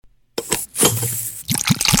You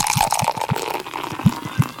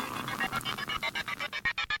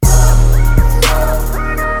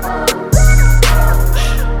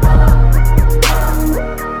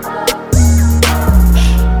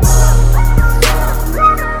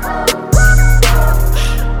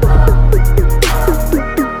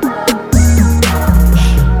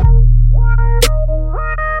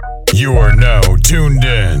are now tuned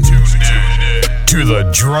in to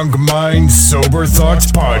the Drunk Mind Sober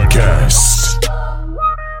Thoughts Podcast.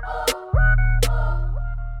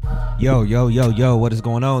 Yo, what is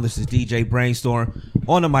going on? This is DJ Brainstorm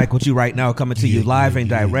on the mic with you right now, coming to you live and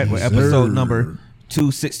direct with episode number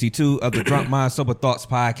 262 of the Drunk Mind Sober Thoughts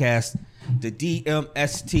Podcast, the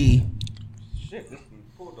DMST. Shit, this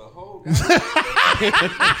pulled the whole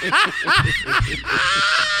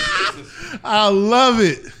I love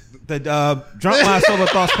it. The Drunk Mind Sober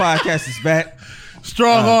Thoughts Podcast is back.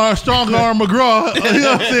 Strong Arm McGraw. You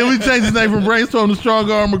know what I'm saying? We changed his name from Brainstorm to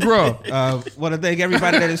Strong Arm McGraw. Want to thank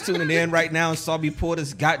everybody that is tuning in right now and saw me pull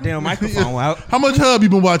this goddamn microphone out. How much Hub you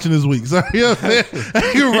been watching this week? Sorry, you know what I'm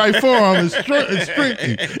saying? Your right forearm is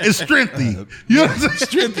strengthy. It's strengthy. You know what I'm saying?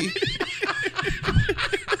 Strengthy.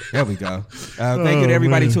 There we go. Thank you to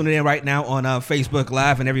everybody tuning in right now on Facebook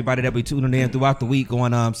Live and everybody that be tuning in throughout the week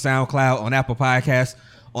on SoundCloud, on Apple Podcasts,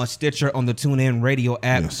 on Stitcher, on the TuneIn Radio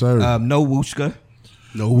app. Yes, sir. No Wooshka.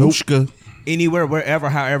 No Wooshka. Anywhere, wherever,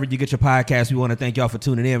 however you get your podcast, we want to thank y'all for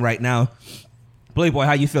tuning in right now. Playboy,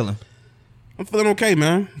 how you feeling? I'm feeling okay,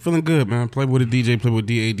 man. I'm feeling good, man. Playboy the DJ, Playboy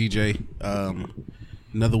DA DJ.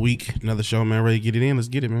 Another week, another show, man. Ready to get it in. Let's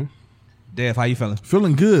get it, man. Dev, how you feeling?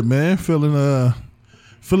 Feeling good, man. Feeling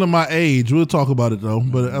my age. We'll talk about it though,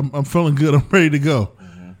 but I'm feeling good. I'm ready to go.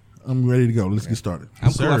 I'm ready to go. Let's get started.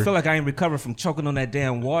 I'm cool. I feel like I ain't recovered from choking on that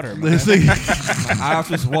damn water, man. My eyes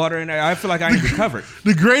was watering. I feel like I ain't recovered.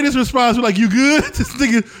 The greatest response was like, "You good?" This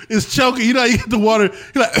nigga is choking. You know, you get the water.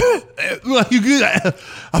 You're like, "You good?"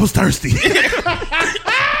 I was thirsty. Because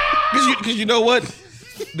you know what?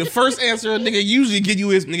 The first answer a nigga usually give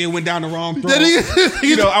you is, nigga went down the wrong throat.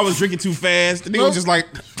 You know, I was drinking too fast. The nigga was just like,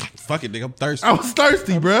 fuck it, nigga, I'm thirsty. I was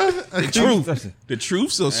thirsty, bro. The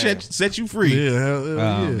truth will set you free.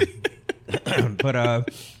 Yeah.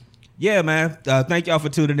 But yeah, man. Thank y'all for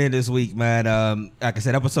tuning in this week, man. Like I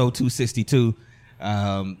said, episode 262.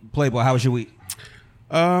 Playboy, how was your week?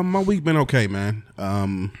 My week been okay, man.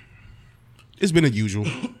 It's been the usual,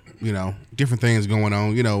 you know, different things going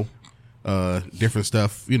on, you know, different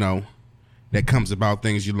stuff, you know, that comes about,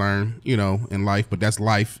 things you learn, you know, in life. But that's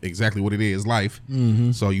life, exactly what it is, life.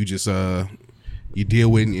 Mm-hmm. So you just you deal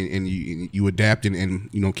with it and you adapt and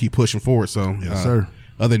you know, keep pushing forward. So yes, sir.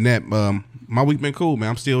 Other than that, my week been cool, man.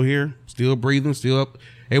 I'm still here, still breathing, still up,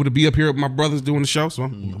 able to be up here with my brothers doing the show.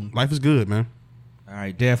 So life is good, man. All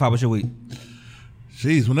right, Dev, how was your week?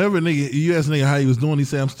 Jeez, whenever you ask a nigga how he was doing, he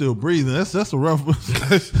say, "I'm still breathing." That's a rough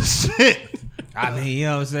shit. I mean, you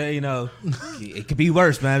know what I'm saying? You know, it could be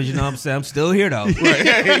worse, man. You know what I'm saying? I'm still here, though.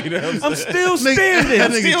 Right. You know what I'm still standing.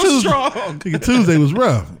 I'm still strong. Nigga, Tuesday was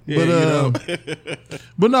rough. Yeah, but, you know.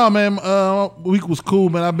 But no, man, week was cool,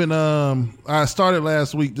 man. I've been, I started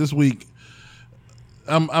last week. This week,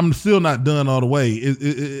 I'm still not done all the way.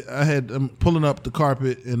 I'm pulling up the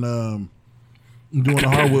carpet and doing the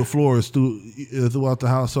hardwood floors throughout the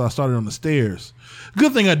house. So I started on the stairs.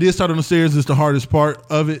 Good thing I did start on the stairs is the hardest part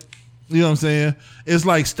of it. You know what I'm saying? It's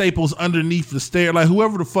like staples underneath the stair. Like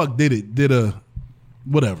whoever the fuck did it did a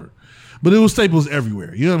whatever. But it was staples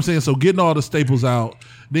everywhere. You know what I'm saying? So getting all the staples out,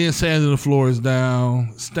 then sanding the floors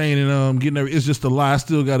down, staining them, it's just a lot. I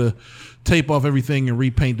still got to tape off everything and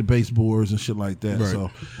repaint the baseboards and shit like that. Right.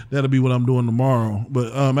 So that'll be what I'm doing tomorrow.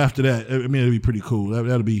 But after that, I mean, it'll be pretty cool.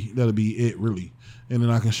 That'll be it really. And then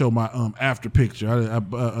I can show my after picture. I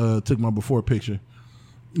took my before picture.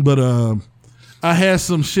 But I had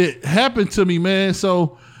some shit happen to me, man.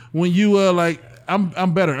 So when you like,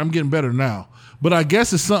 I'm better. I'm getting better now. But I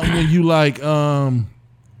guess it's something when you like, when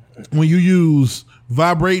you use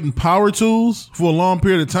vibrating power tools for a long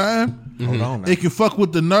period of time, Hold on now. it can fuck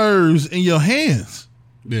with the nerves in your hands.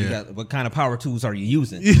 Yeah. What kind of power tools are you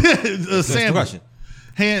using? Sanding.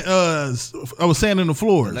 I was sanding the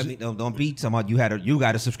floors. Let me don't be talking about you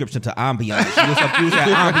got a subscription to Ambiance. You was at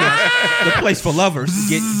Ambiance, the place for lovers,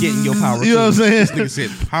 getting your power. You know what I'm saying? This nigga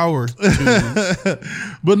said power tools.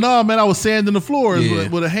 But no, man, I was sanding the floors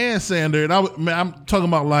with a hand sander, and I'm talking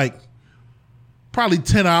about like probably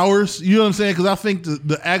 10 hours. You know what I'm saying? Because I think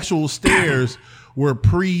the actual stairs were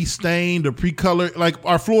pre-stained or pre-colored. Like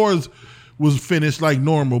our floors was finished like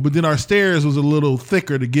normal, but then our stairs was a little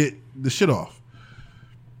thicker to get the shit off.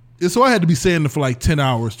 So I had to be sanding for like 10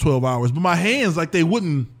 hours, 12 hours. But my hands, like they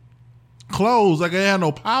wouldn't close. Like I had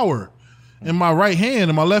no power in my right hand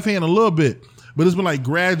and my left hand a little bit. But it's been like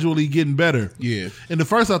gradually getting better. Yeah. And the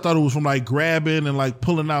first I thought it was from like grabbing and like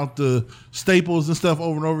pulling out the staples and stuff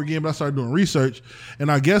over and over again. But I started doing research. And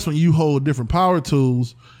I guess when you hold different power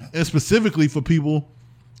tools, and specifically for people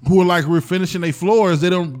who are like refinishing their floors, they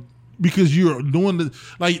don't, because you're doing the,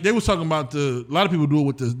 like they was talking about a lot of people do it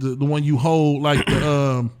with the one you hold, like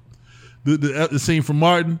the scene from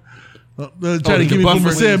Martin. Try to give me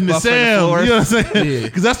from Sam to Sam, you know what I'm saying?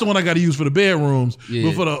 Because that's the one I got to use for the bedrooms. Yeah.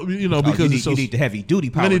 But for the, because you need the heavy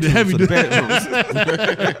duty power. I need the heavy duty.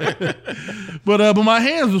 But my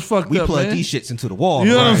hands was fucked We up. plug man. these shits into the wall.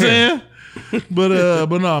 You know what I'm right? saying? But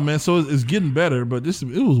no, man. So it's getting better. But it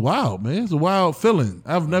was wild, man. It's a wild feeling.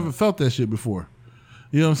 I've never felt that shit before.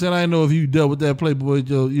 You know what I'm saying? I didn't know if you dealt with that Playboy,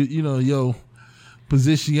 yo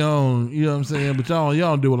position, you know what I'm saying? But y'all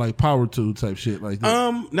don't do it like power tool type shit like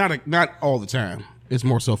that. Not all the time. It's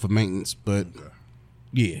more so for maintenance, but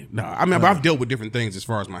yeah, no. I mean, I've dealt with different things as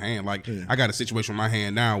far as my hand. Like I got a situation with my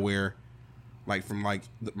hand now where, like from like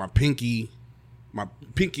my pinky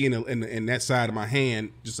in that side of my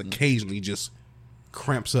hand just occasionally just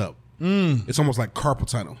cramps up. It's almost like carpal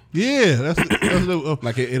tunnel. Yeah, that's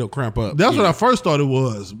like it'll cramp up. That's what I first thought it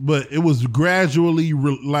was, but it was gradually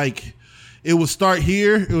like. It would start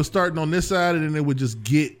here. It was starting on this side, and then it would just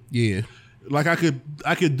get like I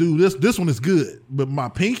could do this. This one is good, but my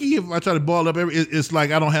pinky, if I try to ball up it's like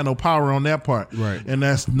I don't have no power on that part, right? And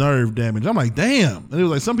that's nerve damage. I'm like, damn. And it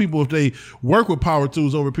was like some people, if they work with power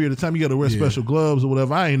tools over a period of time, you got to wear special gloves or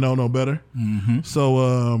whatever. I ain't know no better. Mm-hmm.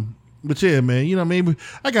 So, but yeah, man, maybe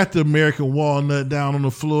I got the American walnut down on the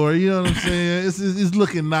floor. You know what I'm saying? It's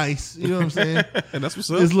looking nice. You know what I'm saying? And that's what's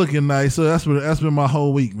up. It's looking nice. So that's been my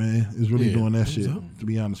whole week, man. Is really doing that shit. To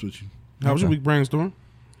be honest with you. How was your week, Brainstorm?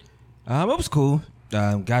 It was cool.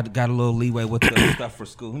 Got a little leeway with the stuff for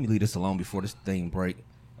school. Let me leave this alone before this thing break.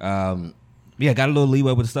 Got a little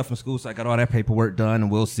leeway with the stuff from school, so I got all that paperwork done, and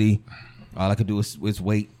we'll see. All I could do is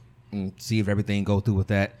wait and see if everything go through with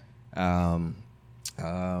that.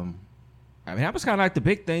 I mean, that was kind of like the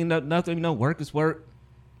big thing. Nothing, work is work.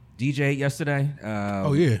 DJ yesterday.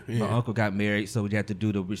 My uncle got married, so we had to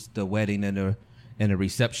do the wedding and the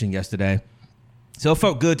reception yesterday. So it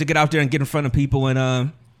felt good to get out there and get in front of people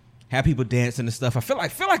and have people dancing and stuff. I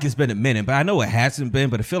feel like it's been a minute, but I know it hasn't been.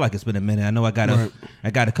 But I feel like it's been a minute. I know I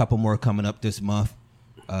got a couple more coming up this month.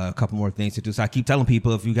 A couple more things to do. So I keep telling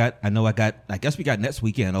people I guess we got next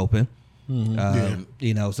weekend open.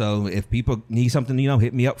 Mm-hmm. So if people need something,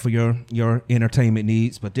 hit me up for your entertainment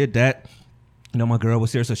needs. But did that. My girl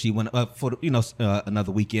was here, so she went up for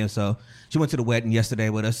another weekend. So she went to the wedding yesterday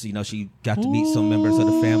with us. She got to meet some members of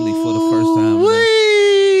the family for the first time.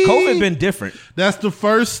 COVID been different. That's the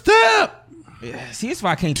first step. Yeah. See, it's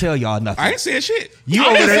why I can't tell y'all nothing. I ain't saying shit. You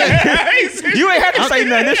over there? You ain't have to say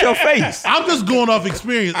nothing. It's your face. I'm just going off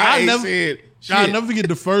experience. I ain't said shit. I'll never forget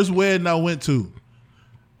the first wedding I went to,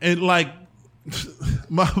 and like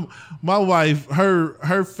my wife,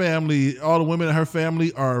 her family, all the women in her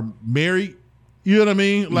family are married. You know what I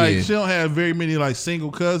mean? Like she don't have very many like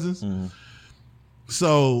single cousins. Mm-hmm.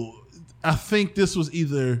 So I think this was it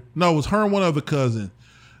was her and one other cousin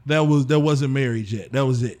that wasn't married yet. That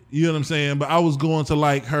was it. You know what I'm saying? But I was going to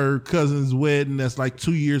like her cousin's wedding that's like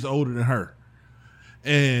 2 years older than her.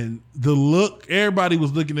 And the look, everybody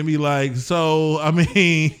was looking at me like, so I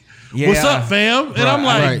mean, what's up, fam? And I'm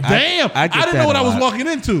like, damn, I didn't know what I was walking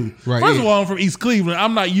into. Right, First of all, I'm from East Cleveland.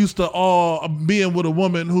 I'm not used to all being with a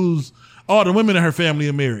woman who's all the women in her family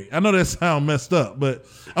are married. I know that sounds messed up, but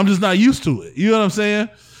I'm just not used to it. You know what I'm saying?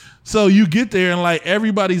 So you get there and like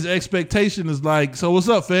everybody's expectation is like, so what's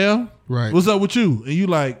up, fam? Right. What's up with you? And you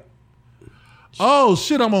like, oh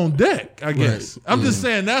shit, I'm on deck, I guess. Right. I'm just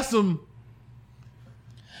saying that's some.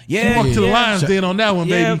 Yeah, walk to the Lions Den on that one,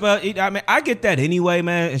 baby. Yeah, but I get that anyway,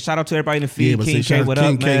 man. And shout out to everybody in the feed. King K, what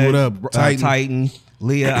up, man? What up? Titan.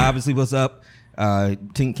 Leah obviously was up.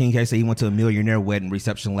 King K said he went to a millionaire wedding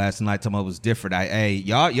reception last night. Told me it was different.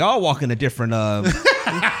 Y'all walking a different.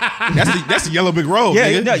 That's the yellow brick road. Yeah,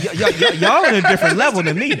 y'all in a different level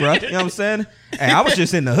than me, bro. You know what I'm saying? Hey, I was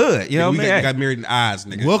just in the hood. You know what I mean? Got married in eyes,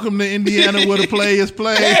 nigga. Welcome to Indiana, where the players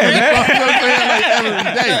play.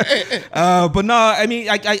 But no, I mean,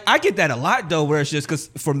 I get that a lot though. Where it's just because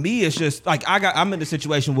for me, it's just like I'm in the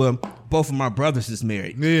situation where both of my brothers is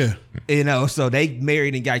married. Yeah, so they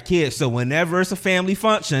married and got kids. So whenever it's a family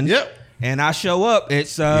function, and I show up,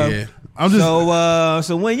 it's so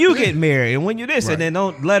when you get married and when you this, and then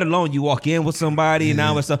don't let alone you walk in with somebody and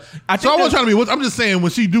all that stuff. I wasn't trying to be. I'm just saying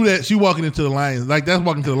when she do that, she walking into the Lions. Like that's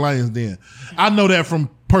walking to the Lions Den. I know that from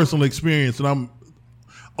personal experience, and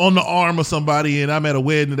on the arm of somebody and I'm at a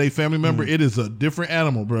wedding of their family member, it is a different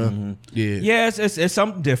animal, bro. Yeah, it's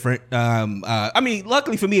something different. I mean,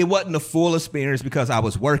 luckily for me, it wasn't a full experience because I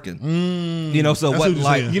was working. You know, so it wasn't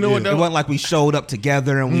like saying. you know what? It wasn't like we showed up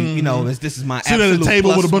together and we, you know, this is my Sit at absolute a table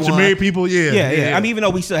with a plus bunch of one. married people. Yeah. I mean, even though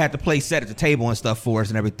we still had to play set at the table and stuff for us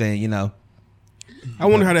and everything, you know. I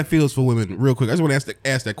wonder how that feels for women. Real quick, I just want to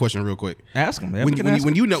ask that question real quick. Ask them, man.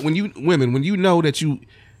 When you know that you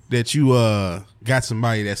got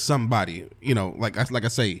somebody that's somebody, you know, like I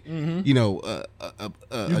say, you know,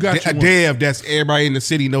 a dev that's everybody in the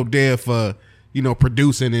city know dev for, you know,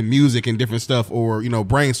 producing and music and different stuff, or, you know,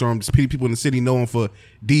 Brainstorm, just people in the city know him for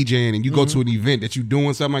DJing, and you go to an event that you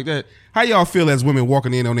doing something like that. How y'all feel as women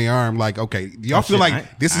walking in on their arm, like, okay, do y'all feel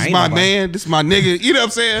like this is my man, this is my nigga, you know what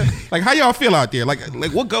I'm saying? Like, how y'all feel out there? Like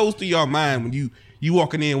what goes through your mind when you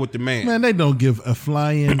walking in with the man? Man, they don't give a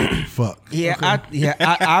flying fuck. Yeah, okay.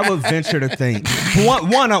 I would venture to think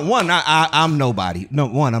I'm nobody.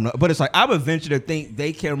 No, I'm not. But it's like I would venture to think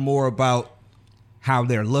they care more about how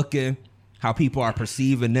they're looking, how people are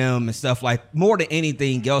perceiving them and stuff, like more than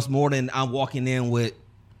anything else, more than I'm walking in with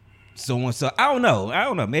so and so. I don't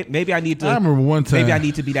know. Maybe I need to. I remember one time. Maybe I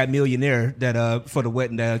need to be that millionaire that for the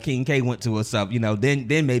wedding that King K went to or something. You know, then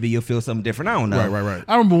maybe you'll feel something different. I don't know. Right.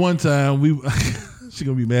 I remember one time she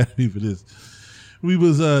gonna be mad at me for this. We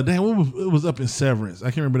was it was up in Severance. I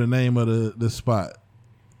can't remember the name of the spot.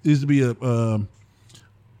 It used to be it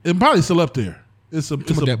probably still up there. It's a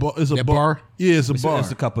bar. Yeah, it's a bar.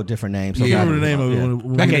 It's a couple of different names. I can't remember the name of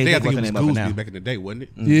it. Back in the day, I think it was Gooseby back in the day, wasn't it?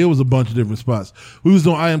 Yeah, it was a bunch of different spots. We was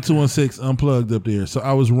doing IM 216 Unplugged up there, so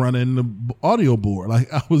I was running the audio board.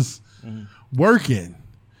 Like I was working,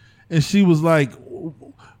 and she was like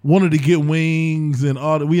wanted to get wings and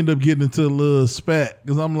all that. We ended up getting into a little spat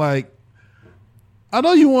because I'm like, I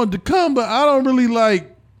know you wanted to come, but I don't really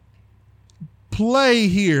like play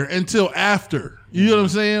here until after. You know what I'm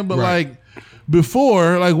saying? But like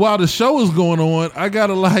before, like while the show is going on, I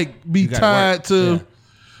gotta like be tied to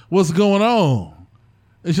what's going on.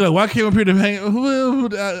 And she's like, "Why came up here to hang?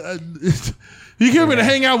 You came here to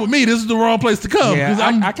hang out with me. This is the wrong place to come."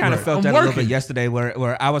 Yeah, I kind of felt that a little bit yesterday,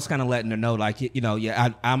 where I was kind of letting her know, like, you know,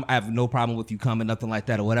 I have no problem with you coming, nothing like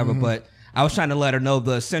that or whatever. But I was trying to let her know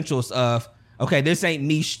the essentials of, okay, this ain't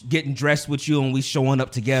me getting dressed with you and we showing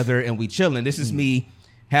up together and we chilling. This is me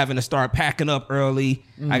having to start packing up early.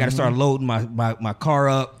 I got to start loading my car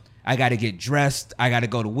up. I got to get dressed. I got to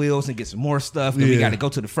go to Wheels and get some more stuff. Then we got to go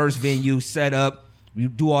to the first venue, set up. We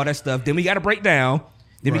do all that stuff. Then we got to break down.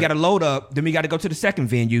 Then we got to load up. Then we got to go to the second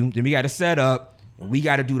venue. Then we got to set up. We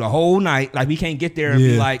got to do the whole night. Like, we can't get there and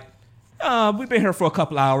be like, we've been here for a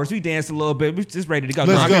couple hours. We danced a little bit. We're just ready to go.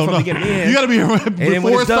 Let's go. You got to be here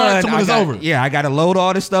before it starts when it's over. Yeah, I got to load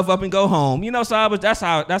all this stuff up and go home. You know, so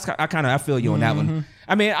I feel you on that one.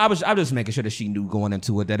 I mean, I was just making sure that she knew going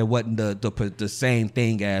into it that it wasn't the same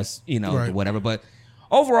thing as, you know, whatever. But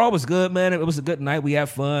overall, it was good, man. It was a good night. We had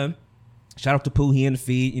fun. Shout out to Pooh, he in the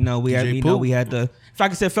feed. You know, we had we had the.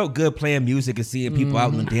 Like I said, it felt good playing music and seeing people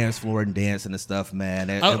out on the dance floor and dancing and stuff. Man,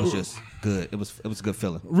 it was just good. It was a good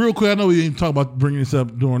feeling. Real quick, I know we didn't talk about bringing this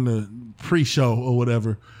up during the pre-show or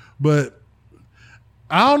whatever, but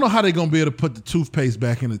I don't know how they're gonna be able to put the toothpaste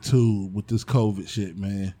back in the tube with this COVID shit,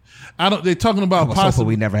 man. They're talking about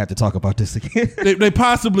possibly. We never had to talk about this again. they're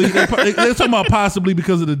talking about possibly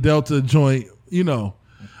because of the Delta joint. You know.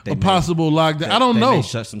 Possible lockdown. I don't know. They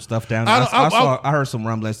shut some stuff down. I heard some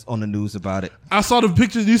rumblings on the news about it. I saw the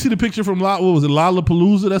picture. Do you see the picture from what was it,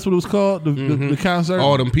 Lollapalooza? That's what it was called. The concert.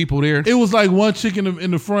 All them people there. It was like one chick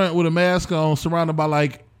in the front with a mask on, surrounded by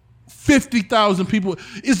like 50,000 people.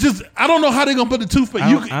 It's just I don't know how they're gonna put the toothpaste.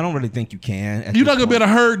 I don't really think you can. You're not gonna be able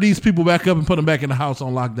to herd these people back up and put them back in the house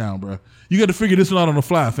on lockdown, bro. You got to figure this one out on the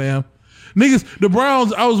fly, fam. Niggas, the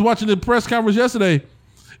Browns. I was watching the press conference yesterday.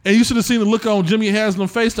 And you should have seen the look on Jimmy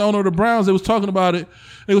Haslam's face, the owner of the Browns. They was talking about it.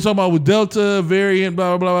 They was talking about with Delta variant,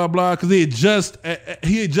 blah, blah, blah, blah. Because he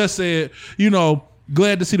had just said, you know,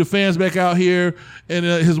 glad to see the fans back out here. And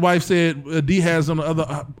his wife said, D Haslam, the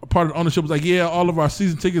other part of the ownership, was like, yeah, all of our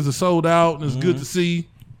season tickets are sold out, and it's good to see.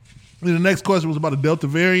 And the next question was about the Delta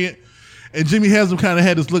variant. And Jimmy Haslam kind of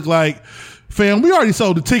had this look like, fam, we already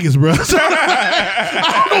sold the tickets, bro. So,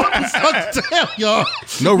 I don't know what the fuck to tell y'all.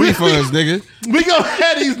 No refunds, nigga. We gonna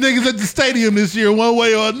have these niggas at the stadium this year one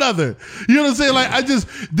way or another. You know what I'm saying? Like,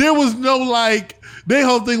 there was no like, their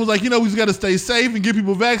whole thing was like, you know, we just gotta stay safe and get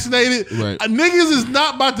people vaccinated. Right. Niggas is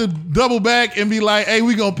not about to double back and be like, hey,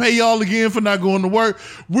 we gonna pay y'all again for not going to work.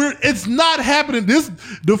 It's not happening.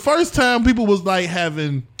 The first time people was like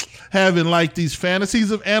having having like these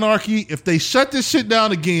fantasies of anarchy. If they shut this shit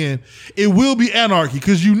down again, it will be anarchy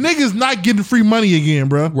because you niggas not getting free money again,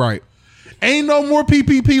 bro. Right. Ain't no more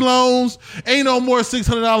PPP loans. Ain't no more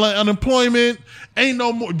 $600 unemployment. Ain't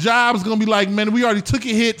no more jobs gonna be like, man, we already took a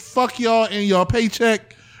hit. Fuck y'all and y'all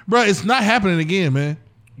paycheck. Bro, it's not happening again, man.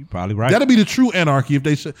 You probably right. That'll be the true anarchy if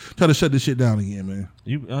they try to shut this shit down again, man.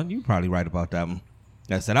 You probably right about that one.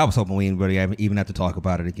 Like I said, I was hoping we didn't really even have to talk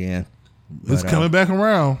about it again. It's coming back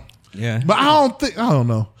around. Yeah. But I don't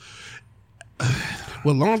know.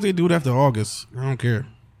 Well, as long as they do it after August, I don't care.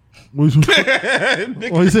 What you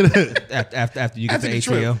said that? After you get to the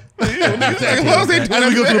trip. ATL. As long as they do After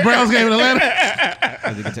we go to the Browns game in Atlanta,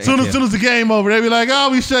 After you get to soon ATL. as the game over, they be like,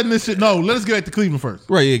 "Oh, we shutting this shit." No, let us get back to Cleveland first.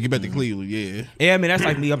 Right, yeah, get back to Cleveland, yeah. Yeah, I mean that's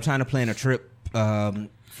like me. I'm trying to plan a trip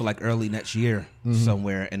for like early next year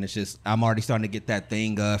somewhere, and it's just I'm already starting to get that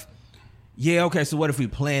thing of, yeah, okay. So what if we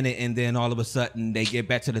plan it and then all of a sudden they get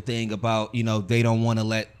back to the thing about they don't want to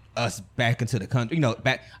let us back into the country,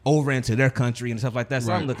 back over into their country and stuff like that.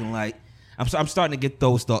 So I'm looking like I'm starting to get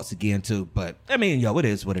those thoughts again too. But I mean, it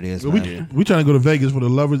is what it is. We trying to go to Vegas for the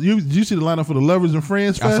Lovers. Did you see the lineup for the Lovers and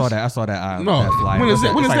Friends Fest? I saw that. No. That flyer. When is it?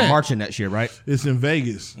 When it's is like that? March next year, right? It's in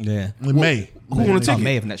Vegas. Yeah. In May. Who want to take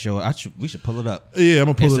May it? of next year. We should pull it up. Yeah, I'm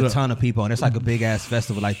gonna pull It's it a up. ton of people, and it's like a big ass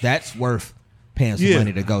festival. Like that's worth paying some Yeah.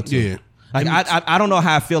 money to go to. Yeah. Like I don't know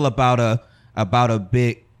how I feel about a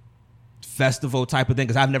big festival type of thing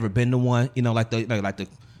because I've never been to one. Like the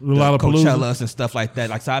Lollapalooza. Coachellas and stuff like that.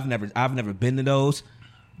 Like so I've never been to those.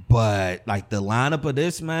 But like the lineup of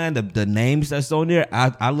this, man, the names that's on there,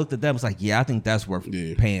 I looked at them. It's like, yeah, I think that's worth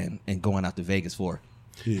paying and going out to Vegas for.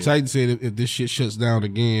 Yeah. Titan said if this shit shuts down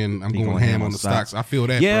again, I'm going ham on the stocks. I feel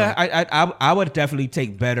that. Yeah, bro. I would definitely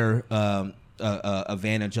take better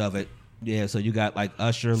advantage of it. Yeah, so you got like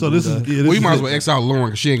Usher. So this Luda. is Well, you might as well X out Lauren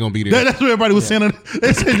because she ain't gonna be there. That's what everybody was saying.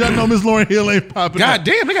 They said y'all know Miss Lauryn Hill ain't popping. God up.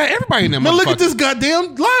 damn, they got everybody in there. Man, look at this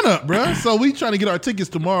goddamn lineup, bro. So we trying to get our tickets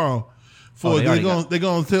tomorrow. They're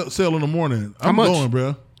gonna sell in the morning. I'm much? going,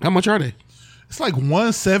 bro. How much are they? It's like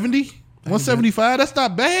 170, 175. That's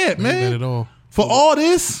not bad, man. Not bad at all. For all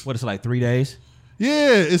this, What is it, like 3 days?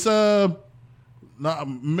 yeah, it's May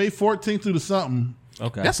 14th through the something.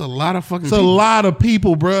 Okay, That's a lot of fucking It's a people. lot of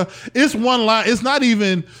people, bro. It's one line. It's not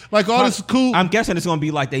even like all this cool. I'm guessing it's gonna be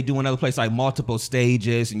like they do in other places, like multiple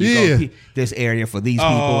stages, and you Yeah. go this area for these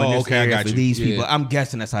people and this okay, I area got for you. these Yeah. people. I'm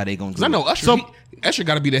guessing that's how they gonna do I know it. Usher. So- Usher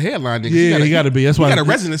got to be the headline. Nigga. Yeah, he gotta be. That's he why- got a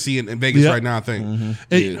residency in Vegas Yeah. right now. I think.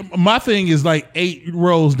 Hey, my thing is like 8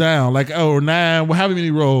 rows down, like or 9. Well, however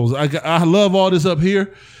many rows. I love all this up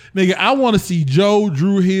here, nigga. I want to see Joe,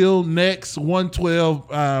 Drew Hill, next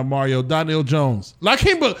 112, Mario, Donnell Jones. Like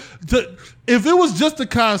him, but if it was just a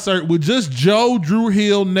concert with just Joe, Drew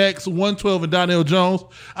Hill, next 112, and Donnell Jones,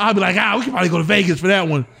 I'd be like, we could probably go to Vegas for that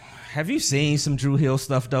one. Have you seen some Drew Hill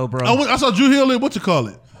stuff though, bro? I saw Drew Hill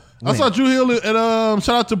at I saw Drew Hill at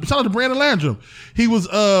shout out to Brandon Landrum. He was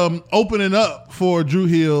opening up for Drew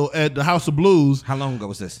Hill at the House of Blues. How long ago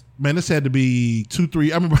was this? Man, this had to be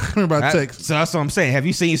 2-3. I remember I text So that's what I'm saying. Have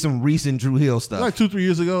you seen some recent Drew Hill stuff? like 2-3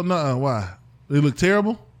 years ago. Nuh-uh. Why? They look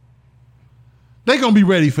terrible. They gonna be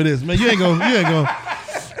ready for this, man. You ain't gonna.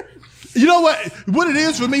 You know what? What it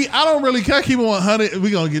is for me, I don't really. Can I keep it 100?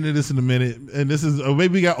 We gonna get into this in a minute. And this is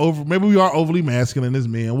maybe we are overly masculine as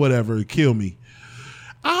men. Whatever, kill me.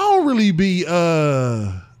 I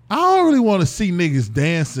don't really want to see niggas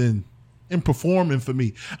dancing and performing for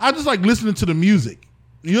me. I just like listening to the music.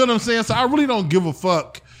 You know what I'm saying? So I really don't give a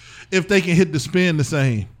fuck if they can hit the spin the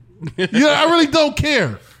same. I really don't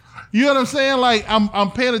care. You know what I'm saying? Like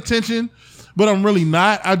I'm paying attention, but I'm really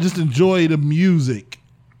not. I just enjoy the music.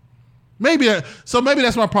 Maybe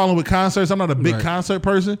that's my problem with concerts. I'm not a big concert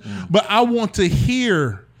person, but I want to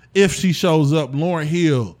hear if she shows up, Lauryn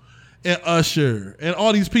Hill and Usher and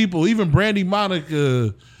all these people, even Brandy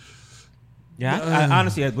Monica. Yeah, I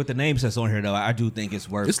honestly, with the names that's on here though, I do think it's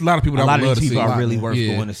worth. It's a lot of people that a lot I of would these love to people see. are really worth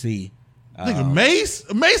Yeah. going to see. Nigga,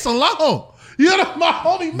 Mace alone. You know, my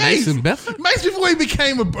homie Mace. Mason Bedford? Mace before he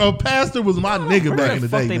became a pastor was my nigga back in the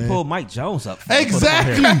fuck day, they man. pulled Mike Jones up for?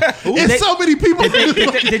 Exactly. Did It's they- so many people.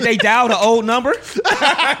 Did they dial the old number?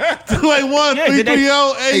 281 Yeah, did they-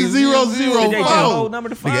 330 Did they dial the 8005. old number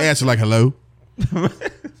to Nigga find? answer like hello.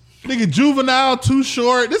 Nigga, Juvenile, Too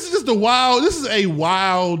Short. This is just a wild. This is a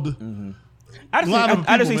wild. I just lot of think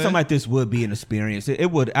people, something man. like this would be an experience. It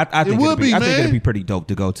would. I think would be, I think man. it'd be pretty dope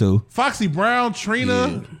to go to. Foxy Brown,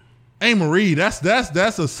 Trina, A. Marie. That's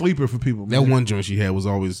a sleeper for people. That Man. one joint she had was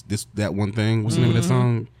always that one thing. What's the name of that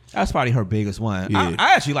song? That's probably her biggest one. Yeah.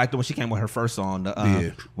 I actually liked it when she came with her first song,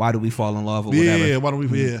 the Why Do We Fall in Love or whatever. Yeah, why don't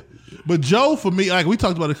we? Yeah, but Joe for me, like we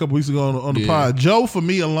talked about it a couple weeks ago on the pod. Joe for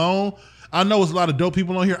me alone, I know it's a lot of dope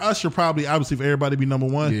people on here. Usher probably, obviously, for everybody be number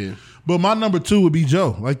one. Yeah. But my number 2 would be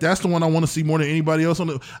Joe. Like that's the one I want to see more than anybody else on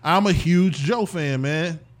the. I'm a huge Joe fan,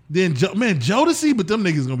 man. Then Jodeci, but them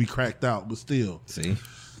niggas gonna be cracked out. But still, See,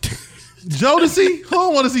 Jodeci, who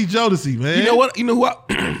don't want to see Jodeci, man? You know what?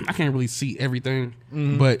 I can't really see everything,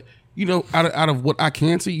 but out of what I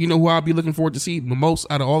can see, you know who I'll be looking forward to see the most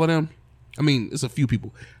out of all of them? I mean, it's a few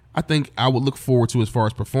people. I think I would look forward to as far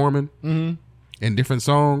as performing in different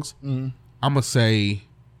songs. I'm gonna say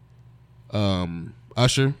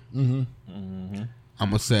Usher. I'm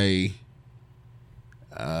gonna say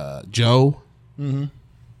Joe.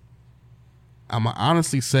 I'm gonna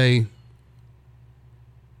honestly say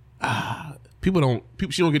she don't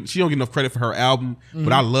get enough credit for her album,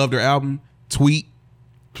 but I loved her album. Tweet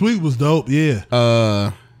was dope, yeah.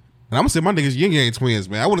 And I'm gonna say my niggas Yin Yang Twins,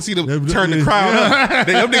 man. I want to see them turn the crowd up.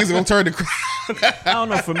 Them niggas gonna turn the crowd. I don't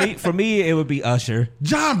know. For me, it would be Usher.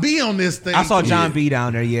 John B on this thing. I saw John B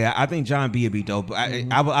down there. Yeah, I think John B would be dope.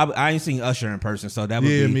 I ain't seen Usher in person, so that would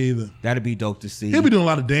be me either. That'd be dope to see. He'll be doing a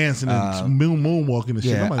lot of dancing and moonwalking and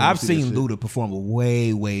shit. Yeah, I've seen Luda. Luda perform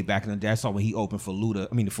way back in the day. I saw when he opened for Luda.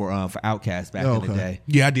 I mean, for Outkast back in the day.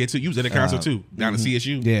 Yeah, I did too. You was at a concert too down at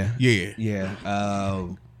CSU. Yeah.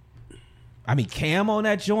 I mean, Cam on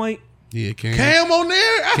that joint. Yeah, Cam on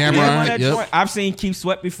there. Cameron. Yep. I've seen Keith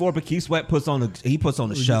Sweat before, but Keith Sweat puts on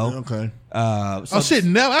the show. Okay. Shit,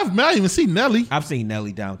 Nelly. I've not even seen Nelly. I've seen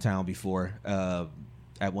Nelly downtown before.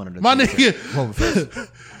 At one of the my nigga,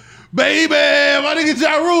 baby, my nigga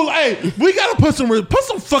Ja Rule. Hey, we gotta put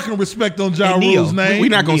some fucking respect on Ja Rule's name. We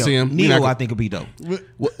not gonna see him. Neo, I think will be dope.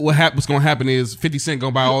 What's gonna happen is 50 Cent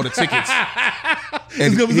gonna buy all the tickets.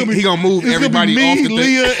 And he gonna move everybody me, off the thing.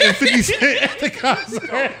 Leah, and 50 Cent at the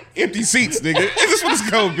concert. Empty seats, nigga. This what it's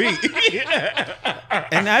gonna be.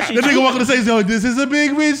 And actually, the nigga walking the stage going, "This is a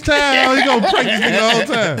big rich town." He gonna prank this nigga the whole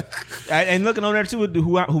time. And looking on there too,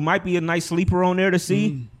 who might be a nice sleeper on there to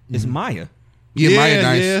see is Maya. Yeah, Maya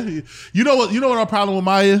nice. Yeah. You know what our problem with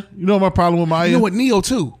Maya? You know my problem with Maya? You know what? Neo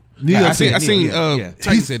too. I seen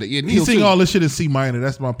Tyson said it. Yeah, Neo he sing all this shit in C minor.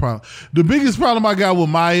 That's my problem. The biggest problem I got with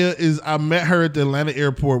Maya is I met her at the Atlanta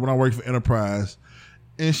airport when I worked for Enterprise,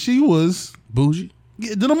 and she was bougie.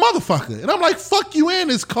 Yeah, than a motherfucker. And I'm like, fuck you in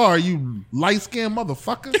this car, you light-skinned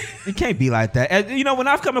motherfucker. It can't be like that. And, when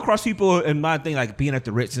I've come across people in my thing, like being at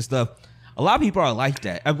the Ritz and stuff, a lot of people are like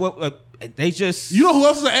that. They just... You know who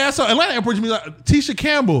else is an asshole? Atlanta airport, you mean like Tisha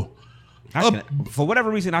Campbell. For whatever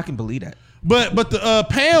reason, I can believe that. But the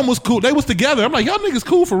Pam was cool. They was together. I'm like, y'all niggas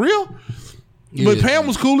cool for real? Yeah. But Pam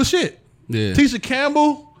was cool as shit. Yeah. Tisha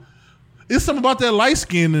Campbell... It's something about that light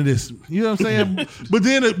skin in this. You know what I'm saying? But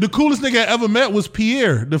then the coolest nigga I ever met was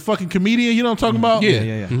Pierre, the fucking comedian. You know what I'm talking about?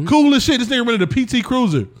 Yeah. Mm-hmm. Cool as shit. This nigga rented a PT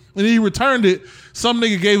Cruiser. And then he returned it. Some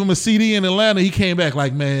nigga gave him a CD in Atlanta. He came back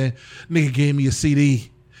like, man, nigga gave me a CD.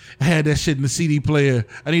 I had that shit in the CD player.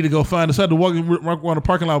 I need to go find it. So I had to walk around the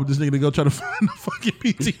parking lot with this nigga to go try to find the fucking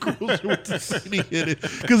PT Cruiser with the CD in it.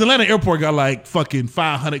 Because Atlanta airport got like fucking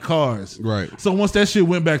 500 cars. Right. So once that shit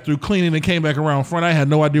went back through cleaning and came back around front, I had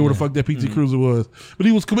no idea where the fuck that PT Cruiser was. But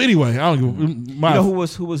he was cool. Anyway, I don't give you know who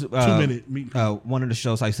was 2 minute one of the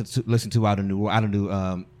shows I used to listen to out of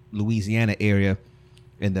New Louisiana area,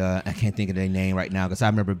 and I can't think of their name right now because I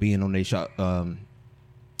remember being on their show.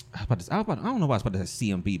 I don't know why I was about to say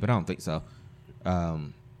CMB, but I don't think so.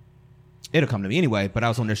 It'll come to me anyway. But I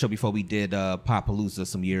was on their show before we did Popalooza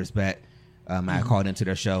some years back. I called into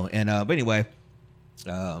their show, and but anyway,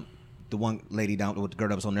 the one lady down with the girl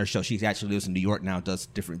that was on their show, she actually lives in New York now, does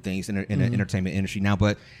different things in the entertainment industry now.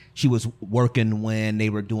 But she was working when they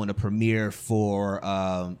were doing a premiere for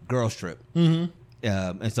Girls Trip,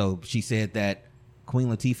 and so she said that Queen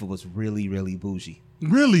Latifah was really, really bougie.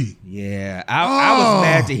 Really? Yeah, I was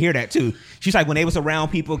mad to hear that too. She's like, when they was around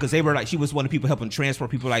people, because they were like, she was one of the people helping transport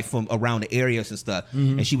people like from around the areas and stuff,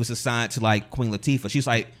 and she was assigned to like Queen Latifah. She's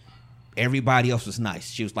like, everybody else was nice.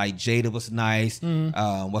 She was like, Jada was nice.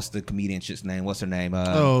 What's the comedian chick's name? What's her name?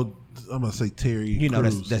 I'm gonna say Terry. You know,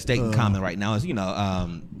 Crews. that's dating Common right now. Is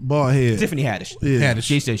bald head Tiffany Haddish. Yeah.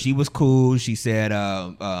 She said she was cool. She said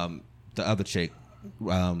the other chick,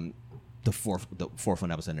 the fourth one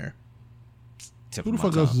that was in there. Who the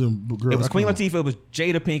fuck else is in girl? It was Queen Latifah. It was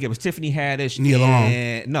Jada Pinkett. It was Tiffany Haddish. Nia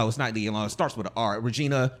Long. No, it's not Nia Long. It starts with an R.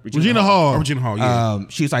 Regina Hall. Regina Hall. Yeah.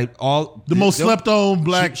 She's like all the most slept on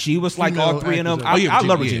black. She was like all three of them. I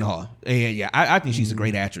love Regina Hall. And I think she's a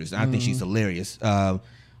great actress. I think she's hilarious. But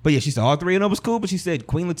yeah, she said all three of them was cool. But she said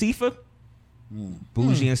Queen Latifah,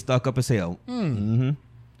 bougie and stuck up as hell.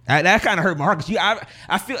 That kind of hurt my heart because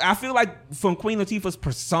I feel like from Queen Latifah's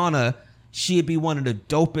persona, she'd be one of the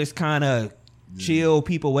dopest kind of chill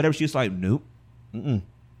people. Whatever. She's like, nope. Who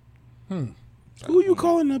you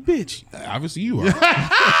calling a bitch? Obviously you are.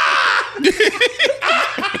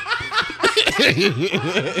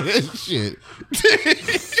 Shit.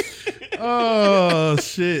 Oh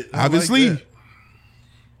shit! Obviously. Like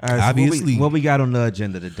All right, so Obviously. what we got on the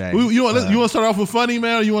agenda today? you want to start off with funny,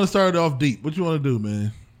 man, or you want to start it off deep? What you want to do,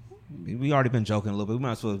 man? We already been joking a little bit. We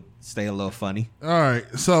might as well stay a little funny. All right,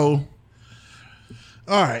 so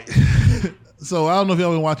so I don't know if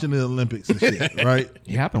y'all been watching the Olympics and shit, right?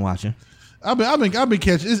 Yeah, I've been watching. I've been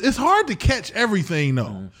catching. It's hard to catch everything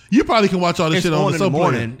though. You probably can watch all this It's shit on on the in the subway.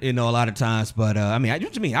 morning, a lot of times. But I mean,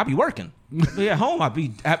 what you mean? I'll be working. Be at home. I'll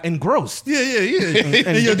be engrossed. Yeah.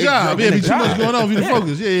 In your job, in be the too much job. going on for you to Yeah.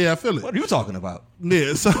 focus. Yeah, I feel it. What are you talking about?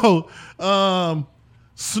 Yeah, so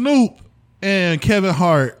Snoop and Kevin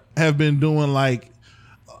Hart have been doing like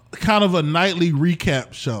kind of a nightly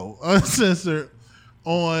recap show, uncensored,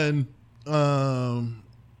 on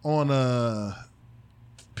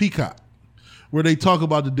Peacock, where they talk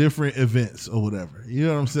about the different events or whatever. You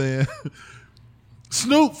know what I'm saying?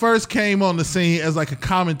 Snoop first came on the scene as like a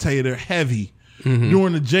commentator heavy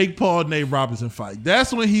during the Jake Paul Nate Robinson fight.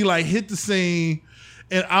 That's when he like hit the scene,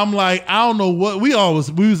 and I'm like, I don't know what we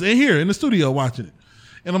was in here in the studio watching it,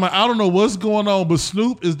 and I'm like, I don't know what's going on, but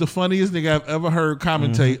Snoop is the funniest nigga I've ever heard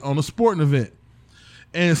commentate on a sporting event.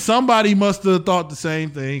 And somebody must have thought the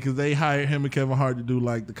same thing because they hired him and Kevin Hart to do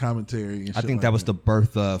like the commentary. And I shit think like that was the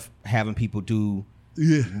birth of having people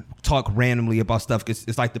talk randomly about stuff. Cause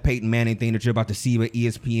it's like the Peyton Manning thing that you're about to see with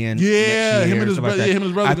ESPN. Yeah, next year him and or his something brother- yeah, him and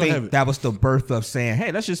his brother I gonna have think it. that was the birth of saying,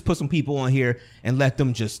 hey, let's just put some people on here and let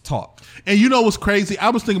them just talk. And you know what's crazy? I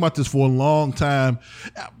was thinking about this for a long time.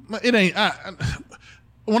 It ain't.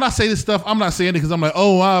 When I say this stuff, I'm not saying it because I'm like,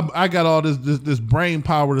 oh, I got all this brain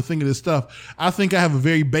power to think of this stuff. I think I have a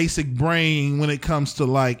very basic brain when it comes to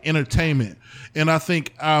like entertainment, and I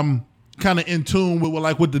think I'm kind of in tune with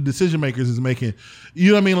what the decision makers is making. You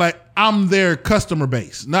know what I mean? Like I'm their customer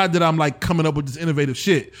base. Not that I'm like coming up with this innovative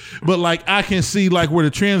shit, but like I can see like where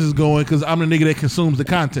the trends is going because I'm the nigga that consumes the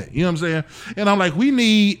content. You know what I'm saying? And I'm like, we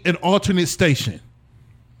need an alternate station.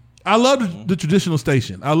 I love the traditional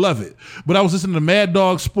station. I love it. But I was listening to Mad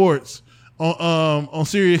Dog Sports on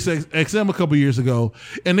Sirius XM a couple years ago,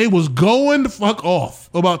 and they was going the fuck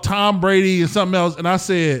off about Tom Brady and something else. And I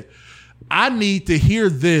said, I need to hear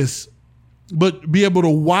this, but be able to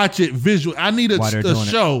watch it visually. I need a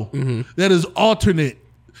show that is alternate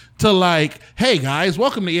to like, hey guys,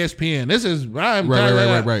 welcome to ESPN. This is right.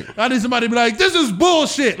 I need somebody to be like, this is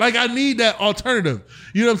bullshit. Like I need that alternative.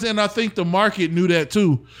 You know what I'm saying? I think the market knew that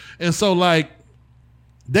too. And so like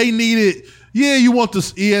they needed, you want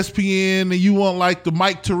this ESPN and you want like the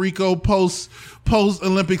Mike Tirico post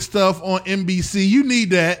Olympic stuff on NBC. You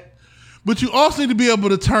need that. But you also need to be able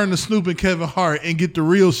to turn to Snoop and Kevin Hart and get the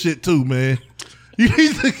real shit too, man. You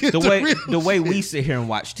need to get the way we sit here and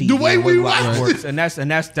watch TV, the way we watch it works, and that's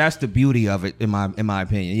the beauty of it, in my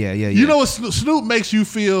opinion. Yeah. You know what Snoop makes you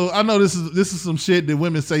feel? I know this is some shit that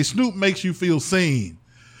women say. Snoop makes you feel seen,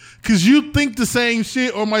 cause you think the same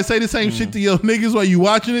shit or might say the same shit to your niggas while you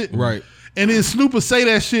watching it, right? And then Snoop will say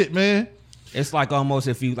that shit, man. It's like almost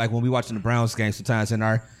if you like when we watching the Browns game sometimes in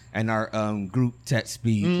our group text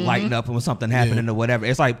be lighting up when something happening or whatever.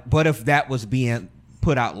 It's like, but if that was being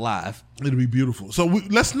put out live, it'll be beautiful. So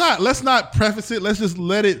let's not preface it. Let's just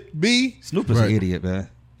let it be. Snoop is an idiot, man.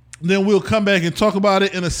 Then we'll come back and talk about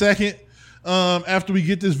it in a second. After we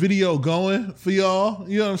get this video going for y'all,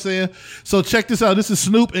 you know what I'm saying? So check this out. This is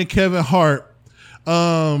Snoop and Kevin Hart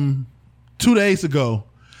 2 days ago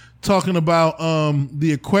talking about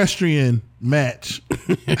the equestrian match.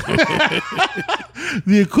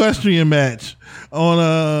 The equestrian match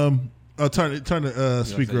on turn the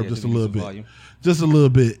speaker up just a little bit. Volume. Just a little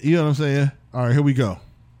bit. You know what I'm saying? All right, here we go.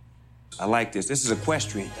 I like this. This is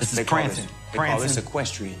equestrian. This is prancing. They call this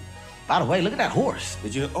equestrian. By the way, look at that horse.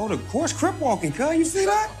 Did you? Oh, the horse crip walking, cuz. You see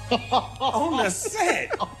that? On the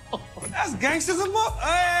set. That's gangsters of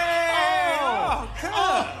Hey! Oh,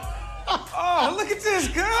 cuz. Oh, look at this,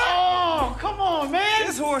 cuz. Oh, come on, man.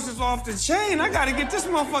 This horse is off the chain. I gotta get this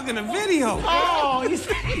motherfucker in the video. Oh, you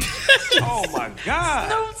see? Oh, my God.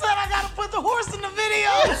 Snoop said I gotta put the horse in the video.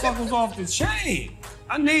 This motherfucker's off the chain.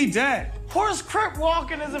 I need that. Horse crip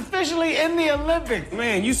walking is officially in the Olympics.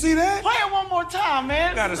 Man, you see that? Play it one more time,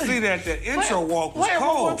 man. Gotta see that. The intro walk was play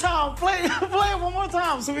cold. Play it one more time. Play it one more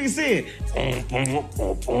time so we can see it.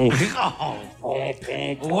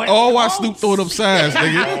 Oh, watch Snoop throw it up sides,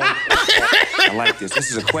 nigga. I like this.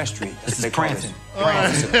 This is equestrian. This is prancing.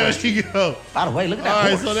 There you go. By the way, look at that All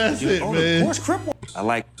right, horse. so that's it, Oh, man. the horse crip walk. I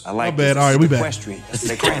like My bad. this. All right, we back. Equestrian. This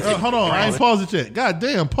is prancing. Hold on, I ain't paused it yet. God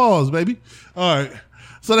damn, pause, baby. All right,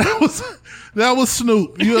 so that was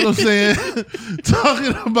Snoop. You know what I'm saying?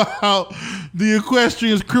 Talking about the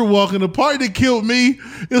equestrians crip walking. The part that killed me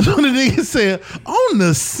is when the nigga said on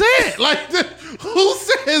the set. Like, who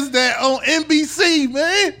says that on NBC,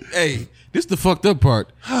 man? Hey, this the fucked up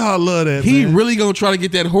part. Oh, I love that. He man. really gonna try to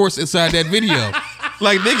get that horse inside that video.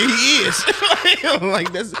 Like, nigga, he is.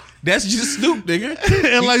 Like, that's just Snoop, nigga.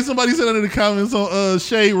 And like somebody said under the comments on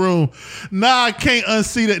Shade Room, nah, I can't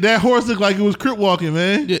unsee that. That horse looked like it was crip walking,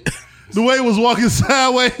 man. Yeah. The way it was walking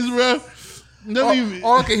sideways, bro.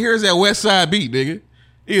 All I can hear is that West Side beat, nigga.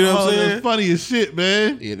 You know what I'm saying? That's funny as shit,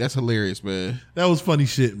 man. Yeah, that's hilarious, man. That was funny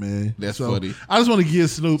shit, man. That's funny. I just want to give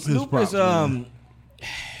Snoop his props.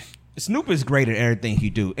 Snoop is great at everything he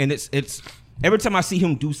do, and it's every time I see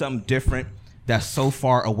him do something different that's so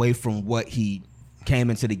far away from what he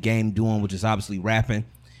came into the game doing, which is obviously rapping.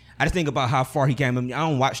 I just think about how far he came. I mean, I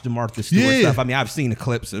don't watch the Martha Stewart stuff. I mean, I've seen the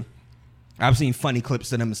clips. I've seen funny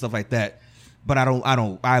clips of them and stuff like that, but I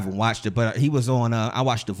haven't watched it. But he was on. I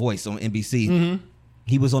watched The Voice on NBC. Mm-hmm.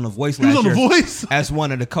 He was on The Voice last year. Voice as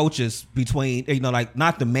one of the coaches between, like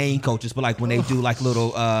not the main coaches, but like when they do like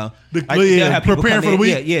little preparing for the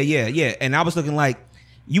week. Yeah. And I was looking like,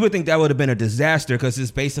 you would think that would have been a disaster because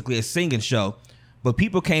it's basically a singing show. But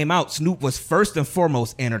people came out. Snoop was first and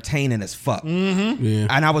foremost entertaining as fuck. Mm-hmm. Yeah.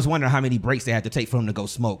 And I was wondering how many breaks they had to take for him to go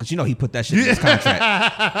smoke. Because he put that shit in his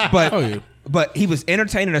contract. But he was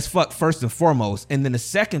entertaining as fuck first and foremost. And then the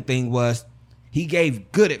second thing was he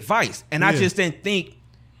gave good advice. And I just didn't think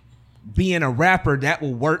being a rapper that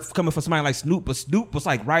will work coming from somebody like Snoop. But Snoop was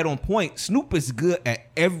like right on point. Snoop is good at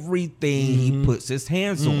everything he puts his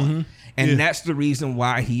hands on. And that's the reason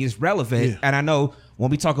why he is relevant. Yeah. And I know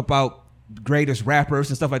when we talk about greatest rappers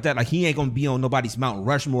and stuff like that, like he ain't gonna be on nobody's Mount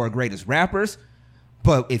Rushmore of greatest rappers,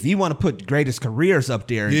 but if you want to put greatest careers up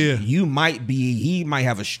there, he might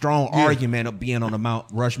have a strong argument of being on the Mount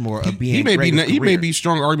Rushmore of being he may be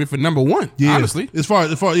strong argument for number one, honestly. As far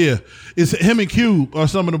it's him and Cube are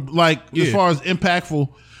some of the as far as impactful,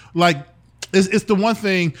 like it's the one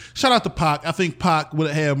thing. Shout out to Pac. I think Pac would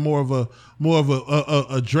have had more of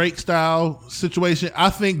a Drake style situation. I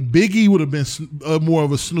think Biggie would have been more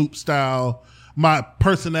of a Snoop style. My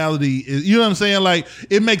personality is, you know what I'm saying? Like,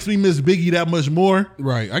 it makes me miss Biggie that much more.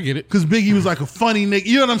 Right, I get it. Because Biggie was like a funny nigga.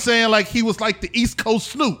 You know what I'm saying? Like, he was like the East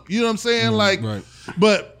Coast Snoop. You know what I'm saying? Right.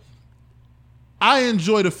 But I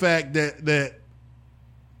enjoy the fact that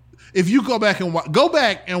if you go back and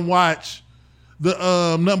watch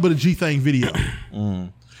the Nothing But a G Thing video,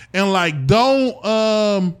 and like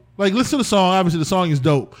don't like listen to the song. Obviously, the song is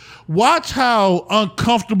dope. Watch how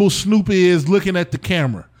uncomfortable Snoop is looking at the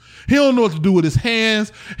camera. He don't know what to do with his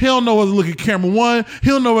hands. He don't know whether to look at camera one. He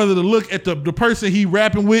don't know whether to look at the person he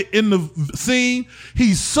rapping with in the scene.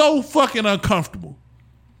 He's so fucking uncomfortable.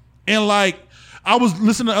 And like, I was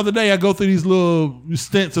listening the other day, I go through these little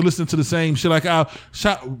stints of listening to the same shit. Like I'll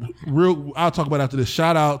talk about it after this.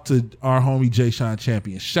 Shout out to our homie Jay Sean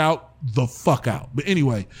Champion. Shout the fuck out. But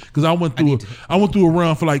anyway, because I went through a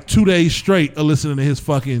run for like 2 days straight of listening to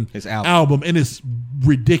his album, and it's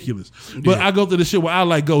ridiculous. But I go through the shit where I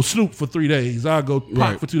like go Snoop for 3 days. I go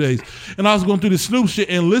Pac for 2 days. And I was going through the Snoop shit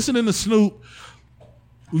and listening to Snoop,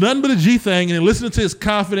 Nothing But a G Thing, and then listening to his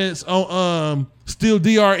confidence on Still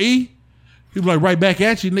DRE. He was like right back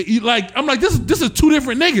at you. I'm like, this is two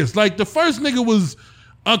different niggas. Like the first nigga was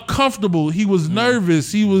uncomfortable. He was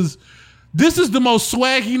nervous. This is the most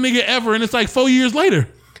swaggy nigga ever, and it's like 4 years later.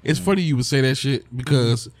 It's funny you would say that shit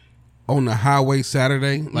because on the highway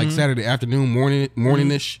Saturday, like Saturday afternoon,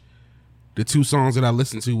 morning-ish, the two songs that I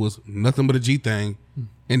listened to was Nothing But a G Thing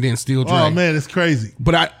and then Still Dre. Oh man, it's crazy.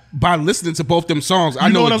 But by listening to both them songs, I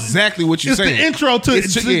know exactly what you're saying. The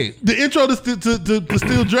intro to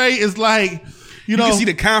Still Dre is like, you know, can see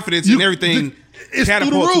the confidence and everything. It's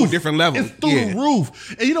catapult to a different level. It's through the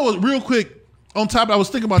roof. And you know what? Real quick. On top, I was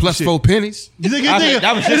thinking about plus this 4 pennies. You think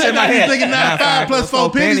that was just in my head. Thinking 9.5 plus 4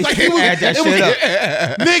 pennies. Like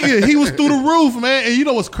nigga, he was through the roof, man. And you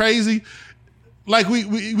know what's crazy? Like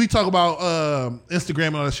we talk about Instagram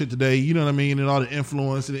and all that shit today. You know what I mean? And all the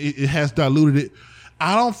influence, and it has diluted it.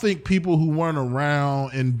 I don't think people who weren't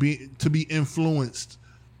around to be influenced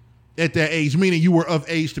at that age, meaning you were of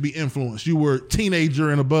age to be influenced. You were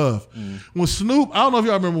teenager and above. When Snoop, I don't know if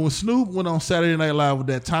y'all remember when Snoop went on Saturday Night Live with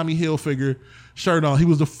that Tommy Hilfiger shirt on. He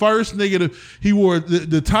was the first nigga he wore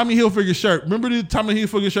the Tommy Hilfiger shirt. Remember the Tommy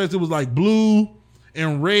Hilfiger shirts? It was like blue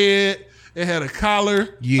and red, It had a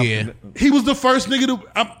collar. Yeah. He was the first nigga to.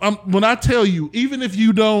 When I tell you, even if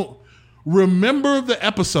you don't remember the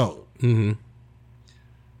episode,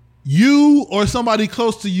 you or somebody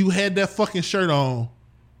close to you had that fucking shirt on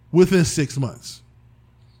within 6 months.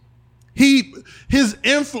 He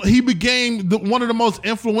became one of the most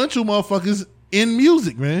influential motherfuckers in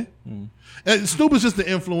music, man. And Snoop is just an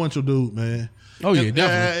influential dude, man. Oh yeah,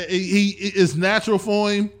 definitely. He it's natural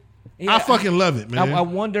for him. Yeah, I fucking love it, man. I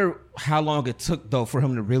wonder how long it took though for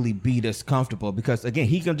him to really be this comfortable, because again,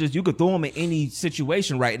 you could throw him in any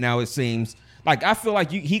situation right now. It seems like I feel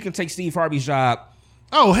like he can take Steve Harvey's job.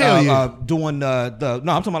 Oh hell yeah! Doing I'm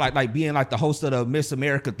talking about like being like the host of the Miss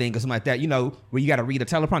America thing or something like that. You know, where you got to read a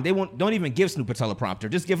teleprompter. They don't even give Snoop a teleprompter.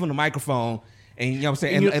 Just give him the microphone and you know what I'm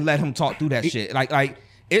saying, and let him talk through that shit. Like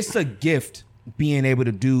it's a gift being able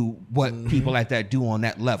to do what people like that do on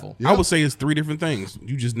that level. I would say it's 3 different things.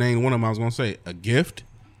 You just named one of them. I was gonna say a gift,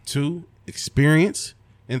 2 experience,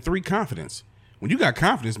 and 3 confidence. When you got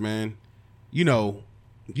confidence, man, you know.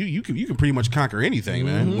 You can pretty much conquer anything,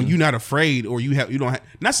 man. When you're not afraid, or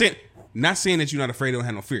not saying that you're not afraid or don't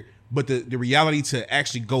have no fear, but the reality to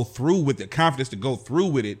actually go through with the confidence to go through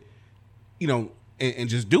with it, you know, and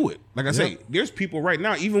just do it. Like I say, there's people right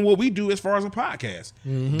now, even what we do as far as a podcast,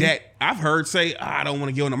 that I've heard say, I don't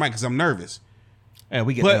want to get on the mic because I'm nervous. Yeah,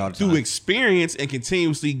 we get that all But the time. through experience and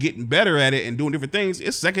continuously getting better at it and doing different things,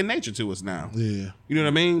 it's second nature to us now. Yeah. You know what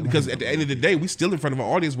I mean? Because at the end of the day, we still in front of an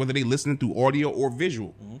audience, whether they listening through audio or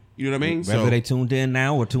visual. You know what I mean? Whether they tuned in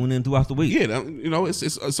now or tuned in throughout the week. Yeah, you know,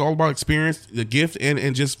 it's all about experience, the gift,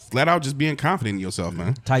 and just flat out just being confident in yourself,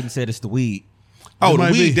 man. Titan said it's the weed. Oh, the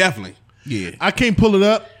might weed, be. definitely. Yeah. I can't pull it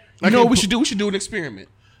up. You know what we should do? We should do an experiment.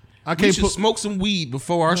 I We can't should put. smoke some weed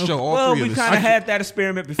before our show. All Well, 3 we of us. kind of had that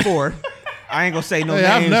experiment before. I ain't gonna say no Hey,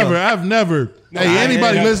 names. I've never. Hey,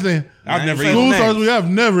 anybody listening? I've never ain't even. names. School starts. I've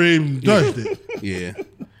never even touched it. Yeah.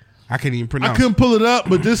 I can't even I pronounce couldn't pull it up,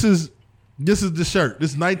 but this is the shirt.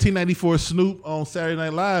 This is 1994 Snoop on Saturday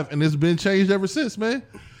Night Live, and it's been changed ever since, man.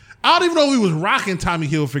 I don't even know if he was rocking Tommy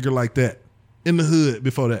Hilfiger like that in the hood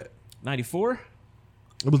before that. 94. It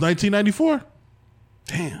was 1994.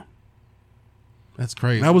 Damn. That's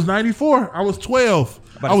crazy. That was 94. I was 12.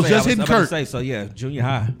 I was just hitting Kirk. So yeah, junior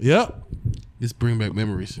high. Yep. Just bring back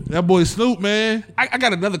memories. That boy Snoop, man. I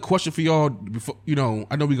got another question for y'all before, you know,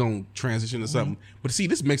 I know we're going to transition to something, but see,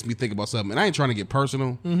 this makes me think about something, and I ain't trying to get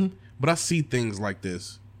personal, but I see things like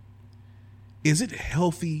this. Is it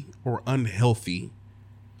healthy or unhealthy?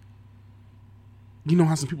 You know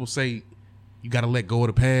how some people say you got to let go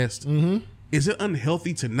of the past? Is it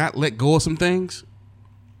unhealthy to not let go of some things?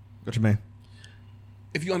 What you mean?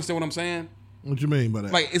 If you understand what I'm saying? What you mean by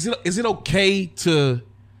that? Like, is it okay to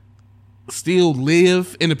still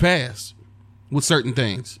live in the past with certain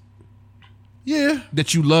things yeah.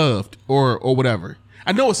 that you loved or whatever?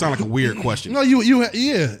 I know it sounds like a weird question. No,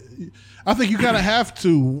 yeah. I think you kind of have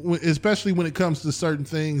to, especially when it comes to certain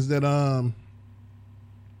things that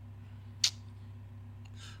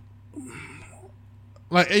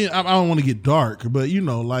like I don't want to get dark, but you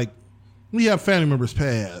know, like we have family members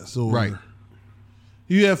pass, or Right.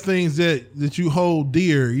 you have things that you hold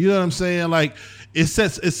dear. You know what I'm saying? Like it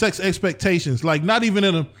sets expectations. Like not even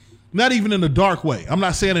in a dark way. I'm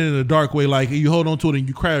not saying it in a dark way. Like you hold on to it and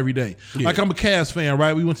you cry every day. Yeah. Like I'm a Cavs fan,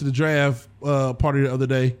 right? We went to the draft party the other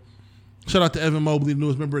day. Shout out to Evan Mobley, the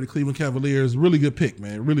newest member of the Cleveland Cavaliers. Really good pick,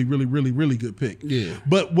 man. Really good pick. Yeah.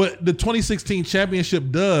 But what the 2016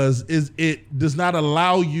 championship does is it does not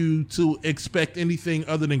allow you to expect anything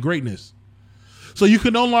other than greatness. So you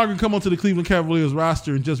can no longer come onto the Cleveland Cavaliers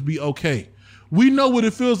roster and just be okay. We know what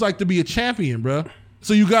it feels like to be a champion, bro.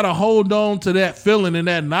 So you got to hold on to that feeling and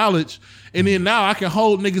that knowledge. And then now I can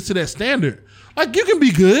hold niggas to that standard. Like you can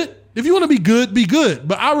be good. If you want to be good, be good.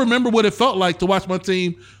 But I remember what it felt like to watch my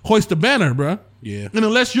team hoist the banner, bro. Yeah. And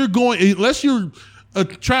unless you're trying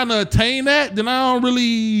to attain that, then I don't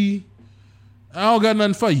got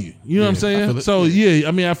nothing for you. You know what I'm I saying? feel it. So yeah,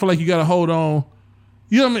 I mean, I feel like you got to hold on.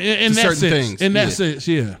 You know what I mean? In To that certain sense. things, In that yeah. sense,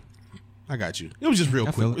 yeah. I got you. It was just real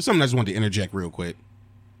feel quick. it. Something I just wanted to interject real quick.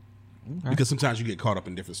 Because sometimes you get caught up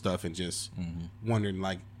in different stuff and just wondering,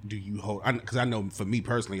 like, do you hold? Because I know for me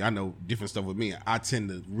personally, I know different stuff with me. I tend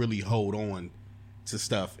to really hold on to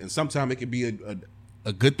stuff, and sometimes it can be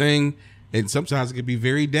a good thing, and sometimes it can be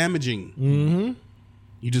very damaging.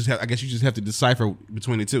 Mm-hmm. I guess you just have to decipher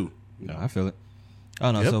between the two. No, I feel it.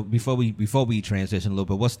 Oh no. Yep. So before we transition a little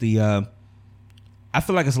bit, what's the? I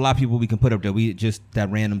feel like it's a lot of people we can put up there. We just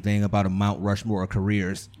that random thing about a Mount Rushmore of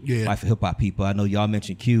careers, Yeah. like for hip hop people. I know y'all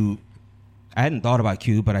mentioned Cube. I hadn't thought about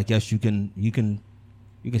Cube, but I guess you can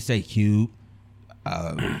say Cube,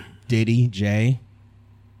 Diddy, Jay.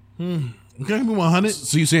 Okay, give me 100.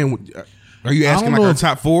 So you saying? Are you asking like our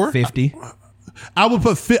top 4? 50. I would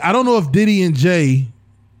put. I don't know if Diddy and Jay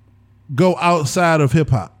go outside of hip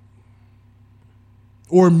hop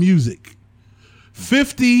or music.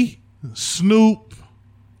 50, Snoop,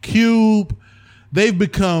 Cube, they've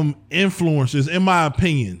become influencers, in my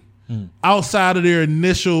opinion, outside of their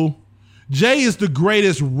initial. Jay is the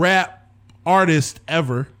greatest rap artist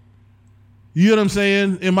ever. You know what I'm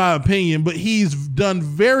saying? In my opinion, but he's done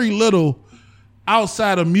very little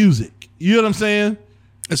outside of music. You know what I'm saying?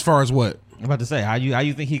 As far as what? I'm about to say, how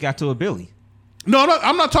you think he got to a Billy? No,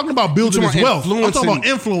 I'm not talking about building his wealth. I'm talking about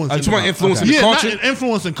influencing. You're talking about influencing the culture? Not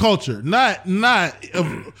influencing culture. Not.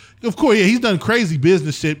 Of course, yeah, he's done crazy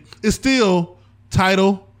business shit. It's still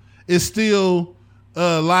Tidal. It's still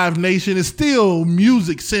Live Nation. It's still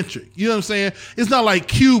music centric. You know what I'm saying? It's not like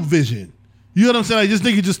Cube Vision. You know what I'm saying? Like this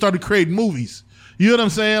nigga just started creating movies. You know what I'm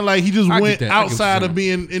saying? Like he just went outside of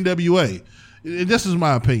being NWA. This is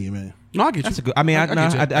my opinion, man. No, I get That's you. a good. I mean, get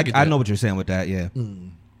I that. know what you're saying with that. Yeah.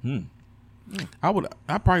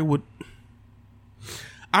 I probably would.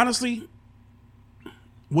 Honestly,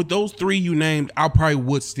 with those 3 you named, I probably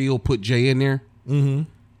would still put Jay in there. Mm-hmm.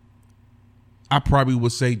 I probably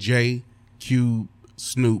would say Jay, Cube,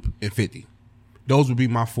 Snoop, and 50. Those would be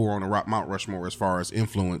my 4 on the Mount Rushmore as far as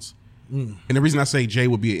influence. And the reason I say Jay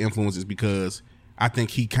would be an influence is because I think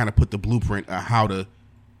he kind of put the blueprint of how to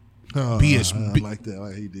be a. I like that.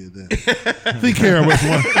 Like he did that. I think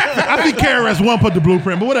KRS-One put the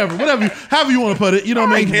blueprint, but whatever, however you want to put it. You know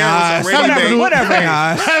what I mean? Whatever.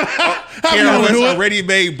 KRS already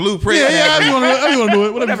made blueprint. Yeah. How you want to do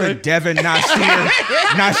it? Whatever. Whatever. Devin,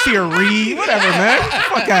 Nasir Reed, whatever, man.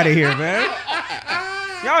 Fuck out of here, man.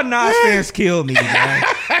 Y'all Nas fans kill me, man.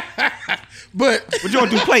 But What you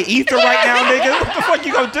gonna do? Play Ether right now, nigga? What the fuck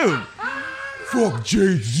you gonna do? Fuck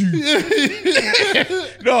Jay-Z.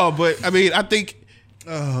 no, but I mean, I think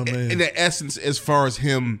Oh man. in the essence, as far as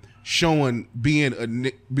him showing being a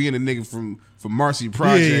nigga from Marcy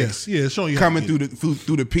Projects, yeah, showing you coming through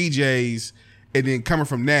the PJs, and then coming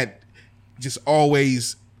from that, just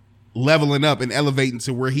always leveling up and elevating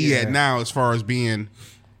to where he at now, as far as being,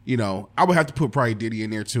 you know, I would have to put probably Diddy in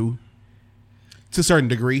there too, to a certain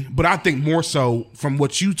degree, but I think more so from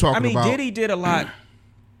what you talking about. Diddy did a lot.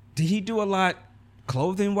 Did he do a lot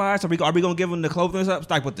clothing wise? Are we gonna give him the clothing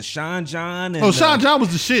up like with the Sean John? And Sean John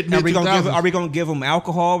was the shit. Are we gonna give him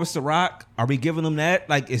alcohol with Ciroc? Are we giving him that?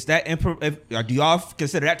 Like, is that do y'all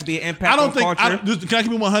consider that to be an impact? I don't think. culture? Can I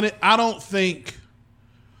give me 100? I don't think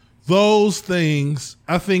those things.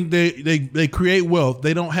 I think they create wealth.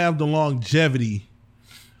 They don't have the longevity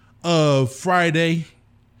of Friday,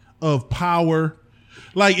 of Power.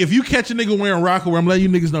 Like, if you catch a nigga wearing Rockaware, I'm letting you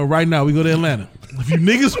niggas know right now. We go to Atlanta. If you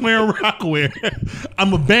niggas wearing Rockaware,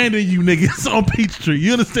 I'm abandoning you niggas on Peachtree.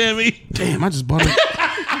 You understand me? Damn, I just bought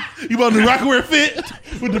it. You bought the Rockaware fit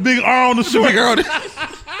with the big R on the short.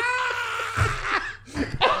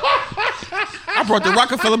 I brought the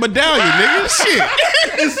Rockefeller medallion, nigga. Shit.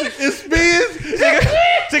 It spins.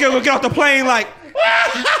 Nigga will get off the plane like.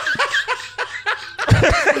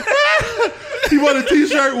 He bought a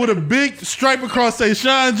t-shirt with a big stripe across, say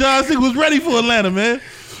Sean Johnson was ready for Atlanta, man.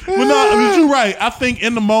 But no, you're right. I think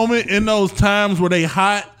in the moment, in those times where they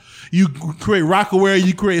hot, you create Rockaware,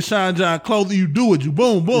 you create Sean John clothing, you do it. You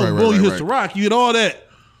boom, boom, boom, you hit the rock, you hit all that.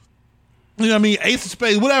 You know what I mean? Ace of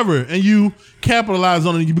Spades, whatever. And you capitalize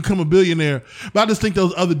on it and you become a billionaire. But I just think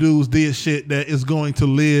those other dudes did shit that is going to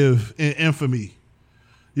live in infamy.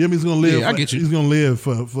 You know what I mean? He's gonna live. Yeah, I get you. He's gonna live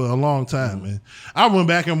for a long time, man. I went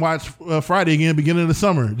back and watched Friday again, beginning of the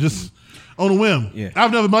summer, just on a whim. Yeah.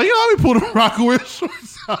 I've never been like, let me pull the Rockaware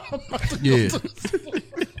shorts out. Yeah.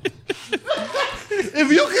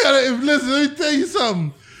 Listen, let me tell you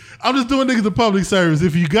something. I'm just doing niggas a public service.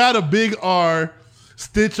 If you got a big R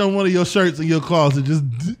stitch on one of your shirts in your closet, just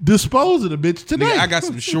dispose of the bitch today. Nigga, I got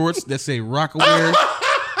some shorts that say Rockaware.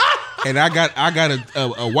 And I got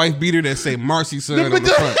a wife beater that say Marcy Son on the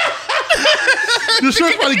front. The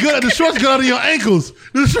shorts probably good. The shorts go out of your ankles.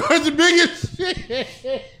 The shorts are big as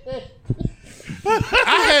shit.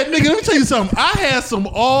 Let me tell you something. I had some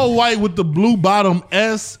all white with the blue bottom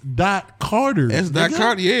S. Carters. S.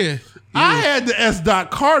 Carter, yeah. I had the S.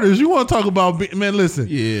 Carters. You want to talk about, man, listen.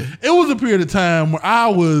 Yeah. It was a period of time where I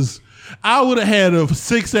would have had a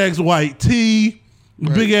 6X white tee,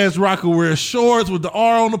 big ass Rockaware shorts with the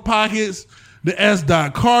R on the pockets, the S.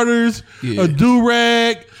 Carters, a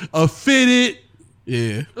do-rag, a fitted.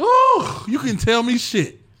 Yeah. Oh, you can tell me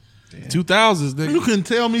shit. 2000s, nigga. You can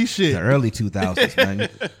tell me shit. The early 2000s, man.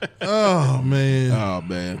 Oh, man. Oh,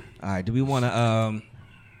 man. All right, do we want to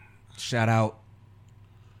shout out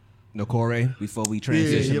Nokore before we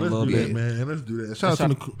transition a little bit, man. Let's do that. Shout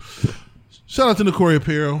out to Nokore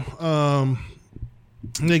Apparel.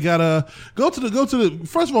 They gotta go to the.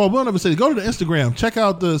 First of all, we'll never say go to the Instagram. Check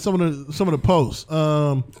out some of the posts.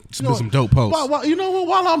 Some dope posts. While, you know what?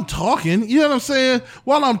 While I'm talking, you know what I'm saying.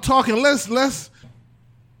 While I'm talking, let's.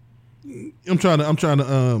 I'm trying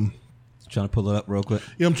to pull it up real quick.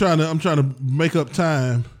 Yeah, I'm trying to make up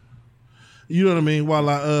time. You know what I mean? While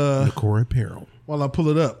Nokore Apparel. While I pull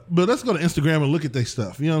it up, but let's go to Instagram and look at their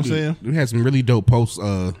stuff. You know what I'm saying? We had some really dope posts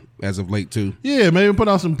as of late too. Yeah, maybe put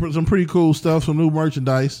out some pretty cool stuff, some new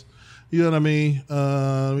merchandise. You know what I mean?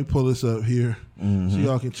 Let me pull this up here so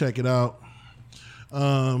y'all can check it out.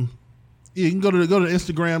 You can go to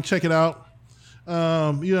Instagram, check it out. You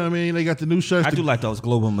know what I mean? They got the new shirts. I do like those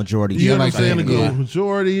global majority. You know what I'm like saying? The global yeah.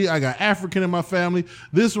 majority. I got African in my family.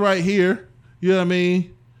 This right here, you know what I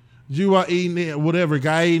mean? Juwa whatever,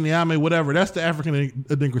 Gai Niame, whatever. That's the African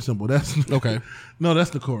Adinkra symbol. That's okay. No,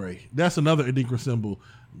 that's the Nokore. That's another Adinkra symbol.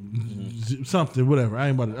 Something, whatever. I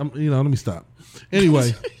ain't about to. Let me stop.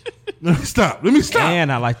 Anyway, let me stop.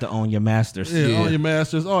 And I like to own your masters. Yeah, own your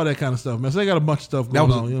masters, all that kind of stuff, man. So they got a bunch of stuff going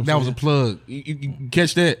on. You know that was a plug. You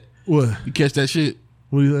catch that? What? You catch that shit?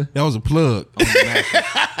 What do you say? That was a plug. Yeah,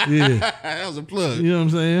 that was a plug. You know what I'm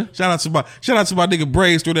saying? Shout out to my nigga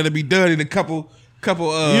Brainstorm that'll be done in a couple. You know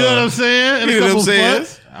what I'm saying? You know what I'm saying?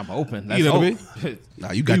 I'm open. That's you know what I mean?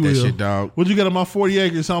 Nah, you got that shit, dog. What you got on my 40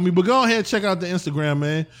 acres, homie? But go ahead and check out the Instagram,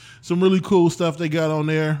 man. Some really cool stuff they got on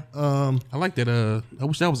there. I like that. I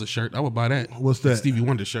wish that was a shirt. I would buy that. What's that? Stevie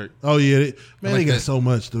Wonder shirt. Oh yeah, they got that. so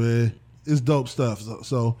much, man. It's dope stuff.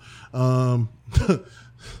 So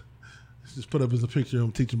just put up as a picture of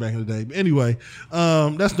him teaching back in the day. But anyway,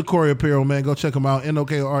 that's Nokore Apparel, man. Go check them out.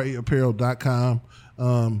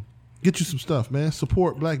 NOKREapparel.com. Get you some stuff, man.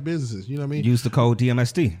 Support black businesses. You know what I mean? Use the code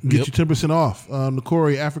DMST. Get you 10% off.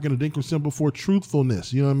 Nokore, African Adinkra symbol for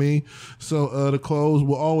truthfulness. You know what I mean? So the clothes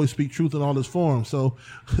will always speak truth in all its forms. So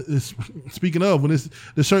speaking of, when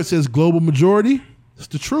the shirt says global majority, it's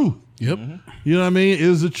the truth. Yep. You know what I mean? It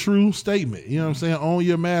is a true statement. You know what I'm saying? Own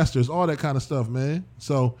your masters, all that kind of stuff, man.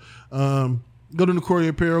 So go to Nokore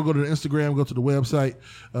Apparel, go to the Instagram, go to the website,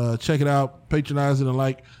 check it out, patronize it, and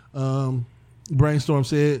like Brainstorm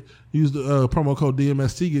said, use the promo code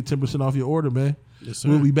DMST, get 10% off your order, man. Yes, sir.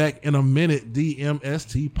 We'll be back in a minute.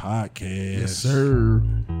 DMST Podcast. Yes, sir.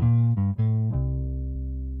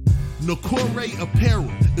 Nokore Apparel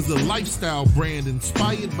is a lifestyle brand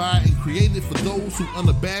inspired by and created for those who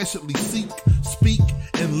unabashedly seek, speak,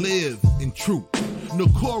 and live in truth.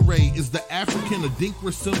 Nokore is the African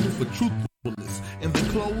Adinkra symbol for truthfulness, and the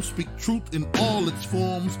clothes speak truth in all its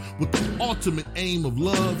forms with the ultimate aim of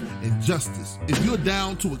love and justice. If you're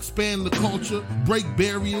down to expand the culture, break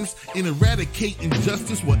barriers, and eradicate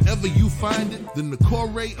injustice wherever you find it, then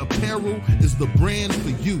Nokore Apparel is the brand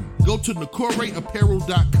for you. Go to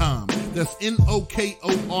NokoreApparel.com. That's NOKORE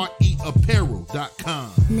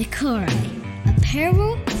Apparel.com. Nokore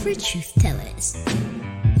Apparel for truth tellers.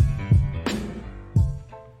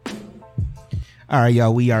 All right,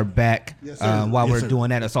 y'all, we are back. Yes, sir. While Yes, we're sir. doing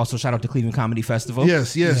that, it's also shout out to Cleveland Comedy Festival.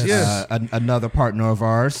 Yes. Another partner of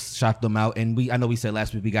ours. Shout them out. And I know we said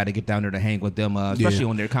last week we got to get down there to hang with them, especially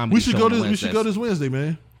on their comedy We should show go on this. We should Wednesdays. go this Wednesday,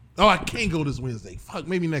 man. Oh, I can't go this Wednesday. Fuck,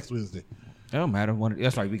 maybe next Wednesday. It don't matter.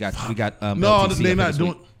 That's right. We got. No, LTC they're up not this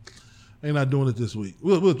doing. week. They're not doing it this week.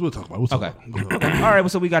 We'll talk about it. We'll talk Okay. about it. All right. Well,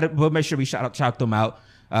 so we got it. We'll make sure we shout them out.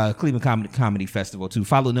 Cleveland Comedy Festival too.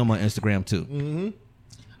 Follow them on Instagram too. Mm-hmm.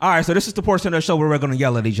 All right. So this is the portion of the show where we're going to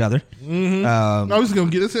yell at each other. Mm-hmm. I was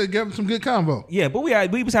going to get some good convo. Yeah, but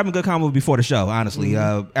we was having good convo before the show. Honestly,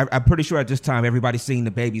 I'm pretty sure at this time everybody's seen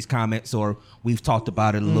the baby's comments or we've talked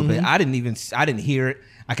about it a little bit. I didn't hear it.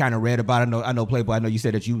 I kind of read about it. I know Playboy. I know you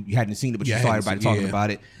said that you hadn't seen it, but you saw everybody talking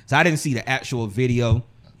about it. So I didn't see the actual video.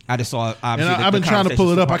 I just saw. And I've been trying to pull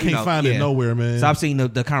it up. I can't find it nowhere, man. So I've seen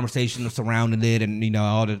the conversation surrounding it, and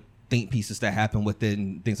all the think pieces that happen with it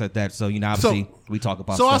and things like that. So obviously we talk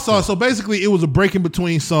about. So I saw. Too. So basically, it was a break in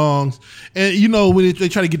between songs, and when they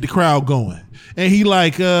try to get the crowd going, and he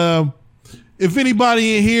like, if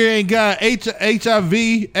anybody in here ain't got HIV,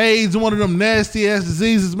 AIDS, one of them nasty ass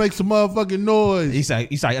diseases, make some motherfucking noise. He said.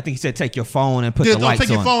 I think he said, take your phone and put the lights on.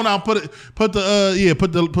 Take your phone out, put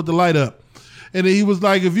the light up, and then he was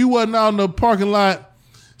like, if you wasn't out in the parking lot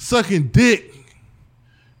sucking dick.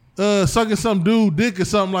 Sucking some dude dick or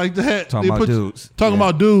something like that. Talking about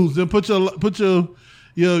dudes. Then put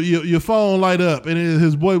your phone light up. And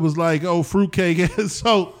his boy was like, "Oh, fruitcake."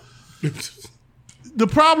 So the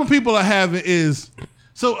problem people are having is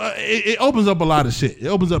So it opens up a lot of shit. It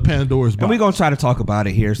opens up Pandora's box. And we're going to try to talk about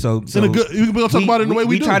it here. So we're going to talk about it in the way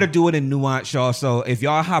we do. We try to do it in nuance, y'all. So if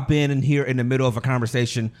y'all hop in here in the middle of a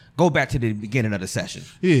conversation, go back to the beginning of the session.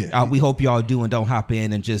 Yeah. We hope y'all do and don't hop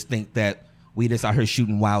in and just think that we just out here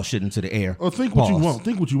shooting wild shit into the air. Or think what you want.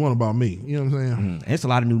 Think what you want about me. You know what I'm saying? It's a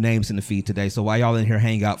lot of new names in the feed today. So while y'all in here,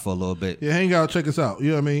 hang out for a little bit. Yeah, hang out. Check us out. You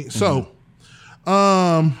know what I mean?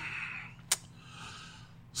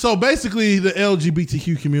 So basically the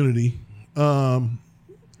LGBTQ community and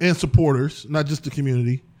supporters, not just the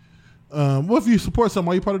community. Well, if you support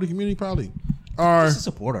someone, are you part of the community? Probably. Just a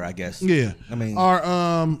supporter, I guess. Yeah. I mean,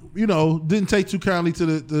 didn't take too kindly to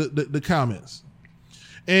the comments.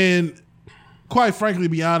 And quite frankly, to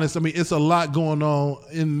be honest, I mean, it's a lot going on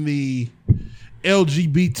in the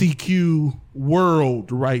LGBTQ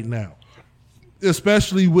world right now,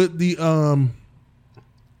 especially with the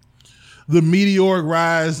meteoric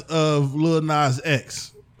rise of Lil Nas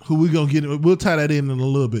X, who we'll tie that in a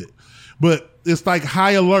little bit, but it's like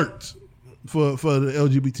high alert for the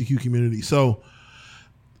LGBTQ community. So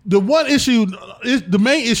the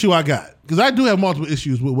main issue I got, because I do have multiple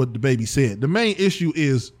issues with what the baby said. The main issue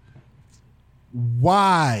is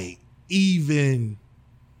why even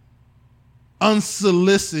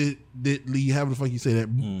unsolicitedly, how the fuck you say that?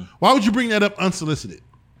 Why would you bring that up unsolicited?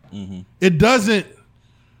 It doesn't.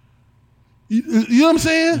 You know what I'm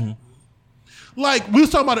saying? Like we was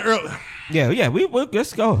talking about it earlier. Yeah.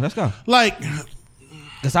 Let's go. Like,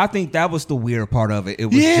 because I think that was the weird part of it. It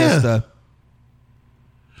was just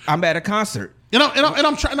I'm at a concert,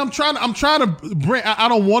 I'm trying to bring. I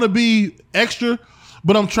don't want to be extra,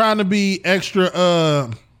 but I'm trying to be extra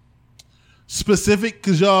specific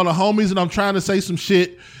because y'all are homies, and I'm trying to say some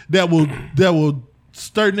shit that will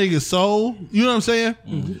stir niggas' soul. You know what I'm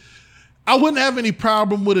saying? I wouldn't have any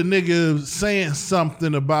problem with a nigga saying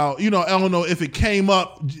something about, I don't know, if it came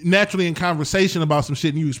up naturally in conversation about some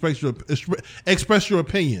shit and you express your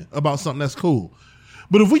opinion about something, that's cool.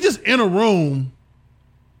 But if we just in a room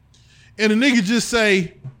and a nigga just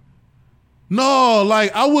say, no,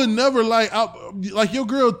 like I would never like your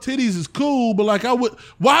girl titties is cool, but like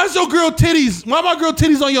why is your girl titties? Why my girl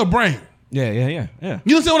titties on your brain? Yeah. You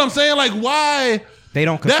understand what I'm saying? Like why they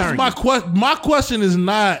don't concern that's my question. My question is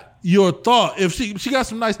not your thought. If she got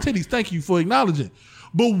some nice titties, thank you for acknowledging.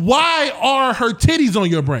 But why are her titties on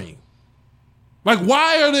your brain? Like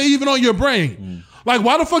why are they even on your brain? Like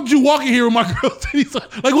why the fuck did you walk in here with my girl titties?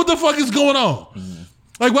 Like what the fuck is going on?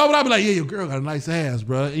 Like why would I be like, yeah, your girl got a nice ass,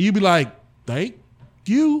 bro? And you be like, thank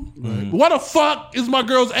you. But why the fuck is my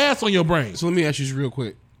girl's ass on your brain? So let me ask you real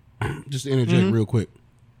quick, just to interject real quick.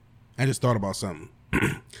 I just thought about something.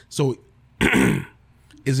 So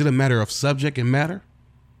is it a matter of subject and matter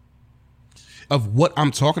of what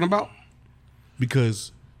I'm talking about?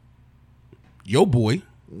 Because your boy,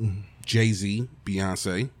 Jay-Z,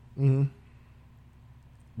 Beyonce,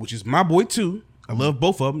 which is my boy too. I love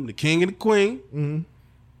both of them, the king and the queen.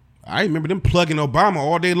 I remember them plugging Obama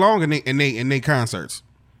all day long in they concerts,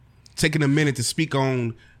 taking a minute to speak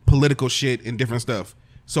on political shit and different stuff.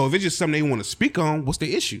 So if it's just something they want to speak on, what's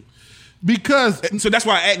the issue? Because so that's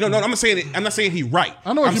why I'm not saying he's right.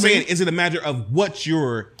 I know what I'm you saying mean. Is it a matter of what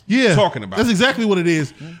you're talking about? That's exactly what it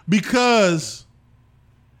is. Because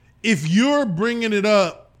if you're bringing it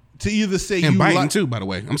up to either say and you biting like, too, by the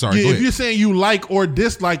way. I'm sorry. Yeah, go if ahead. you're saying you like or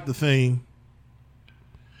dislike the thing,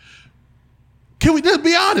 can we just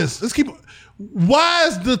be honest? Let's keep. Why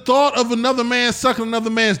is the thought of another man sucking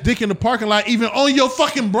another man's dick in the parking lot even on your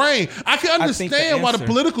fucking brain? I can understand why the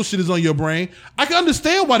political shit is on your brain. I can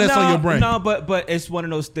understand why that's on your brain. No, but it's one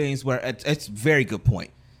of those things where it's a very good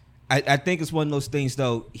point. I think it's one of those things,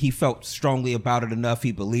 though, he felt strongly about it enough.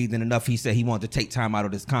 He believed in enough. He said he wanted to take time out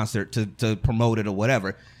of this concert to promote it or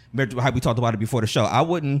whatever. Remember how we talked about it before the show. I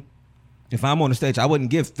wouldn't, if I'm on the stage, I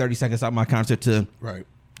wouldn't give 30 seconds out of my concert to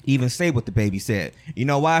even say what the baby said. You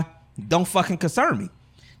know why? Don't fucking concern me.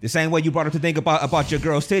 The same way you brought up to think about your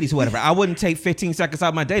girl's titties or whatever. I wouldn't take 15 seconds out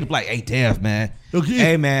of my day to be like, hey, Dev, man. Okay.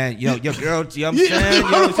 Hey, man, your girl, you know what I'm saying? You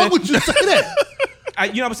know what I'm saying? Would you say that?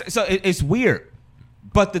 You know what I'm saying? So it's weird.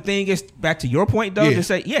 But the thing is, back to your point, though, to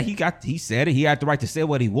say, he said it. He had the right to say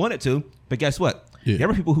what he wanted to. But guess what? There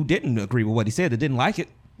were people who didn't agree with what he said, that didn't like it.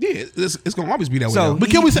 Yeah, it's going to always be that way. So though. But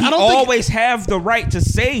can we say, I don't always have the right to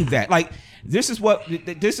say that. Like, this is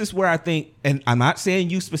where I think, and I'm not saying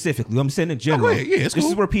you specifically, I'm saying in general. Yeah, it's this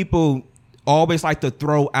cool. is where people always like to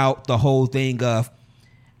throw out the whole thing of,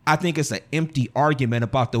 I think it's an empty argument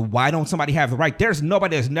about why don't somebody have the right. There's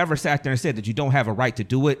nobody that's never sat there and said that you don't have a right to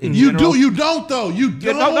do it. You don't though. You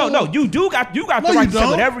don't. No. You got the right to say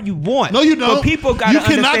whatever you want. No, you don't. But people got. You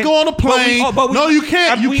cannot go on a plane. No, you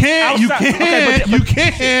can't. You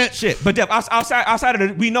can't. Shit. But outside of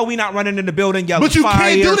the, we know we not running in the building yelling. But you fire,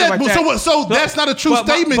 can't do that. like that. So that's not a true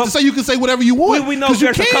statement to say you can say whatever you want. We know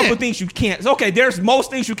there's a couple things you can't. Okay, there's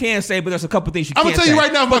most things you can say, but there's a couple things you can't say. I'm gonna tell you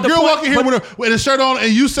right now, if my girl walking here with a shirt on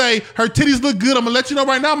and you say her titties look good, I'm gonna let you know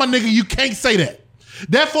right now, my nigga, you can't say that.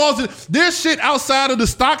 That falls in, there's shit outside of the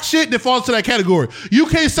stock shit that falls to that category. You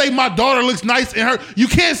can't say my daughter looks nice and you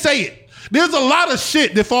can't say it. There's a lot of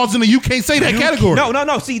shit that falls into you can't say that category.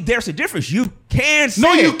 No. See, there's a difference. You can say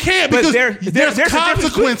no, you can't because there's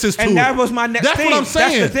consequences to it. And that was my next thing. That's what I'm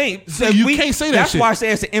saying. That's the thing. So you can't say that That's shit. why I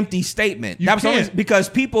say it's an empty statement. Because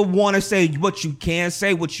people want to say what you can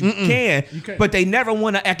say, what you can, but they never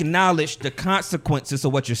want to acknowledge the consequences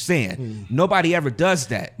of what you're saying. Nobody ever does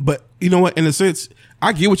that. But you know what? In a sense,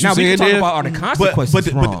 I get what you're saying. Now we can talk about are the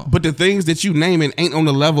consequences wrong. But the things that you naming ain't on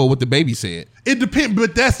the level of what the baby said. It depends,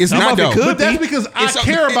 but it's not though. But that's because I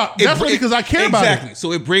care about. That's because I care about it. Exactly.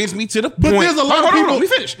 So it brings me to the point. But there's a lot of people. Let me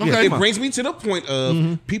finish. Okay, it brings me to the point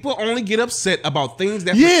of people only get upset about things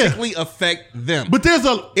that particularly affect them. But there's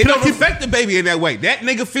it don't affect the baby in that way. That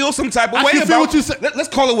nigga feels some type of way about. What you say. Let's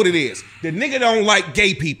call it what it is. The nigga don't like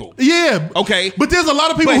gay people. Yeah. Okay. But there's a lot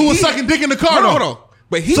of people who are sucking dick in the car. Hold on.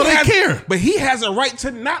 But they care. But he has a right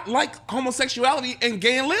to not like homosexuality and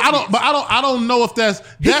gay and lesbians. I don't know if that's.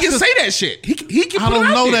 He can say that shit. He can. I don't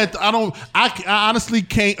know that. I honestly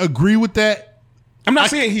can't agree with that. I'm not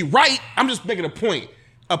saying he right. I'm just making a point.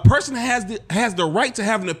 A person has the right to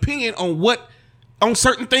have an opinion on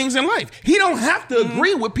certain things in life. He don't have to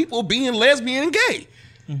agree with people being lesbian and gay.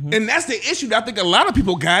 And that's the issue that I think a lot of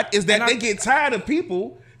people got is that they get tired of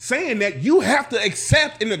people saying that you have to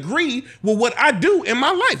accept and agree with what I do in my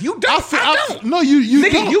life. You don't. I don't. No, you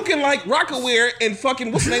nigga, don't. you can like Rockaware and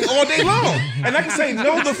fucking what's the name all day long. And I can say,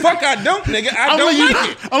 no, the fuck I don't, nigga. I don't like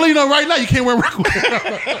it. I'll let you know right now you can't wear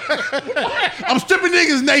Rockaware. I'm stripping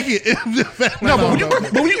niggas naked. No,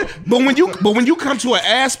 but when you come to an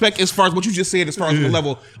aspect as far as what you just said, as far as the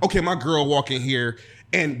level, okay, my girl walk in here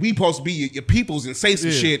and we supposed to be your peoples and say some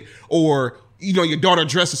shit, or you know, your daughter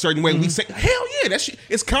dressed a certain way. We say, hell yeah, that shit.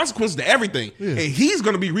 It's consequences to everything, and he's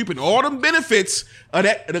gonna be reaping all the benefits of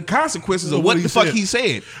that, the consequences of what the fuck he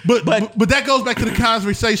said. But that goes back to the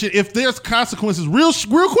conversation. If there's consequences, real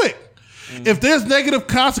quick, if there's negative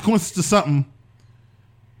consequences to something,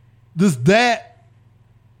 does that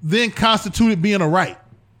then constitute it being a right?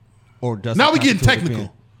 Or does now we getting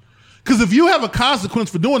technical? Because if you have a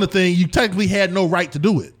consequence for doing the thing, you technically had no right to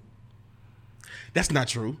do it. That's not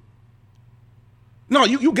true. No,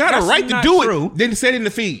 you got a right to do it. Then say it in the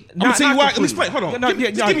feed. I'm gonna tell you why. Let me explain. Hold on.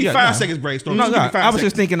 Give me 5 seconds, brainstorm. I was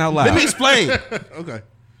just thinking out loud. Let me explain. Okay.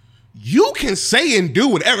 You can say and do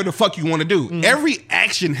whatever the fuck you want to do. Every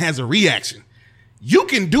action has a reaction. You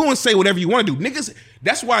can do and say whatever you want to do. Niggas,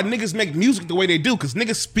 that's why niggas make music the way they do, because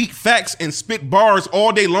niggas speak facts and spit bars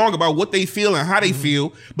all day long about what they feel and how they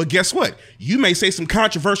feel. But guess what? You may say some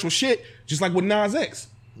controversial shit, just like with Nas X.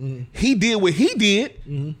 He did what he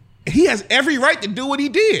did. He has every right to do what he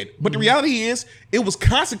did. But the reality is, it was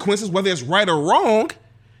consequences, whether it's right or wrong,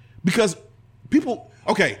 because people...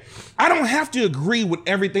 Okay, I don't have to agree with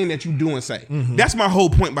everything that you do and say. That's my whole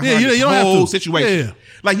point behind this whole situation. Yeah.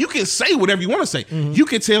 Like, you can say whatever you want to say. You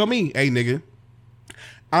can tell me, hey, nigga,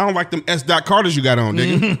 I don't like them S. Carters you got on,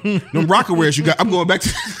 nigga. Them Rockawares you got. I'm going back to...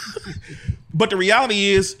 But the reality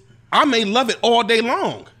is, I may love it all day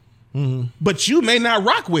long, but you may not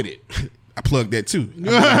rock with it. I plugged that too.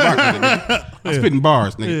 I'm spitting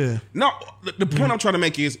bars, nigga. Yeah. No, the point I'm trying to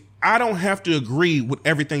make is, I don't have to agree with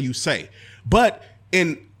everything you say. But...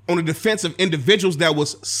 on the defense of individuals that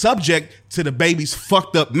was subject to the baby's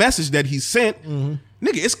fucked up message that he sent,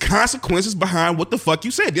 nigga, it's consequences behind what the fuck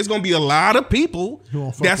you said. There's gonna be a lot of people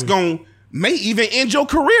that's gonna may even end your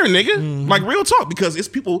career, nigga. Like, real talk, because it's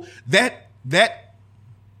people that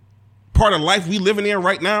part of life we living in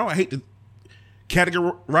right now. I hate to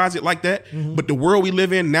categorize it like that, but the world we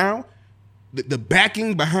live in now, the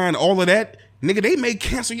backing behind all of that, nigga, they may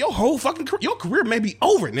cancel your whole fucking career. Your career may be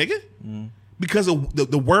over, nigga. Because of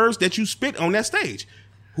the words that you spit on that stage.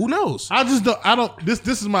 Who knows?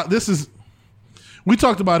 We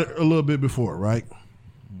talked about it a little bit before, right?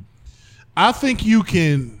 I think you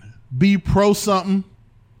can be pro something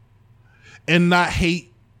and not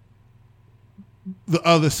hate the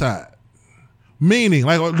other side. Meaning,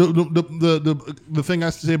 like the thing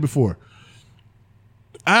I said before,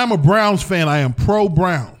 I'm a Browns fan. I am pro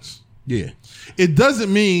Browns. Yeah. It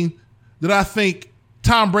doesn't mean that I think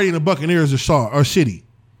Tom Brady and the Buccaneers are shitty.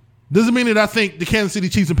 Doesn't mean that I think the Kansas City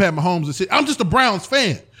Chiefs and Pat Mahomes are shitty. I'm just a Browns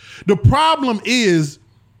fan. The problem is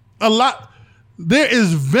there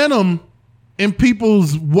is venom in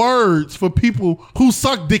people's words for people who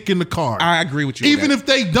suck dick in the car. I agree with you. Even if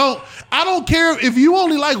they don't. I don't care if you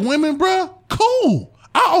only like women, bruh. Cool.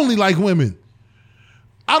 I only like women.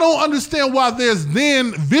 I don't understand why there's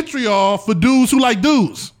then vitriol for dudes who like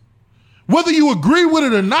dudes. Whether you agree with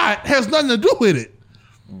it or not has nothing to do with it.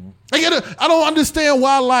 I don't understand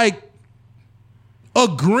why, like,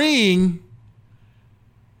 agreeing,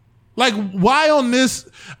 like, why on this,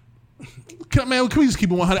 can we just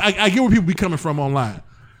keep it 100? I get where people be coming from online.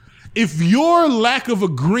 If your lack of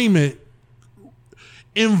agreement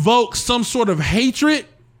invokes some sort of hatred,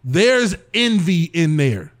 there's envy in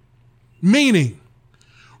there. Meaning,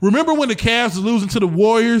 remember when the Cavs was losing to the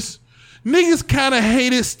Warriors? Niggas kind of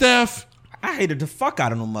hated Steph. I hated the fuck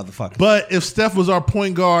out of them motherfuckers. But if Steph was our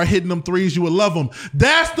point guard hitting them threes, you would love him.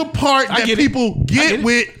 That's the part that people get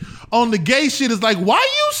with on the gay shit. Is like, why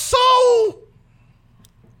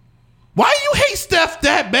you hate Steph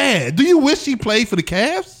that bad? Do you wish he played for the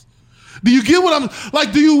Cavs? Do you get what I'm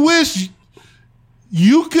like? Do you wish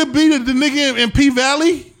you could be the nigga in P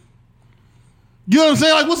Valley? You know what I'm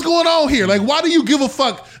saying? Like, what's going on here? Like, why do you give a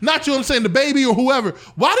fuck? Not you know what I'm saying, the baby or whoever.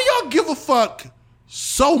 Why do y'all give a fuck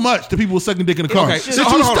so much to people sucking dick in the car? Okay, Did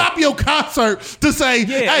you stop your concert to say,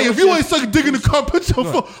 hey, if you ain't sucking dick in the car, put your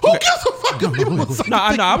phone. Who gives a fuck if people sucking dick in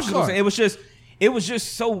the car? I was just gonna say, it was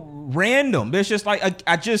just so random. It's just like,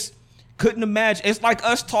 I just couldn't imagine. It's like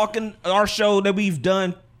us talking our show that we've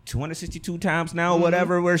done 262 times now or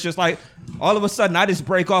whatever, where it's just like, all of a sudden I just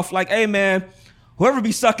break off like, hey man, whoever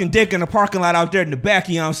be sucking dick in the parking lot out there in the back,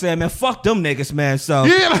 you know what I'm saying, man, fuck them niggas, man. So,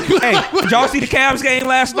 hey, did y'all see the Cavs game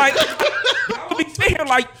last night? Y'all be sitting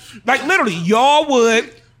like literally, y'all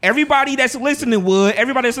would, everybody that's listening would,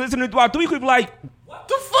 everybody that's listening throughout 3 weeks would be like, what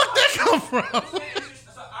the fuck that come from?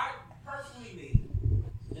 So I personally,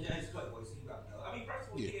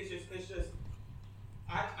 it's just,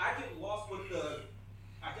 I get lost with the,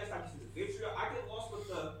 I guess I'm just the vitriol. I get lost with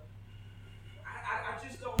the, I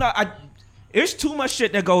just don't know. There's too much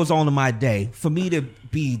shit that goes on in my day for me to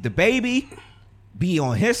be the baby, be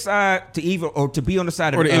on his side, to be on the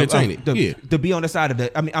side of or to entertain it. To be on the side of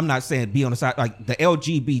the. I mean, I'm not saying be on the side like the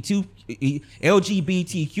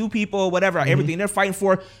LGBTQ people or whatever, everything they're fighting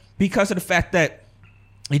for, because of the fact that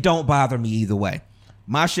it don't bother me either way.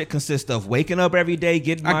 My shit consists of waking up every day,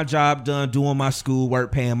 getting my job done, doing my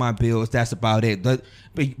schoolwork, paying my bills. That's about it. But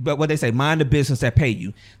what they say, mind the business that pay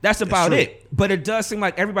you. That's about it. But it does seem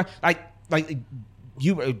like everybody like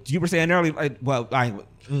you were saying earlier, a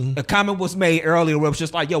comment was made earlier where it was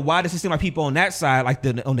just like, yo, why does it seem like people on that side, like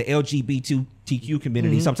on the LGBTQ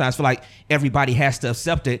community, sometimes feel like everybody has to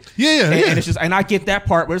accept it? And it's just, and I get that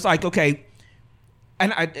part where it's like, okay,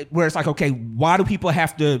 why do people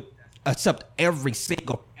have to accept every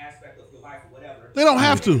single aspect of your life or whatever? They don't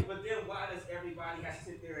have to. But then why does everybody have to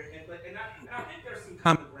sit there and I think there's some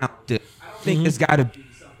common ground to it. I don't think it's got to be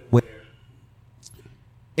something where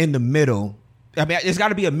in the middle. I mean, it's got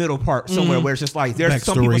to be a middle part somewhere where it's just like there's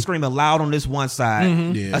some people screaming loud on this one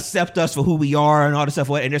side, accept us for who we are and all this stuff,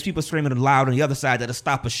 and there's people screaming loud on the other side that'll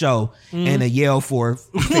stop a show and yell for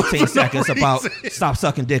 15 seconds about stop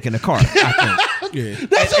sucking dick in the car. I think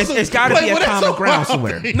it's got to be a common ground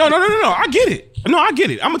somewhere. No. I get it. No, I get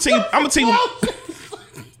it. I'm gonna tell you. I'm gonna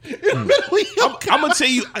tell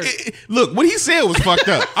you. Look, what he said was fucked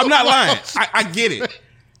up. I'm not lying. I get it.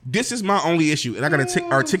 This is my only issue, and I gotta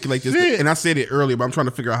articulate this. And I said it earlier, but I'm trying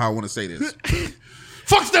to figure out how I want to say this.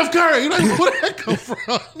 Fuck Steph Curry. Where did that come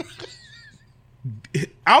from?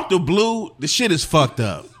 Out the blue, the shit is fucked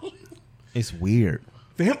up. It's weird.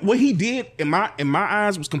 For him, what he did in my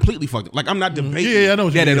eyes was completely fucked up. Like, I'm not debating I know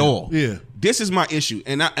that at all. Yeah, this is my issue,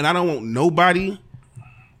 and I don't want nobody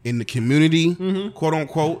in the community, quote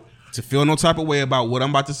unquote, to feel no type of way about what I'm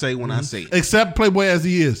about to say when I say it. Except Playboy as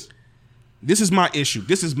he is. This is my issue.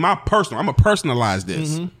 This is my personal. I'm going to personalize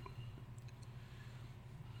this.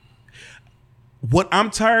 What I'm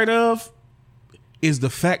tired of is the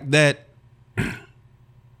fact that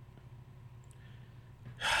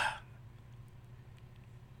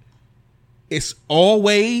it's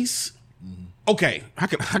always okay. How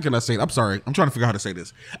can I say it? I'm sorry. I'm trying to figure out how to say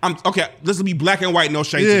this. Let's be black and white, no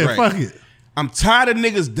shades of gray. Fuck it. I'm tired of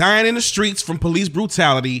niggas dying in the streets from police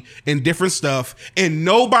brutality and different stuff, and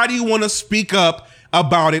nobody want to speak up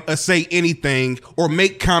about it or say anything or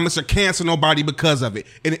make comments or cancel nobody because of it.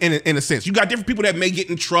 In a sense, you got different people that may get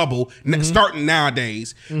in trouble starting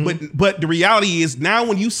nowadays, but the reality is now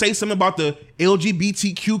when you say something about the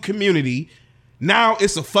LGBTQ community, Now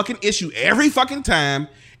it's a fucking issue every fucking time,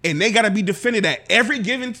 and they got to be defended at every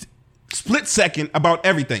given split second about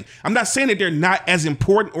everything. I'm not saying that they're not as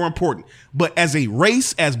important, but as a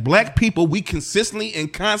race, as black people, we consistently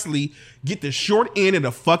and constantly get the short end of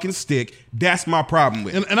the fucking stick. That's my problem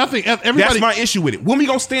with it. And I think everybody... That's my issue with it. When we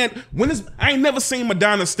gonna stand... I ain't never seen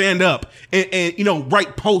Madonna stand up and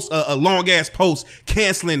write posts, a long-ass post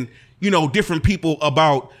canceling, different people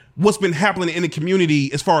about what's been happening in the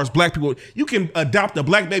community as far as black people. You can adopt a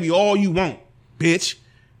black baby all you want, bitch.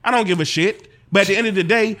 I don't give a shit. But at the end of the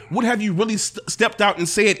day, what have you really stepped out and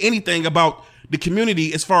said anything about the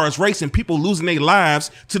community as far as race and people losing their lives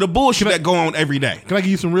to the bullshit that go on every day? Can I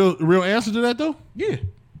give you some real answer to that, though? Yeah.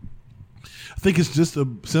 I think it's just a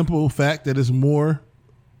simple fact that it's more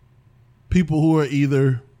people who are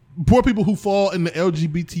either poor people who fall in the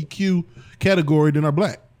LGBTQ category than are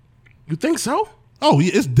black. You think so? Oh,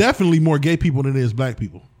 yeah, it's definitely more gay people than it is black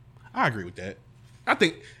people. I agree with that. I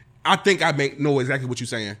think I know exactly what you're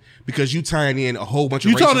saying because you tying in a whole bunch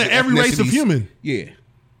of races. You're talking to every race of human. Yeah.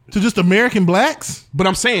 To just American blacks? But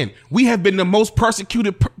I'm saying we have been the most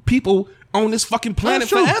persecuted people on this fucking planet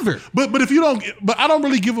forever. But if you don't, but I don't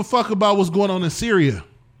really give a fuck about what's going on in Syria.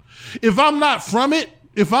 If I'm not from it,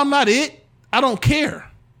 if I'm not it, I don't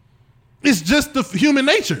care. It's just the human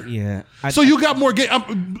nature. Yeah. So you got more gay.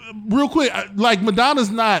 Real quick, like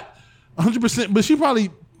Madonna's not 100%, but she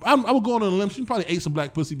probably. I would go on a limb. She probably ate some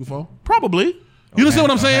black pussy before. Probably. You understand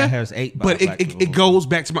what I'm saying? But it goes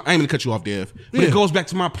back to my... I ain't going to cut you off, Dev. But it goes back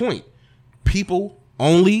to my point. People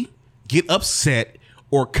only get upset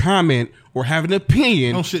or comment or have an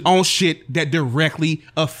opinion on shit that directly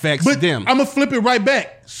affects them. I'm going to flip it right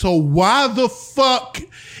back. So why the fuck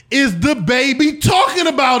is the baby talking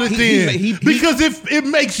about it then? Because if it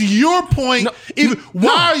makes your point...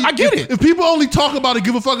 I get it. If people only talk about it,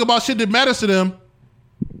 give a fuck about shit that matters to them...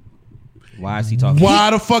 Why is he talking? Why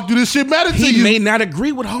the fuck do this shit matter to you? He may not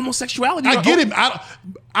agree with homosexuality. I get it.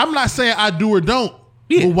 I'm not saying I do or don't.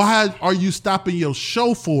 Yeah. But why are you stopping your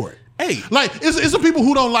show for it? Hey, like it's some people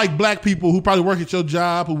who don't like black people who probably work at your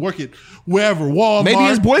job, who work at wherever, Walmart. Maybe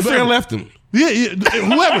his boyfriend left him. Yeah,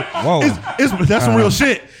 whoever. Whoa. That's some real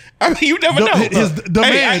shit. I mean, you never know.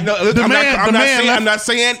 I'm not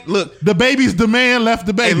saying. Look, the baby's the man left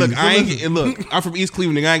the baby. Hey, look, I'm from East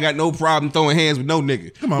Cleveland. I ain't got no problem throwing hands with no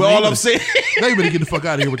nigga. Come on, but man, all I'm saying, they better get the fuck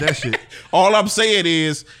out of here with that shit. All I'm saying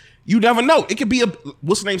is, you never know. It could be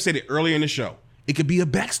what's the name said it earlier in the show. It could be a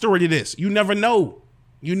backstory to this. You never know.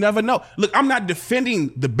 You never know. Look, I'm not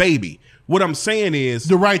defending the baby. What I'm saying is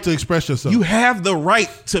the right to express yourself. You have the right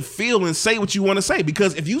to feel and say what you want to say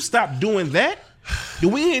because if you stop doing that.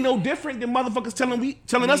 We ain't no different than motherfuckers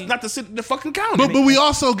telling us not to sit in the fucking counter. But we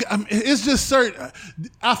also, it's just certain.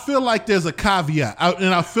 I feel like there's a caveat,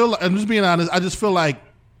 I'm just being honest. I just feel like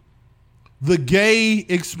the gay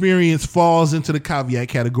experience falls into the caveat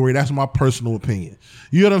category. That's my personal opinion.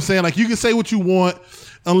 You know what I'm saying? Like you can say what you want,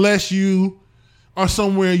 unless you are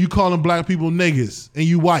somewhere you calling black people niggas and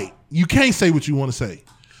you white. You can't say what you want to say.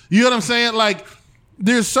 You know what I'm saying? Like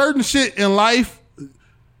there's certain shit in life.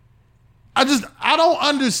 I don't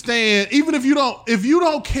understand. Even if you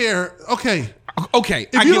don't care, okay. Okay,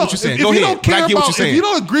 I get what you're saying. Go ahead. I get what you're saying. If you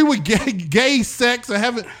don't agree with gay sex or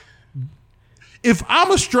having, if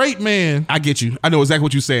I'm a straight man, I get you. I know exactly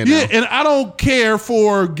what you're saying. Yeah, now. And I don't care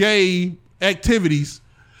for gay activities.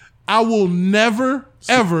 I will never,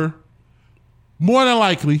 ever, more than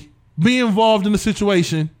likely, be involved in a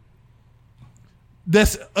situation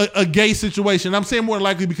that's a gay situation. I'm saying more than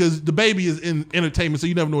likely because the baby is in entertainment, so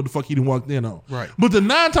you never know what the fuck he done walked in on. Right. But the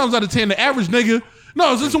 9 times out of 10, the average nigga,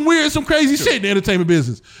 no, it's some crazy shit in the entertainment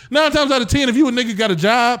business. 9 times out of 10, if you a nigga got a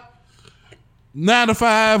job, 9 to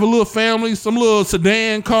 5, a little family, some little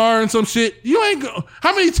sedan car and some shit, you ain't go.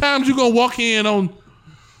 How many times you gonna walk in on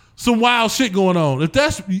some wild shit going on?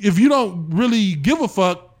 If you don't really give a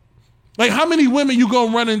fuck, like how many women you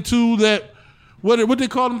gonna run into that? What they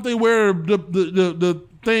call them? They wear the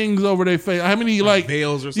things over their face. How many like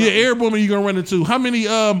veils or something? Yeah, Arab women you gonna run into? How many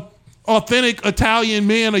authentic Italian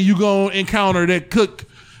men are you gonna encounter that cook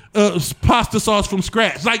pasta sauce from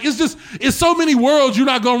scratch? Like it's so many worlds you're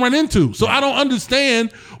not gonna run into. So I don't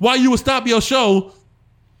understand why you would stop your show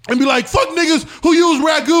and be like, fuck niggas who use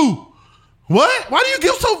ragu. What? Why do you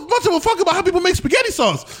give so much of a fuck about how people make spaghetti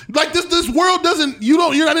sauce? Like this world doesn't.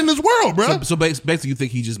 You're not in this world, bro. So basically, you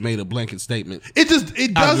think he just made a blanket statement? It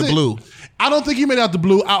doesn't out of the blue. I don't think he made it out the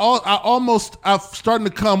blue. I'm starting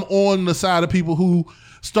to come on the side of people who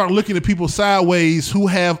start looking at people sideways who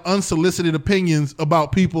have unsolicited opinions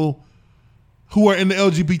about people who are in the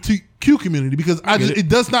LGBTQ community because it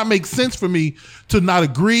does not make sense for me to not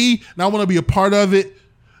agree and I want to be a part of it.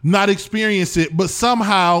 not experience it, but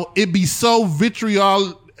somehow it be so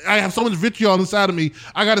vitriol. I have so much vitriol inside of me.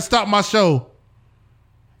 I got to stop my show.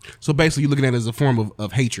 So basically, you're looking at it as a form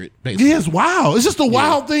of hatred. Basically. Yeah, it's wild. It's just a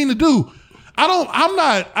wild thing to do. I've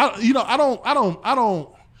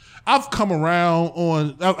come around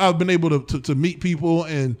on. I've been able to meet people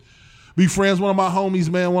and be friends. One of my homies,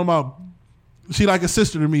 man. She like a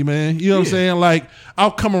sister to me, man. You know what I'm saying? Like, I'll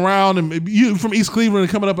come around, and you from East Cleveland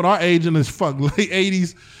and coming up in our age in this late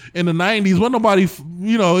 80s and the 90s, wasn't nobody,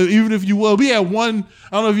 even if you will. We had one,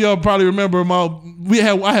 I don't know if y'all probably remember, I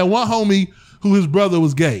had one homie who his brother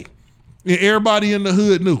was gay. And everybody in the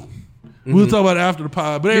hood knew. Mm-hmm. We'll talk about it after the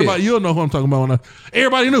pod, but everybody, you'll know who I'm talking about.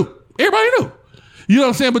 Everybody knew. Everybody knew. You know what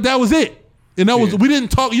I'm saying? But that was it. And that was, we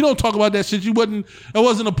didn't talk, you don't talk about that shit. That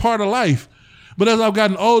wasn't a part of life. But as I've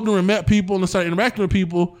gotten older and met people and started interacting with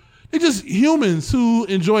people, they're just humans who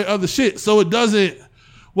enjoy other shit. So it doesn't,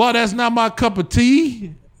 while that's not my cup of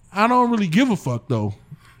tea, I don't really give a fuck though.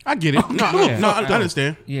 I get it. I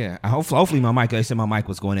understand. Yeah. Hopefully my mic, I said my mic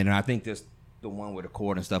was going in, and I think this the one with the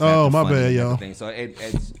cord and stuff. Oh, my bad, y'all. So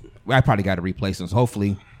it's I probably got to replace them. So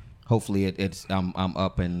hopefully it's I'm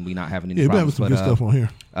up and we not having any problems. Yeah, we having some good stuff on here.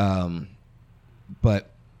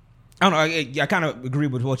 But I don't know. I kind of agree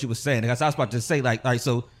with what you were saying, because I was about to say like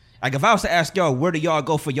so. Like, if I was to ask y'all, where do y'all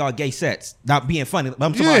go for y'all gay sets? Not being funny, but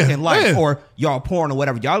I'm talking about in life or y'all porn or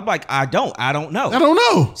whatever. Y'all be like, I don't know. I don't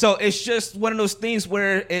know. So it's just one of those things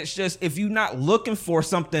where it's just, if you're not looking for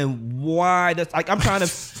something, why does, like, I'm trying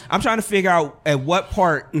to figure out at what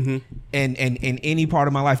part in any part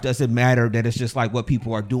of my life does it matter that it's just like what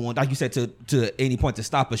people are doing. Like you said, to any point to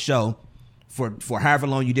stop a show for however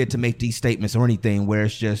long you did to make these statements or anything, where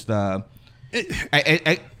it's just I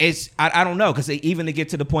don't know, because even to get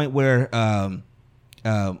to the point where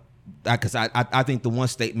because I think the one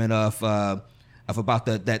statement of about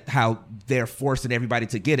that how they're forcing everybody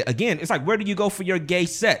to get it again, it's like, where do you go for your gay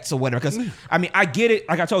sets or whatever? Because I mean, I get it,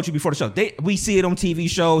 like I told you before the show, we see it on TV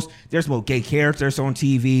shows. There's more gay characters on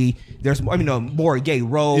TV. There's more gay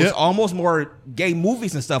roles, almost more gay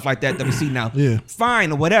movies and stuff like that we see now.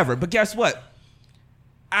 Fine or whatever, but guess what?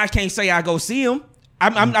 I can't say I go see them.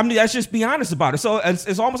 I mean, let's just be honest about it. So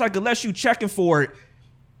it's almost like, unless you checking for it,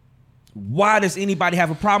 why does anybody have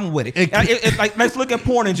a problem with it? Like, let's look at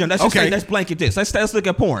porn in general. Let's just say, let's blanket this. Let's look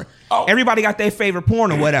at porn. Everybody got their favorite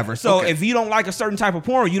porn or whatever. So if you don't like a certain type of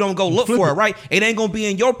porn, you don't go look for it, right? It ain't gonna be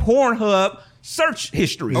in your Pornhub search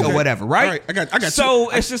history or whatever, right? All right, I got.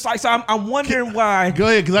 So it's just like, so I'm wondering why. Go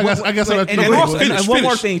ahead, because I guess and one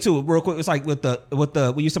more thing too, real quick. It's like with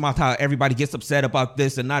the we used to talk about how everybody gets upset about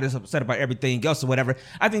this and not as upset about everything else or whatever.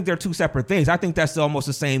 I think they're two separate things. I think that's almost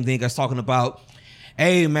the same thing as talking about,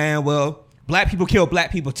 hey man, well, black people kill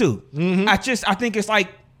black people too. Mm-hmm. I think it's like,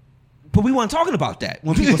 but we weren't talking about that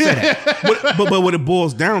when people say that. but what it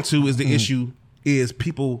boils down to is the issue is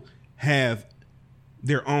people have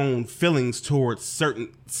their own feelings towards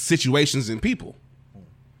certain situations and people.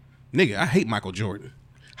 Nigga, I hate Michael Jordan.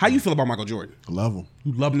 How you feel about Michael Jordan? I love him.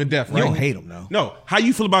 You love him to death, right? You don't hate him, though. No. How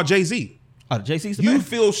you feel about Jay-Z? Jay-Z's the You best.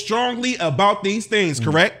 feel strongly about these things,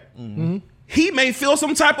 correct? Mm-hmm. He may feel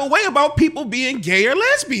some type of way about people being gay or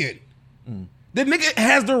lesbian. The nigga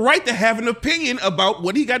has the right to have an opinion about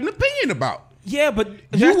what he got an opinion about. Yeah, but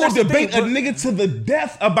you will debate a nigga to the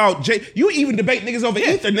death about Jay. You even debate niggas over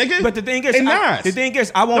ether, nigga. But the thing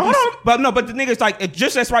is, I won't. But the thing is, like,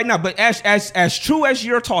 just as right now. But as true as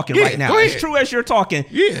you're talking right now, as true as you're talking,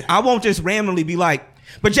 I won't just randomly be like,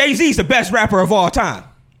 but Jay-Z's the best rapper of all time.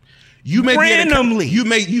 You may randomly.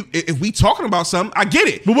 If we talking about something, I get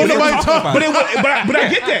it. But what nobody talking about? But I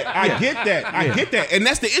get that. I get that, and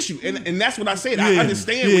that's the issue, and that's what I said. I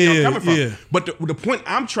understand where you're coming from. Yeah. But the point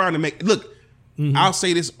I'm trying to make, look. I'll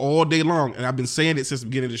say this all day long, and I've been saying it since the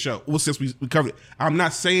beginning of the show. Well, since we covered it. I'm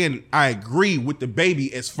not saying I agree with the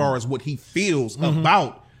baby as far as what he feels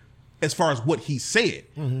about, as far as what he said.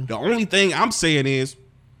 The only thing I'm saying is,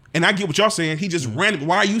 and I get what y'all saying, he just random.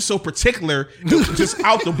 Why are you so particular? Just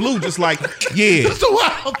out the blue, just like, yeah. That's a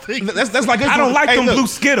wild thing. That's like, I don't like them blue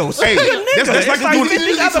Skittles. Hey, that's like doing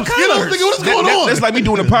 50 other colors. What's going on? That's like me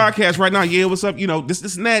doing a podcast right now. Yeah, what's up? You know,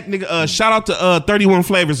 this and that, nigga. Shout out to 31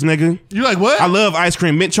 Flavors, nigga. You like what? I love ice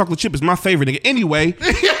cream. Mint chocolate chip is my favorite, nigga. Anyway.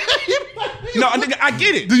 No, nigga, I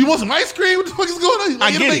get it. Do you want some ice cream? What the fuck is going on?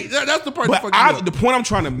 Like, I get it. That's the part. But the point I'm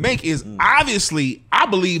trying to make is, obviously, I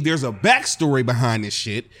believe there's a backstory behind this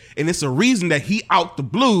shit, and it's a reason that he out the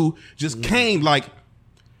blue just came like,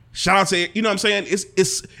 shout out to, you know what I'm saying?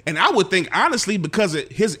 It's and I would think, honestly, because of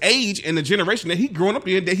his age and the generation that he growing up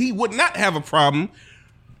in, that he would not have a problem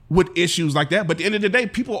with issues like that. But at the end of the day,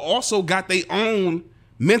 people also got their own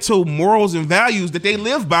mental morals and values that they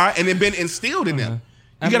live by and have been instilled in them.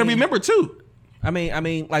 You got to remember too. I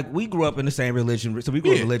mean, like we grew up in the same religion, so we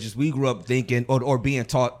grew up religious. We grew up thinking or being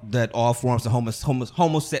taught that all forms of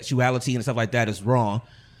homosexuality and stuff like that is wrong.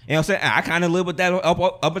 You know what I'm saying? I kind of lived with that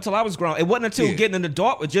up until I was grown. It wasn't until getting an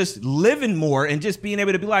adult with just living more and just being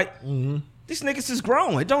able to be like, these niggas is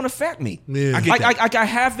grown. It don't affect me. Yeah. I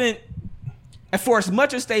haven't. And for as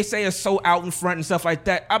much as they say it's so out in front and stuff like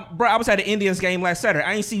that, I was at an Indians game last Saturday.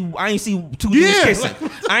 I ain't see two dudes kissing.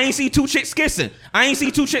 I ain't see two chicks kissing. I ain't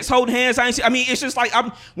see two chicks holding hands. I mean, it's just like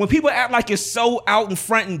when people act like it's so out in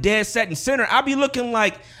front and dead set and center, I be looking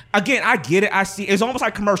like, again, I get it. I see it's almost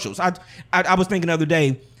like commercials. I was thinking the other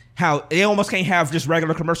day how they almost can't have just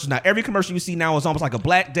regular commercials now. Every commercial you see now is almost like a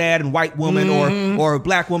black dad and white woman or a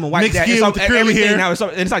black woman, white dad. It's like everything now.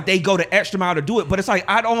 It's like they go the extra mile to do it. But it's like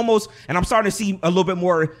and I'm starting to see a little bit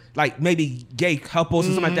more like maybe gay couples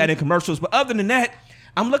and something like that in commercials. But other than that,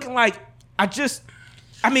 I'm looking like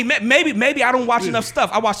maybe I don't watch enough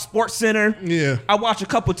stuff. I watch Sports Center. Yeah. I watch a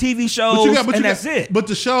couple TV shows and that's it. But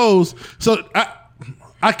the shows, so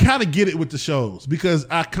I kind of get it with the shows because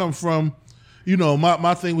I come from,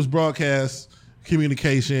 my thing was broadcast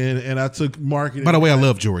communication, and I took marketing. By the way, I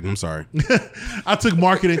love Jordan. I'm sorry. I took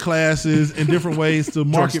marketing classes in different ways to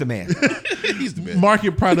market the man. He's the best.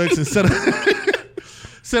 Market products and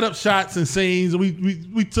set up shots and scenes.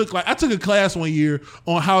 We took I took a class one year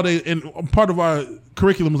on how they, and part of our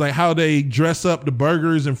curriculum was like how they dress up the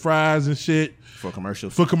burgers and fries and shit for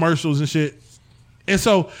commercials and shit. And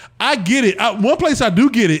so I get it. One place I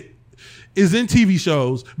do get it is in TV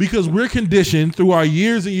shows because we're conditioned through our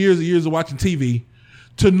years and years and years of watching TV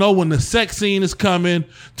to know when the sex scene is coming,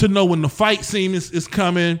 to know when the fight scene is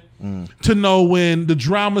coming, to know when the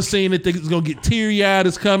drama scene that is going to get teary-eyed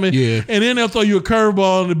is coming. Yeah. And then they'll throw you a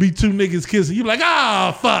curveball and it'll be two niggas kissing. You're like,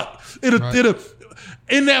 fuck. It'll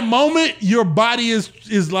in that moment, your body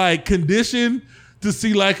is like conditioned to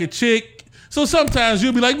see like a chick. So sometimes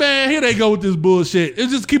you'll be like, man, here they go with this bullshit.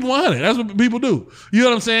 It's just keep it 100. That's what people do. You know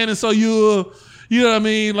what I'm saying? And so you know what I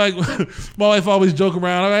mean? Like my wife always joke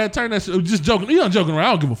around. I turn that shit, just joking. Joking around. I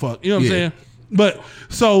don't give a fuck. You know what I'm saying?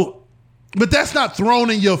 But that's not thrown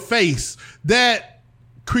in your face. That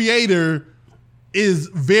creator is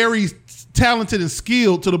very talented and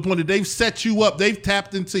skilled to the point that they've set you up. They've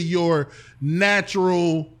tapped into your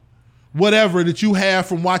natural whatever that you have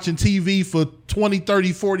from watching TV for 20,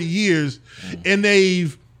 30, 40 years. And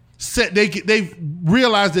they've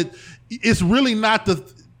realized that it's really not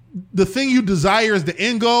the thing you desire is the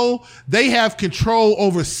end goal. They have control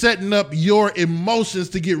over setting up your emotions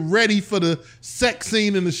to get ready for the sex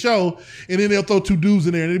scene in the show. And then they'll throw two dudes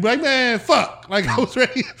in there and they'll be like, man, fuck. Like I was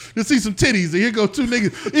ready to see some titties. And here go two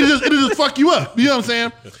niggas. It'll just fuck you up. You know what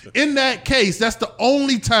I'm saying? In that case, that's the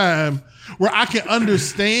only time where I can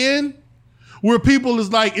understand where people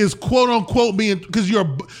is quote unquote being, because your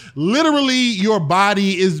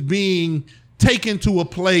body is being taken to a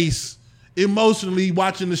place emotionally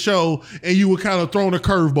watching the show and you were kind of thrown a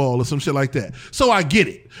curveball or some shit like that. So I get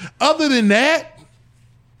it. Other than that,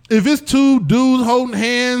 if it's two dudes holding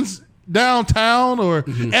hands downtown or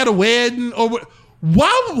at a wedding or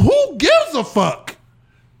who gives a fuck?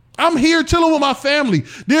 I'm here chilling with my family.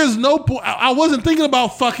 There's no point. I wasn't thinking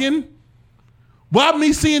about fucking. Why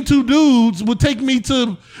me seeing two dudes would take me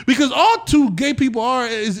to, because all two gay people are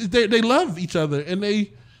is they love each other and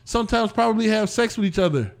they sometimes probably have sex with each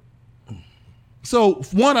other. So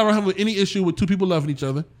one, I don't have any issue with two people loving each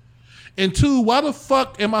other. And two, why the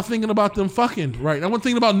fuck am I thinking about them fucking? Right? I wasn't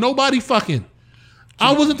thinking about nobody fucking.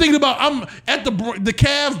 I wasn't thinking about, I'm at the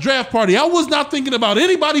Cavs draft party. I was not thinking about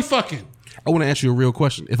anybody fucking. I want to ask you a real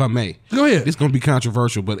question, if I may. Go ahead. It's going to be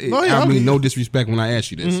controversial, but I mean no disrespect when I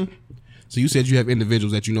ask you this. So you said you have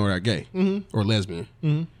individuals that you know are gay or lesbian.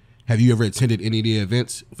 Have you ever attended any of the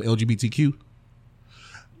events for LGBTQ?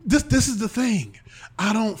 This is the thing.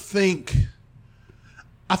 I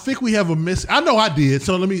think we have a miss. I know I did.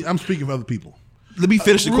 So I'm speaking for other people. Let me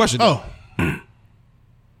finish the question. Oh.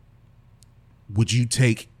 Would you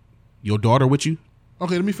take your daughter with you?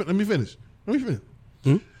 Okay, let me finish.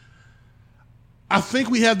 I think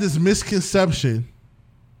we have this misconception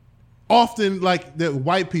often like that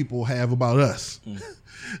white people have about us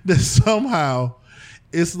that somehow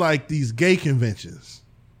it's like these gay conventions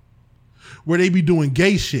where they be doing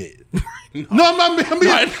gay shit. No, I'm not.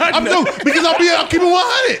 Because I'll keep it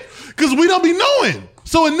 100 because we don't be knowing.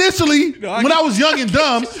 So initially, when I was young and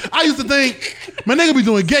dumb, I used to think, man, they gonna be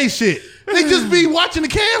doing gay shit. They just be watching the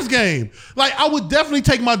Cavs game. Like I would definitely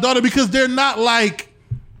take my daughter because they're not like,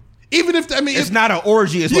 Even if it's not an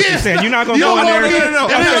orgy, is what you're saying. You're not gonna go in there. No.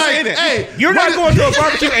 Hey, you're not going to a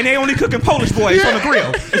barbecue and they only cooking Polish boys on the grill.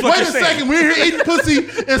 Wait a second, we're here eating pussy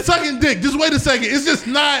and sucking dick. Just wait a second. It's just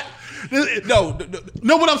not. No.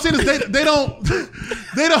 What I'm saying is they don't.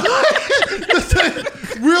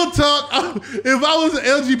 Real talk. If I was an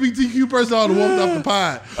LGBTQ person, I would have walked off the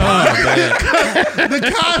pod.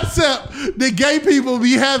 The concept that gay people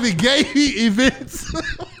be having gay events.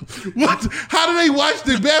 What? How do they watch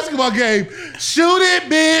the basketball game? Shoot it,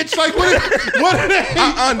 bitch! Like what are they?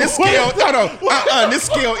 This scale. This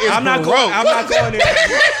scale is. I'm not going there.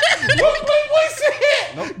 What's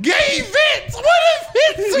it? Nope. Gay events. What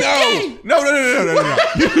events? No.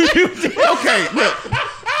 Okay, look.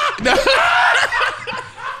 No.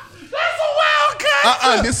 That's a wild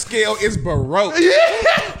concept. This scale is baroque. Yeah.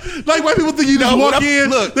 Like white people think you just walk in.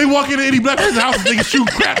 Look. They walk into any black person's house and they can shoot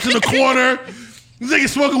craps in the corner. Nigga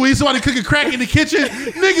smoking weed, somebody cooking crack in the kitchen.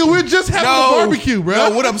 Nigga, we're just having a barbecue, bro.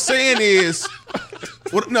 No, what I'm saying is,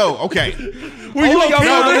 okay.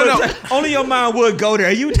 Only your mind would go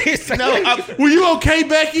there. You did say were you okay,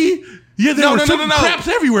 Becky? Yeah, there were craps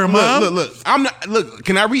everywhere, Mom. Look. I'm not. Look,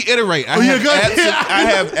 can I reiterate? I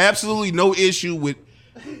have absolutely no issue with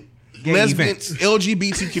lesbian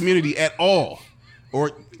LGBT community at all.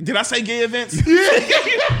 Or did I say gay events? Yeah.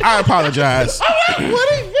 I apologize.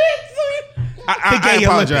 What events? I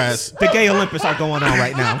apologize. The gay Olympics are going on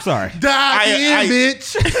right now. I'm sorry.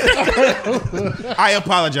 Bitch. I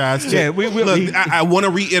apologize. Yeah, I want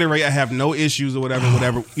to reiterate. I have no issues or whatever.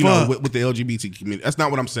 You know, with the LGBT community. That's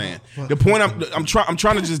not what I'm saying. The point I'm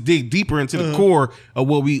trying to just dig deeper into the core of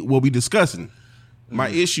what we discussing. My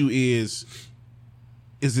issue is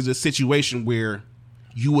it a situation where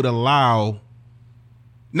you would allow?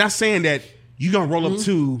 Not saying that you're gonna roll up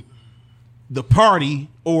to the party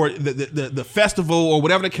or the festival or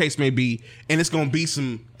whatever the case may be, and it's gonna be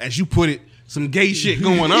some, as you put it, some gay shit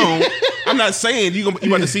going on. I'm not saying you're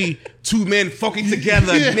about to see two men fucking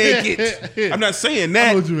together naked. I'm not saying that.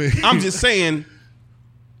 I know what you mean. I'm just saying.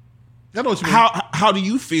 I know what you mean. How do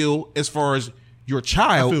you feel as far as your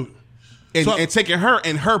child? And taking her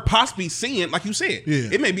and her possibly seeing, like you said,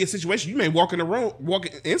 it may be a situation. You may walk in the room, walk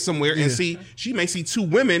in somewhere and she may see two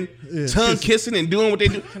women tongue kissing and doing what they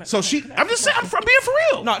do. So I'm just saying, I'm being for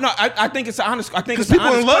real. No, I think it's honest. I think it's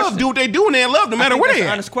people in love do what they do and they're in love no matter where they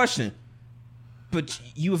are. Honest question. But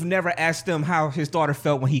you have never asked him how his daughter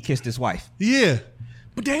felt when he kissed his wife. Yeah.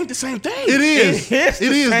 But they ain't the same thing. It is. It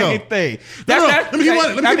is the same thing. Let me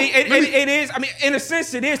get one. It is. I mean, in a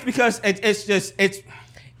sense, it is because it's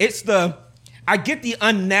the. I get the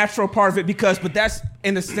unnatural part of it but that's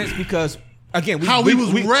in a sense because again we grew up in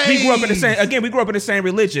the same. We grew up in the same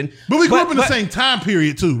religion, but we grew up in the same time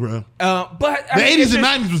period too, bro. But the 80s and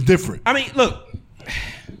 90s was different. I mean, look,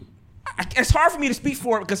 it's hard for me to speak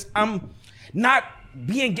for it because I'm not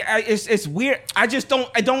being. It's weird. I just don't.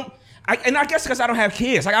 And I guess because I don't have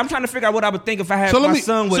kids, like I'm trying to figure out what I would think if I had my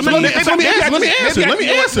son. Let me answer. I'm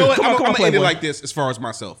gonna end it like this. As far as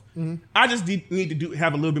myself, I just need to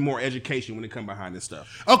have a little bit more education when it comes behind this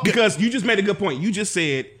stuff. Okay. Because you just made a good point. You just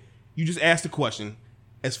asked a question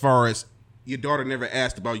as far as your daughter never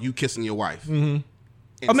asked about you kissing your wife.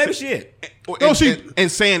 Mm-hmm. Or maybe she did.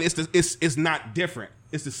 And saying it's not different.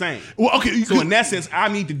 It's the same. Well, okay. So in that sense, I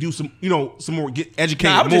need to do some more educated.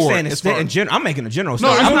 I'm just saying in general. I'm making a general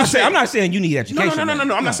statement. I'm not saying you need education. No.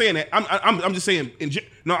 I'm not saying that. I'm just saying.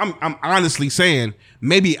 I'm honestly saying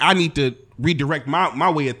maybe I need to redirect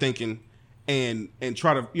my way of thinking and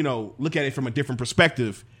try to look at it from a different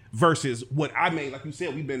perspective versus what I made. Like you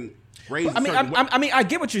said, we've been raised. I mean, I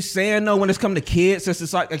get what you're saying though. When it's come to kids,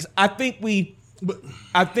 it's like I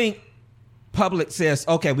think public says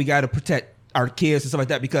okay, we got to protect our kids and stuff like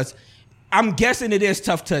that because I'm guessing it is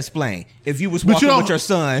tough to explain. If you was walking with your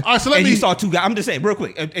son you saw two guys, I'm just saying real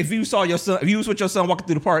quick, if you was with your son walking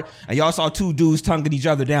through the park and y'all saw two dudes tonguing each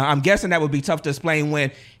other down, I'm guessing that would be tough to explain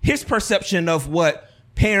when his perception of what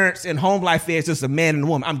parents and home life is a man and a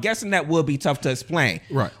woman. I'm guessing that will be tough to explain.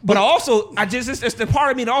 Right. But also, it's the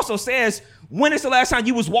part of me that also says, when is the last time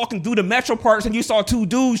you was walking through the metro parks and you saw two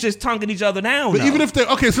dudes just tonguing each other down? But even if they're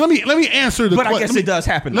okay, so let me answer the question. But I guess it does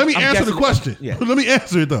happen. Let me answer the question. Yeah. Let me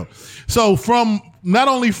answer it though. So not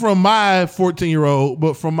only from my 14-year-old,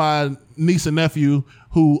 but from my niece and nephew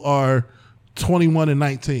who are 21 and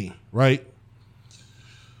 19, right?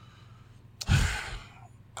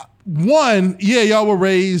 One, y'all were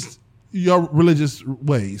raised your religious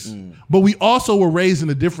ways, but we also were raised in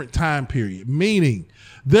a different time period, meaning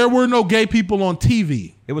there were no gay people on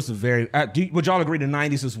TV. It was a very. Would y'all agree the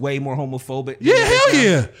 90s was way more homophobic? Yeah, hell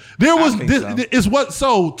yeah. There was.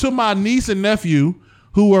 So to my niece and nephew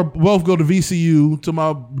who are both go to VCU, to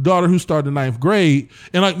my daughter who started in 9th grade,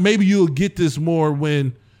 and like maybe you'll get this more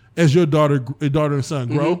when as your daughter and son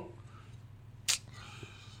grow. Mm-hmm.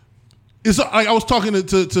 It's like I was talking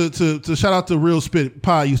to shout out to Real Spit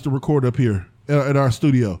Pie used to record up here at our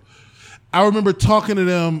studio. I remember talking to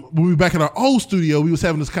them when we were back in our old studio. We was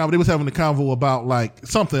having this convo. They was having a convo about like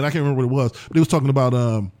something. I can't remember what it was, but they was talking about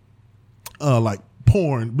like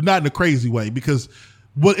porn, but not in a crazy way. Because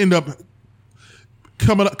what ended up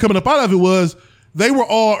coming up out of it was they were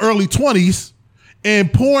all early 20s,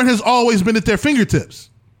 and porn has always been at their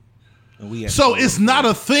fingertips. So it's not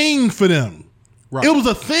a thing for them. Right. It was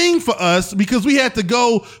a thing for us because we had to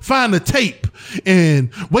go find the tape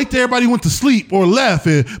and wait till everybody went to sleep or left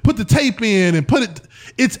and put the tape in and put it.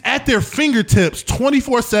 It's at their fingertips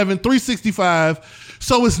 24/7, 365.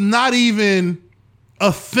 So it's not even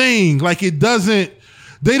a thing. Like it doesn't,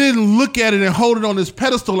 they didn't look at it and hold it on this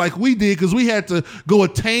pedestal like we did because we had to go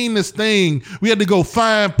attain this thing. We had to go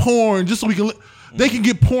find porn just so we can. They can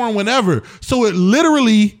get porn whenever. So it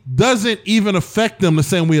literally doesn't even affect them the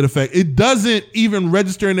same way it affects. It doesn't even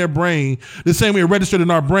register in their brain the same way it registered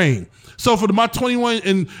in our brain. So for my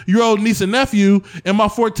 21-year-old niece and nephew and my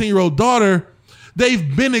 14-year-old daughter,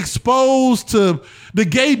 they've been exposed to the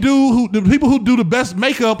gay dude the people who do the best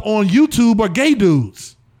makeup on YouTube are gay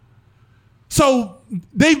dudes. So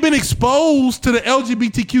they've been exposed to the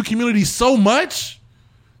LGBTQ community so much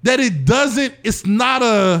that it's not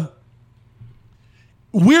a,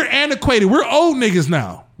 we're antiquated. We're old niggas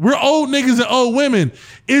now. We're old niggas and old women.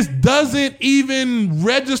 It doesn't even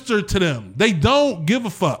register to them. They don't give a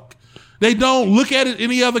fuck. They don't look at it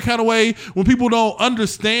any other kind of way. When people don't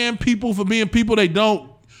understand people for being people, it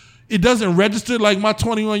doesn't register. Like my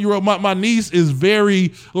 21-year-old, my niece is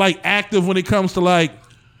very like active when it comes to like,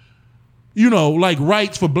 you know, like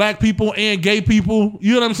rights for black people and gay people.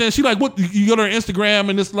 You know what I'm saying? She like, what, you go to her Instagram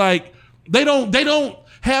and it's like, they don't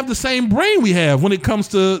have the same brain we have when it comes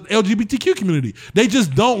to LGBTQ community. They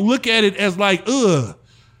just don't look at it as like, ugh.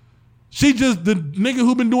 She just, the nigga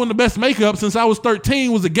who been doing the best makeup since I was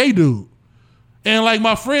 13 was a gay dude. And like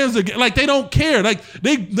my friends are like, they don't care. Like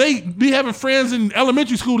they be having friends in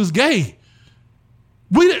elementary school that's gay.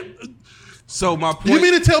 So my point. You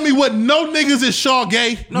mean to tell me what no niggas is Shaw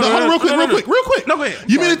gay? No, real quick. No, go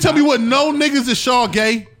ahead. You mean to tell me what no niggas is Shaw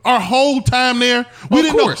gay? Our whole time there, we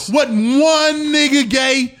didn't know what one nigga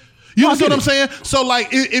gay. You understand what I'm saying? So like,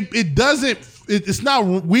 it doesn't. It's not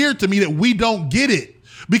weird to me that we don't get it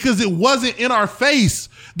because it wasn't in our face.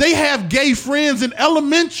 They have gay friends in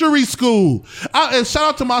elementary school. And shout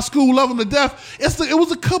out to my school, love them to death. It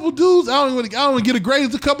was a couple dudes. I don't want to get a grade.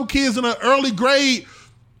 It's a couple kids in an early grade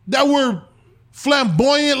that were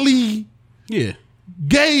flamboyantly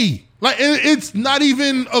gay. Like it's not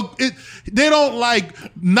even they don't like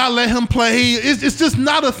not let him play. It's just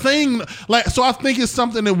not a thing. Like, so I think it's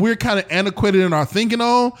something that we're kind of antiquated in our thinking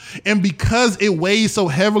on, and because it weighs so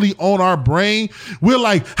heavily on our brain, we're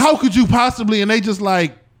like, how could you possibly? And they just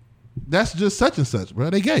like, that's just such and such, bro.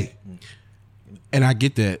 They gay. And I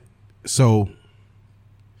get that. So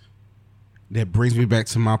that brings me back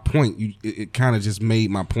to my point. It kind of just made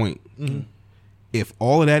my point. Mm-hmm. If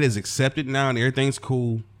all of that is accepted now and everything's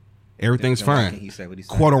cool, everything's fine,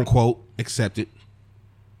 quote unquote accepted,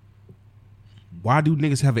 why do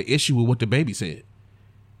niggas have an issue with what the baby said?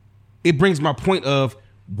 It brings my point of,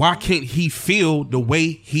 why can't he feel the way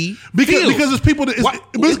he feels? Because it's people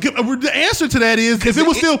the answer to that is, if it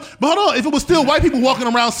was still white people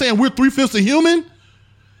walking around saying we're 3/5 of human,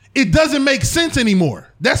 it doesn't make sense anymore.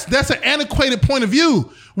 That's an antiquated point of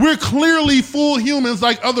view. We're clearly full humans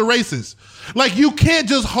like other races. Like, you can't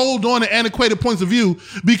just hold on to antiquated points of view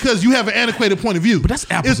because you have an antiquated point of view. But that's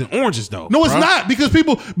apples and oranges, though. No, it's not, because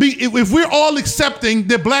if we're all accepting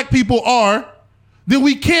that black people are, then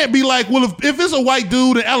we can't be like, well, if it's a white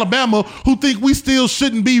dude in Alabama who think we still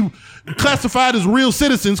shouldn't be classified as real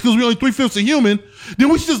citizens because we're only 3/5 of human, then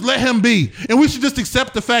we should just let him be. And we should just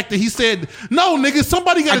accept the fact that he said, no, nigga,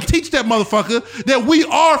 somebody got to teach that motherfucker that we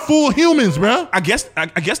are full humans, bro. I guess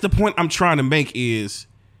the point I'm trying to make is,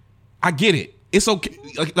 I get it. It's okay.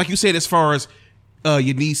 Like you said, as far as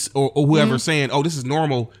your niece or whoever saying, oh, this is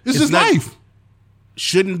normal. It's just life.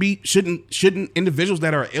 Shouldn't individuals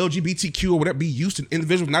that are LGBTQ or whatever be used to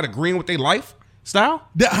individuals not agreeing with their lifestyle?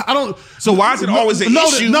 I don't. So why is it always an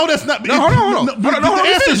issue? No, that's not. No, hold on. But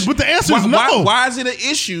the answer is no. Why is it an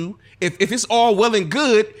issue if it's all well and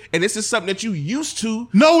good and this is something that you used to?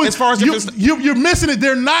 No, as far as you're missing it.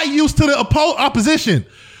 They're not used to the opposition.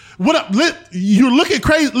 What up? You're looking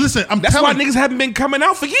crazy. Listen, that's why niggas haven't been coming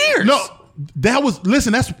out for years. No, that's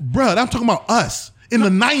I'm talking about us. in the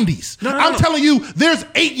 90s. No, I'm telling you, there's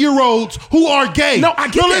 8-year-olds who are gay. No, I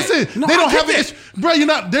get that. Listen, No, they I don't get have an that. issue. Bro, they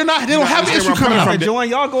don't have an issue coming out. Enjoying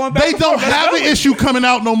y'all going back. They don't have an issue coming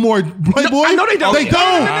out no more, Playboy. I know they don't. They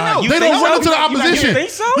don't. No. They don't run into the opposition. You think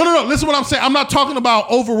so? No. Listen what I'm saying. I'm not talking about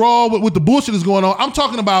overall with the bullshit that's going on. I'm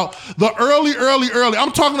talking about the early.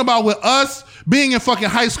 I'm talking about with us being in fucking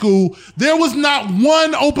high school, there was not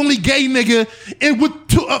one openly gay nigga with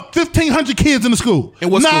 1,500 kids in the school. In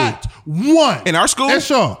what not school? One. In our school? At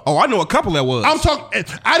Shaw. Oh, I know a couple that was. I'm talking.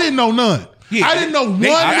 I didn't know none. Yeah, I didn't know one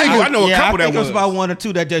nigga. I know a couple that I think it was was. about one or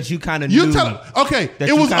two that you kind of knew. Okay, that it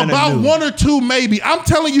you was kinda about knew. one or two maybe. I'm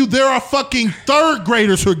telling you, there are fucking third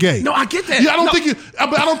graders who are gay. No, I get that. Yeah, I don't No. think you.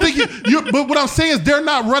 But I don't think you. But what I'm saying is, they're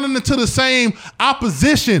not running into the same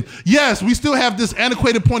opposition. Yes, we still have this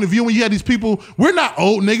antiquated point of view when you have these people. We're not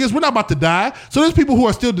old niggas. We're not about to die. So there's people who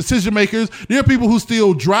are still decision makers. There are people who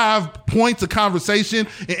still drive points of conversation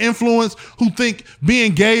and influence, who think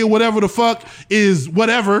being gay or whatever the fuck is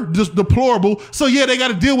whatever, just deplorable. So yeah, they got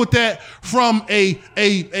to deal with that from a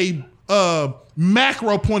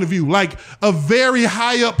macro point of view, like a very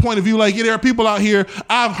high up point of view. Like, yeah, there are people out here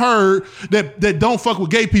I've heard that don't fuck with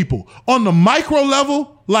gay people. On the micro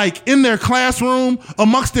level, like in their classroom,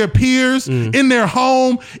 amongst their peers, in their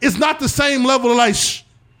home, it's not the same level of like, shh,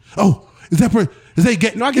 oh, is they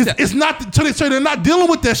gay? No, I get that. It's not. So they're not dealing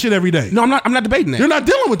with that shit every day. No, I'm not debating that. They're not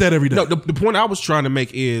dealing with that every day. No, the point I was trying to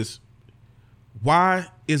make is, why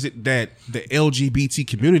is it that the LGBT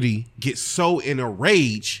community gets so in a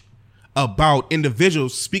rage about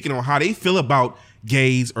individuals speaking on how they feel about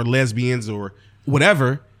gays or lesbians or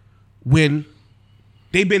whatever, when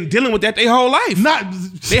they've been dealing with that their whole life?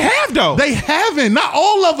 They have though. They haven't. Not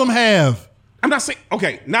all of them have. I'm not saying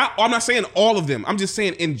I'm not saying all of them. I'm just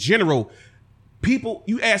saying in general. People,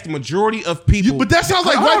 you ask the majority of people, But that sounds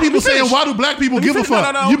like Hold white on, people let me saying, finish. "Why do black people Let me give a finish.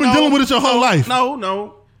 fuck?" No, You've been dealing with it your whole life.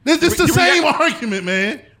 No. It's the You same react- argument,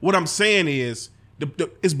 man. What I'm saying is,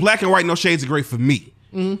 it's black and white, no shades of gray for me.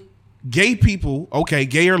 Gay people, okay,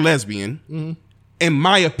 gay or lesbian, in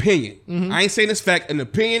my opinion, I ain't saying this fact. An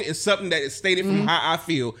opinion is something that is stated from how I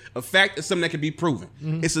feel. A fact is something that can be proven.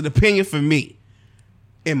 It's an opinion for me.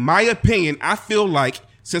 In my opinion, I feel like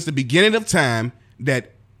since the beginning of time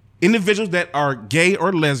that individuals that are gay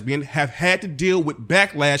or lesbian have had to deal with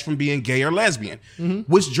backlash from being gay or lesbian,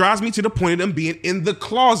 which drives me to the point of them being in the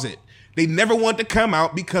closet. They never want to come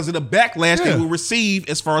out because of the backlash they will receive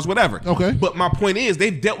as far as whatever. Okay. But my point is,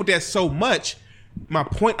 they've dealt with that so much. My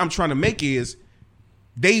point I'm trying to make is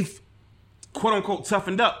they've quote unquote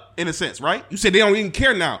toughened up in a sense, right? You said they don't even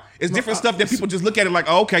care now. It's different stuff that people just look at it like,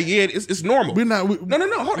 oh, okay, yeah, it's normal. We're not. No. Hold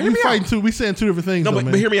on, hear We me fighting out. two. We saying two different things. No, though, but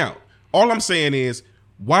man. hear me out. All I'm saying is,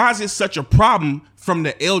 why is it such a problem from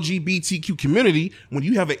the LGBTQ community when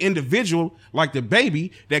you have an individual like the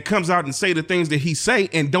baby that comes out and say the things that he say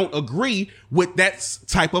and don't agree with that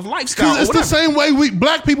type of lifestyle? Because it's the same way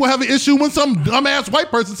black people have an issue when some dumbass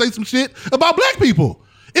white person say some shit about black people.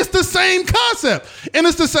 It's the same concept, and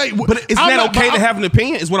it's the same. But isn't that okay to have an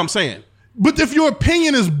opinion? Is what I'm saying. But if your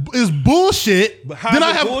opinion is bullshit, But how then is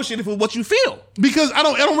I it have bullshit if it's what you feel? because I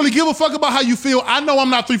don't really give a fuck about how you feel. I know I'm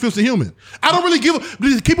not 3/5 of human. I don't really keep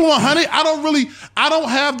it 100. I don't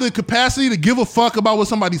have the capacity to give a fuck about what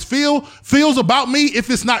somebody feels about me if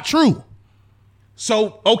it's not true.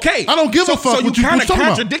 So okay, I don't give a fuck So what you you kind of talking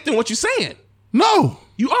about. contradicting what you're saying. No,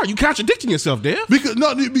 You are. You contradicting yourself, Dev. because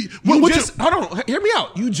no. Hold on. Hear me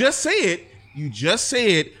out. You just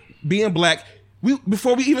said being black.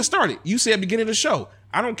 Before we even started, you said at the beginning of the show,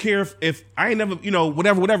 I don't care if I ain't never,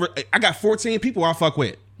 whatever. I got 14 people I fuck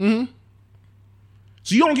with.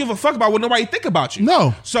 So you don't give a fuck about what nobody think about you.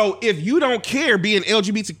 No. So if you don't care being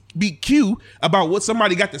LGBTQ about what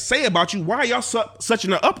somebody got to say about you, why are y'all such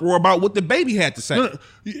in an uproar about what the baby had to say? No,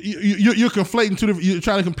 you're conflating two different. You're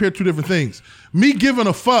trying to compare two different things. Me giving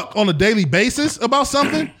a fuck on a daily basis about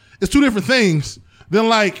something is two different things than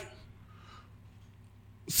like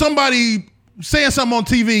somebody saying something on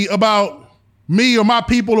TV about me or my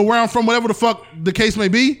people or where I'm from, whatever the fuck the case may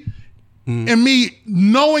be, and me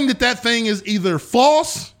knowing that thing is either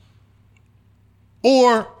false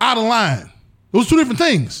or out of line. Those are two different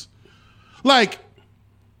things. Like,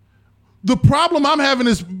 the problem I'm having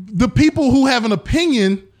is the people who have an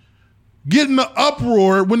opinion getting the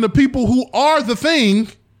uproar when the people who are the thing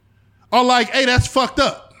are like, hey, that's fucked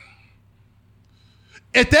up.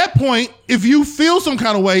 At that point, if you feel some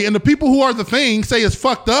kind of way and the people who are the thing say it's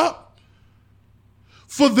fucked up,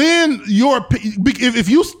 for then if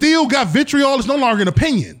you still got vitriol, it's no longer an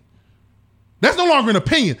opinion. That's no longer an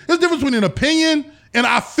opinion. There's a difference between an opinion and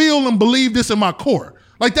I feel and believe this in my core.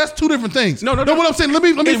 Like that's two different things. No. What I'm saying. Let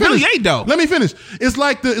me finish. Really ain't though. Let me finish. It's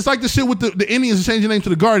like the shit with the Indians changing name to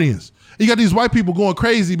the Guardians. You got these white people going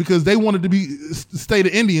crazy because they wanted to stay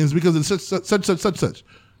the Indians because of such.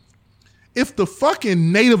 If the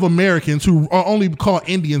fucking Native Americans who are only called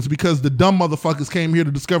Indians because the dumb motherfuckers came here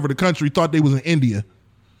to discover the country thought they was in India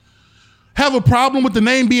have a problem with the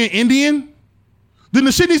name being Indian, then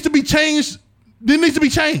the shit needs to be changed. It needs to be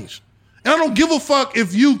changed. And I don't give a fuck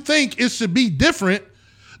if you think it should be different.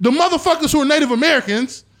 The motherfuckers who are Native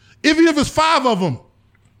Americans, even if it's 5 of them,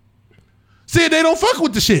 said they don't fuck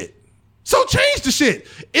with the shit. So change the shit.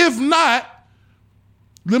 If not,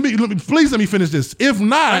 please let me finish this. If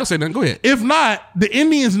not, I don't say nothing. Go ahead. If not, the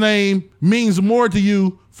Indian's name means more to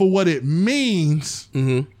you for what it means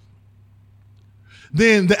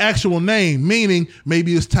than the actual name. Meaning,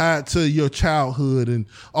 maybe it's tied to your childhood and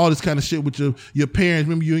all this kind of shit with your parents.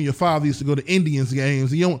 Remember, you and your father used to go to Indians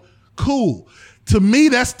games. And cool. To me,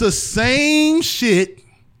 that's the same shit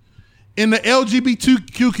in the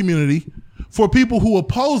LGBTQ community for people who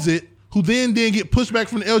oppose it, who then get pushed back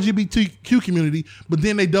from the LGBTQ community, but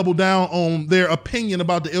then they double down on their opinion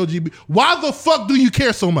about the LGBT. Why the fuck do you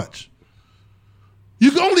care so much? You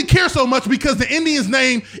can only care so much because the Indian's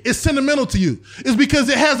name is sentimental to you. It's because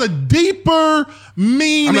it has a deeper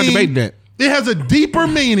meaning. I'm not debating that. It has a deeper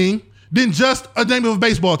meaning than just a name of a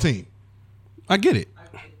baseball team. I get it.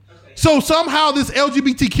 So somehow this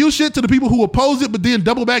LGBTQ shit to the people who oppose it, but then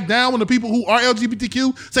double back down when the people who are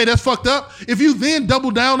LGBTQ say that's fucked up. If you then double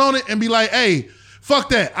down on it and be like, hey, fuck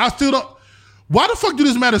that. I still don't. Why the fuck do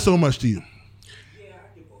this matter so much to you?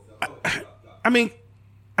 I mean,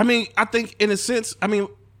 I think in a sense,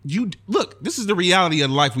 you look, this is the reality of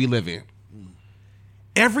the life we live in.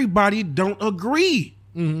 Everybody don't agree.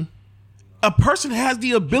 Mm-hmm. A person has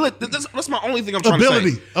the ability. That's my only thing I'm trying to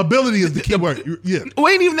say. Ability is the key word. Yeah. It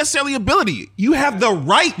ain't even necessarily ability. You have the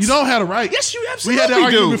right. You don't have the right. Yes, you absolutely do. We had that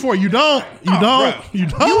argument before. You don't. You don't. You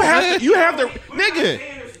have the nigga.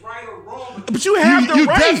 But you have the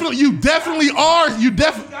right. You definitely are. You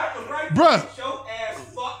definitely, bruh.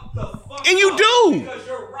 And you do. Because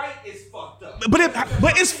your right is fucked up.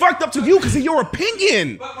 But it's fucked up to you because of your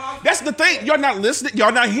opinion. That's the thing. Y'all not listening.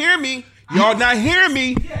 Y'all not hearing me. Y'all not hearing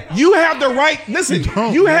me. You have the right. Listen,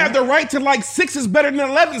 you have the right to like 6s better than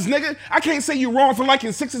 11s, nigga. I can't say you're wrong for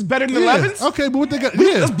liking 6s better than 11s. Okay, but what they got?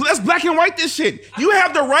 Yeah. Let's black and white this shit. You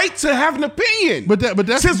have the right to have an opinion. But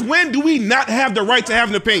that's since when do we not have the right to have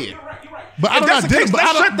an opinion? But I don't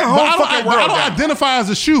identify as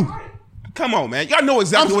a shoe. Come on, man. Y'all know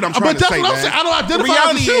exactly what I'm trying to say, man. I don't identify the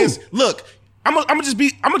reality as a shoe. is, look, I'm gonna just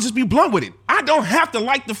be blunt with it. I don't have to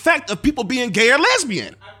like the fact of people being gay or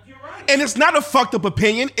lesbian. And it's not a fucked up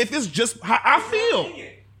opinion if it's just how I feel.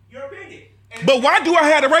 Your opinion. But why do I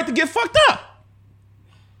have the right to get fucked up?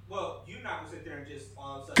 Well, you're not gonna sit there and just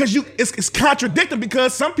because it's contradicting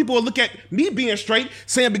because some people will look at me being straight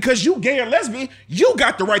saying because you gay or lesbian, you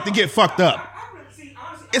got the right to get fucked up.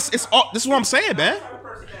 It's all this is what I'm saying, man.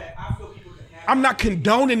 I'm not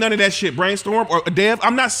condoning none of that shit, Brainstorm or Dev.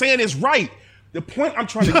 I'm not saying it's right. The point I'm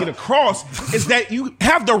trying to get across is that you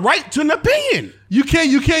have the right to an opinion. You can't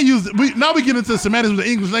use now we get into semantics with the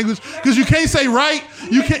English language because you can't say right.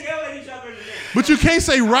 You can't. But you can't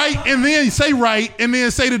say right and then say right and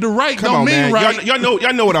then say that the right don't mean right.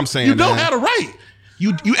 Y'all know what I'm saying. You don't have a right.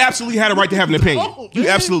 You absolutely had a right to have an opinion. You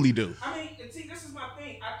absolutely do. I mean, see, this is my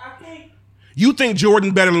thing. I think you think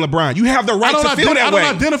Jordan better than LeBron. You have the right to feel that way. I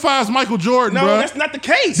don't identify as Michael Jordan, No, bro. That's not the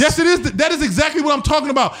case. Yes, it is. That is exactly what I'm talking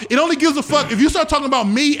about. It only gives a fuck if you start talking about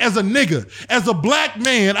me as a nigga, as a black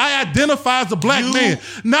man. I identify as a black man.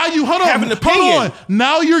 Now you hold on.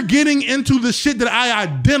 Now you're getting into the shit that I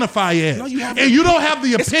identify as. No, and you don't have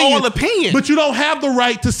the opinion. It's all opinion. But you don't have the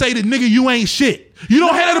right to say that nigga you ain't shit. You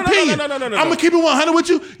don't have that opinion. No. I'm going to keep it 100 with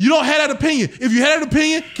you. You don't have that opinion. If you had that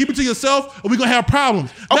opinion, keep it to yourself or we're going to have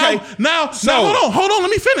problems. Okay. Now, hold on.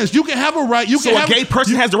 Let me finish. You can have a right. A gay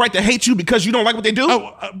person has the right to hate you because you don't like what they do?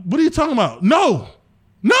 What are you talking about? No.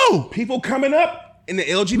 People coming up in the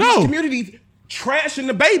LGBT community trashing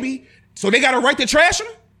the baby, so they got a right to trash him?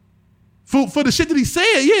 For the shit that he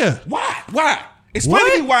said, yeah. Why?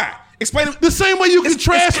 Explain to me why. Explain it. The same way you can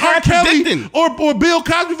trash R. Kelly or Bill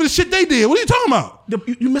Cosby for the shit they did. What are you talking about?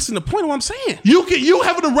 You're missing the point of what I'm saying. You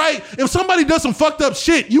have the right. If somebody does some fucked up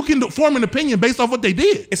shit, you can form an opinion based off what they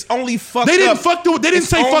did. It's only fucked up. They didn't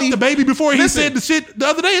say fuck the baby before he said the shit the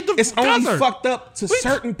other day at the concert. It's only fucked up to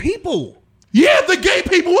certain people. Yeah, the gay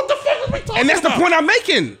people. What the fuck are we talking about? And that's the point I'm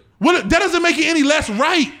making. That doesn't make it any less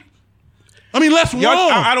right. I mean, less wrong.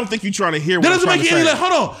 I don't think you're trying to hear what that I'm doesn't trying make to any. say.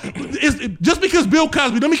 Hold on. Just because Bill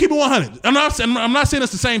Cosby, let me keep it 100. I'm not saying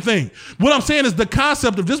it's the same thing. What I'm saying is the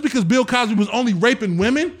concept of just because Bill Cosby was only raping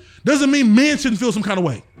women doesn't mean men shouldn't feel some kind of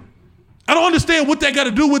way. I don't understand what that got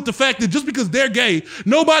to do with the fact that just because they're gay,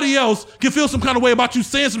 nobody else can feel some kind of way about you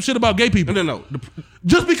saying some shit about gay people. No.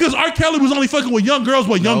 Just because R. Kelly was only fucking with young girls,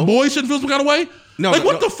 young boys shouldn't feel some kind of way?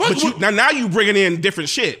 What the fuck? But now you bringing in different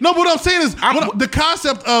shit. No, but what I'm saying is the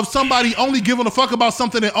concept of somebody only giving a fuck about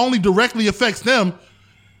something that only directly affects them.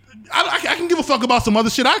 I can give a fuck about some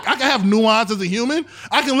other shit. I can have nuance as a human.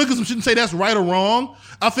 I can look at some shit and say that's right or wrong.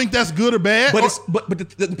 I think that's good or bad. But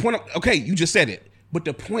the point. Okay, you just said it. But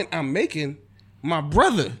the point I'm making, my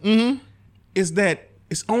brother, is that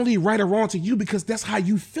it's only right or wrong to you because that's how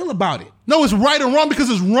you feel about it. No, it's right or wrong because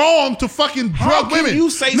it's wrong to fucking drug women. How can you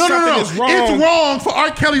say something is wrong? It's wrong for R.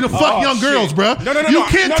 Kelly to fuck young girls, bro. No. You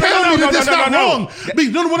can't tell me that that's not wrong.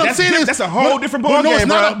 What I'm saying is that's a whole different ballgame,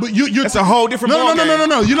 bro. That's a whole different ballgame.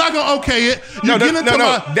 No. You're not gonna okay it.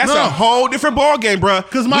 That's a whole different ballgame, bro.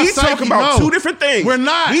 Because we talking about two different things. We're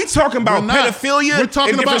not. We talking about pedophilia. We're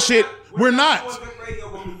talking and about shit. We're not.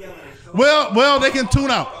 Well, they can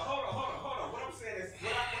tune out. Hold on. What I'm saying is,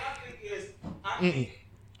 what I think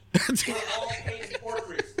is, we're all painting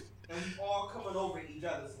portraits and we all coming over each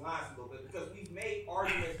other's lines a little bit because we've made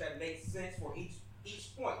arguments that make sense for each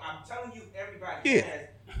point. I'm telling you, everybody has.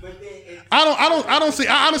 But then I don't see.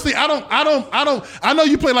 I know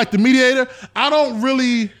you play like the mediator. I don't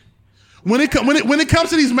really. When it comes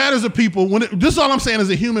to these matters of people, this is all I'm saying as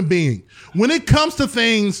a human being. When it comes to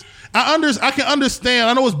things, I can understand.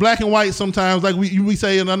 I know it's black and white sometimes, like we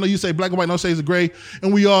say, and I know you say black and white, no shades of gray,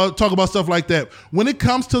 and we all talk about stuff like that. When it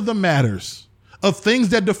comes to the matters of things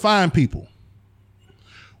that define people,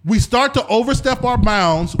 we start to overstep our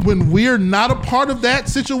bounds when we're not a part of that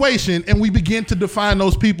situation, and we begin to define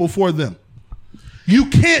those people for them. You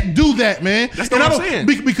can't do that, man. That's what I'm saying.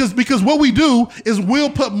 Because what we do is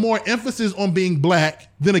we'll put more emphasis on being black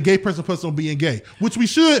than a gay person puts on being gay, which we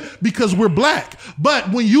should because we're black.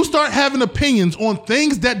 But when you start having opinions on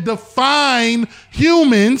things that define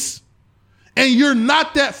humans and you're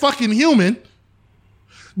not that fucking human,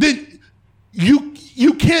 then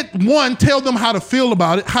you can't, one, tell them how to feel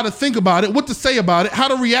about it, how to think about it, what to say about it, how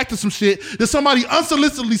to react to some shit that somebody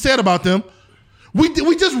unsolicitedly said about them. We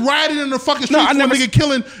just rioted in the fucking streets for a nigga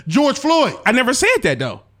killing George Floyd. I never said that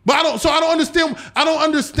though. But I don't understand.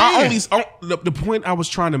 The point I was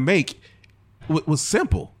trying to make was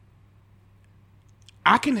simple.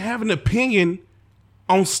 I can have an opinion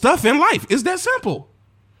on stuff in life. It's that simple.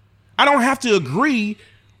 I don't have to agree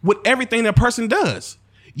with everything that person does.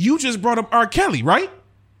 You just brought up R. Kelly, right?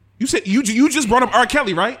 You said you just brought up R.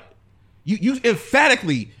 Kelly, right? You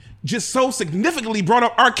emphatically just so significantly brought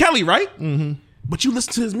up R. Kelly, right? Mm-hmm. But you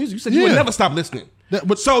listen to his music. You said you would never stop listening.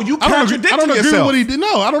 So you contradicted yourself. I don't agree with what he did.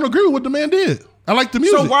 No, I don't agree with what the man did. I like the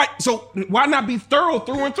music. So why not be thorough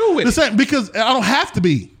through and through with it? Same, because I don't have to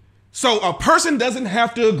be. So a person doesn't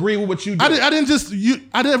have to agree with what you do.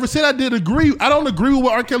 I never said I did agree. I don't agree with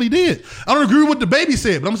what R. Kelly did. I don't agree with what the baby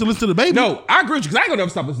said, but I'm still listening to the baby. No, I agree with you because I ain't gonna never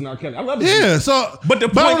stop listening to R. Kelly. I love it. Yeah, so but I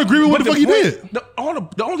don't agree with what the fuck he did.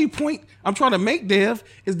 The only point I'm trying to make, Dev,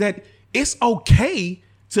 is that it's okay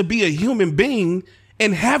to be a human being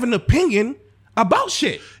and have an opinion about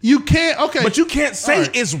shit. You can't, okay. But you can't say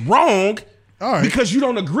it's wrong because you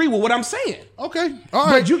don't agree with what I'm saying. Okay, all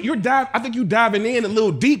right. But I think you diving in a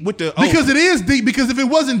little deep with the... Because it is deep, because if it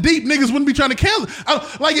wasn't deep, niggas wouldn't be trying to cancel.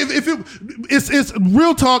 It's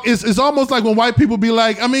real talk, it's almost like when white people be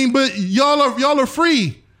like, I mean, but y'all are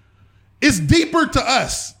free. It's deeper to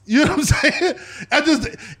us. You know what I'm saying?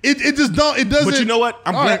 It doesn't... But you know what?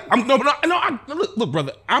 Look,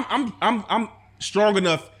 brother, I'm strong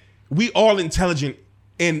enough. We all intelligent,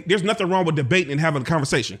 and there's nothing wrong with debating and having a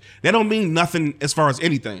conversation. That don't mean nothing as far as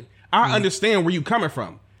anything. I understand where you coming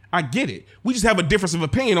from. I get it. We just have a difference of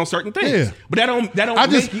opinion on certain things. Yeah. But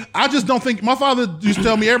I just don't think. My father used to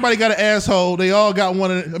tell me everybody got an asshole. They all got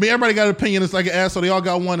one. Everybody got an opinion. It's like an asshole. They all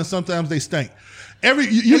got one, and sometimes they stink.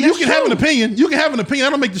 You can have an opinion. You can have an opinion.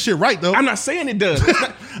 I don't make the shit right though. I'm not saying it does.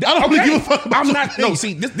 I don't really give a fuck about I'm not. No,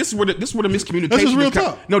 see, this is where the miscommunication. This is real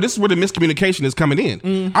talk. No, this is where the miscommunication is coming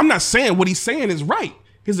in. I'm not saying what he's saying is right.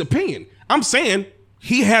 His opinion. I'm saying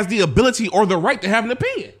he has the ability or the right to have an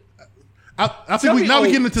opinion. I think we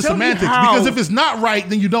get into semantics because if it's not right,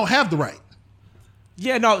 then you don't have the right.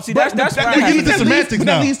 Yeah, no. See, that's we get into semantics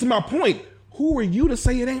now. That leads to my point. Who are you to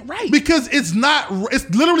say it ain't right? Because it's not. It's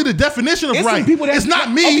literally the definition of right. It's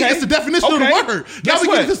not me. Okay. It's the definition of the word. Guess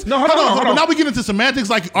what? Hold on. Now we get into semantics,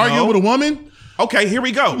 like arguing with a woman. Okay, here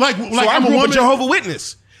we go. Like I grew up a Jehovah's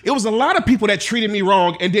Witness. It was a lot of people that treated me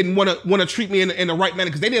wrong and didn't want to treat me in the right manner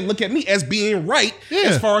because they didn't look at me as being right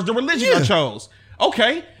as far as the religion I chose.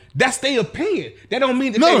 Okay, that's their opinion. That don't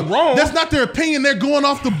mean that they're wrong. That's not their opinion. They're going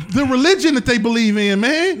off the religion that they believe in,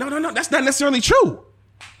 man. No. That's not necessarily true.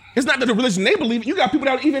 It's not that the religion they believe in. You got people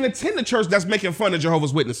that don't even attend the church that's making fun of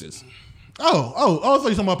Jehovah's Witnesses. Oh, I thought you were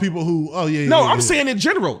talking about people who, I'm saying in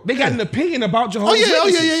general. They got an opinion about Jehovah's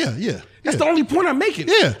Witnesses. Yeah. That's the only point I'm making.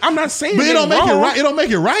 Yeah. I'm not saying but it don't make wrong. it right. It don't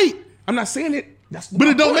make it right. I'm not saying it. But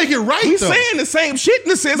it don't make it right, We're though. saying the same shit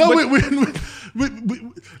in a sense. No, but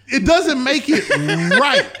it doesn't make it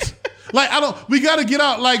right. Like, we got to get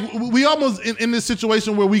out. Like, we almost in this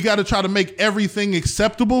situation where we got to try to make everything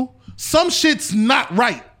acceptable. Some shit's not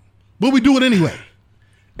right, but we do it anyway.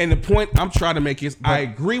 And the point I'm trying to make is I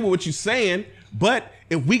agree with what you're saying, but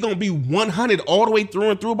if we going to be 100 all the way through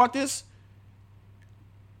and through about this,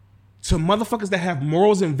 to motherfuckers that have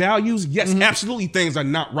morals and values, yes, absolutely things are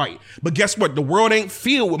not right. But guess what? The world ain't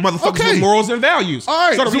filled with motherfuckers with morals and values. All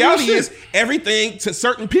right, so the reality is everything to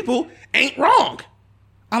certain people ain't wrong.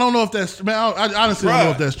 I don't know if that's, man, I honestly don't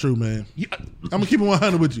know if that's true, man. I'm going to keep it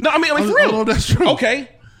 100 with you. No, I mean, for real. I don't know if that's true. Okay.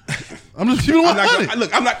 I'm just keeping it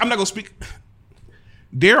 100. I'm not going to speak.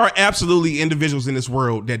 There are absolutely individuals in this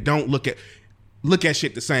world that don't look at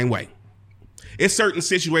shit the same way. It's certain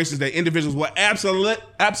situations that individuals will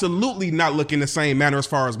absolutely not look in the same manner as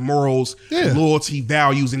far as morals, loyalty,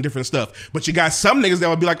 values, and different stuff. But you got some niggas that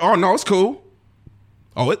would be like, oh, no, it's cool.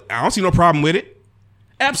 Oh, I don't see no problem with it.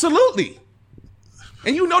 Absolutely.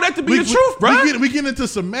 And you know that to be the truth, bro. We get into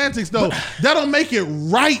semantics, though. That don't make it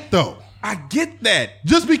right, though. I get that.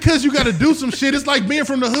 Just because you got to do some shit, it's like being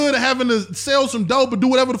from the hood and having to sell some dope or do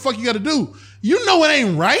whatever the fuck you got to do. You know it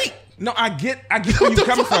ain't right. No, I get where you're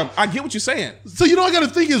coming from. I get what you're saying. So you know I got to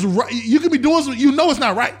think is right. You could be doing something, you know it's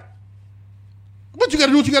not right. But you got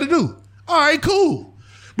to do what you got to do. All right, cool.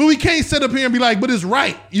 But we can't sit up here and be like, but it's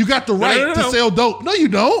right. You got the right to sell dope. No, you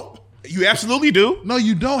don't. You absolutely do. No,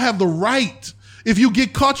 you don't have the right. If you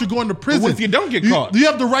get caught, you're going to prison. But what if you don't get caught? You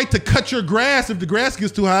have the right to cut your grass if the grass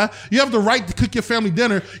gets too high. You have the right to cook your family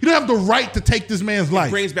dinner. You don't have the right to take this man's life. It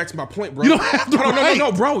brings back to my point, bro. You don't have the right.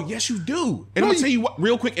 No, bro. Yes, you do. And I'm going to tell you what,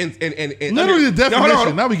 real quick. And literally the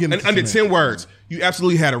definition. Now we getting into under 10 words, you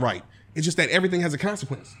absolutely had it right. It's just that everything has a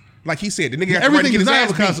consequence. Like he said, the nigga got everything the right to does get not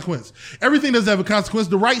his have a consequence. Everything doesn't have a consequence.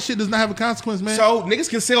 The right shit does not have a consequence, man. So niggas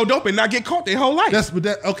can sell dope and not get caught their whole life. That's what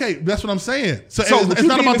I'm saying. So it's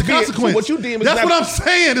not about the consequence. So what you deem is that's what I'm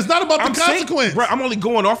saying. It's not about the consequence. Bro, I'm only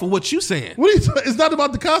going off of what you saying. It's not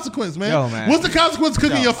about the consequence, man. Yo, man. What's the consequence of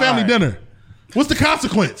cooking your family dinner? What's the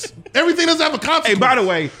consequence? Everything doesn't have a consequence. Hey, by the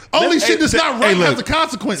way, only shit that's not right has a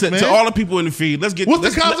consequence, man. To all the people in the feed, let's get.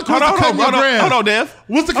 What's the consequence of cutting your grass? Hold on, Dev.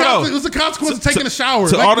 What's the consequence of taking a shower?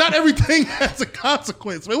 Like, not everything has a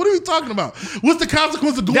consequence, man. What are we talking about? What's the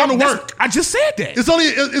consequence of going to work? I just said that. It's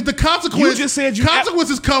the consequence. You just said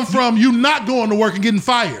consequences come from you not going to work and getting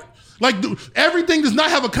fired. Like everything does not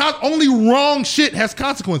have only wrong shit has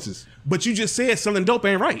consequences. But you just said selling dope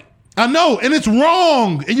ain't right. I know, and it's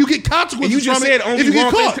wrong, and you get consequences. And you just from said it only if you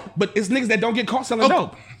wrong get caught. things, but it's niggas that don't get caught selling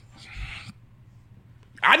dope.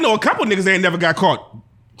 I know a couple niggas that ain't never got caught.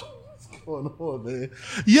 What's going on, man?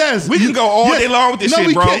 Yes, we can go all day long with this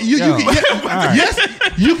shit, bro. Yes,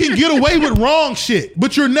 you can get away with wrong shit,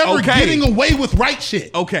 but you're never getting away with right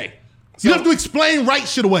shit. Okay. So, you have to explain right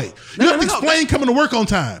shit away. You have to explain coming to work on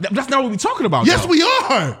time. That's not what we're talking about. Yes, we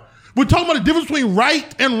are. We're talking about the difference between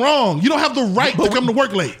right and wrong. You don't have the right to come to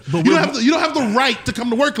work late. You don't have the right to come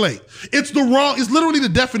to work late. It's the wrong. It's literally the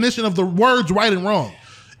definition of the words right and wrong.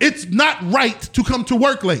 It's not right to come to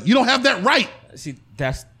work late. You don't have that right. See,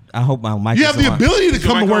 I hope my mic is on. You have the ability to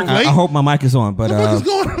come to work late. I hope my mic is on, but what the fuck is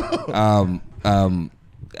going on?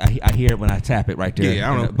 I hear it when I tap it right there. Yeah,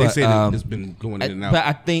 I don't know. They say that it's been going in and out. But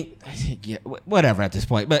I think, whatever at this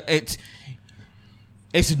point. But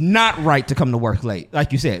it's not right to come to work late,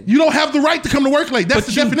 like you said. You don't have the right to come to work late. That's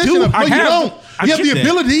the definition of it. No, you don't. You have the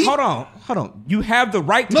ability. Hold on. You have the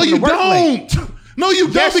right to come to work late. No, you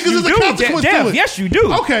don't, because there's a consequence to it. Yes, you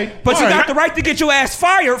do. Okay. But you got the right to get your ass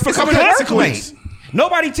fired for coming to work late.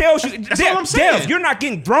 Nobody tells you. That's what I'm saying. You're not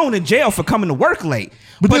getting thrown in jail for coming to work late.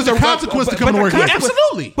 But there's a consequence to coming to work late.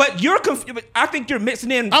 Absolutely. But I think you're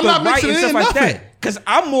mixing in I'm not mixing and stuff in like nothing. that. Because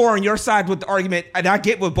I'm more on your side with the argument, and I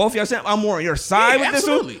get what both of y'all saying. I'm more on your side with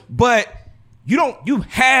absolutely. this one. But you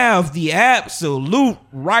have the absolute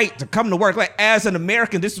right to come to work. Like, as an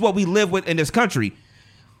American, this is what we live with in this country.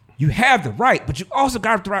 You have the right, but you also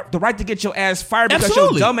got the right to get your ass fired because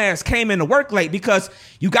Absolutely. your dumb ass came into work late, because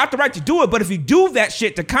you got the right to do it. But if you do that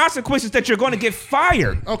shit, the consequences that you're going to get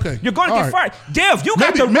fired. Okay. You're going to All get right. fired. Dev, you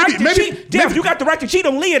got the right to cheat. Dev, you got the right to cheat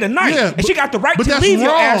on Leah tonight. Yeah, and she got the right but to that's leave your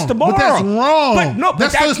wrong. ass tomorrow. But that's wrong. But no,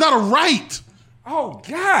 but that's not a right. Oh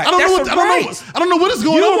God! I don't know what is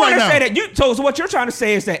going on right now. Say that so what you're trying to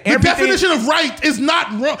say is that the definition of right is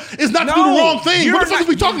not wrong. Is not to do the wrong thing. What the fuck are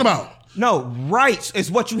we talking about? No, rights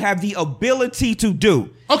is what you have the ability to do.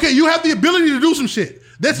 Okay, you have the ability to do some shit.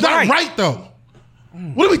 That's not right though.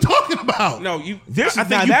 What are we talking about? No, you. This I is think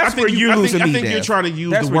now, you. that's I think where you. you're I think, losing I me, think you're Dev. trying to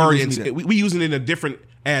use That's the where word. you're losing me, Dev. We using it in a different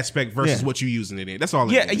aspect versus Yeah. what you're using it in. That's all.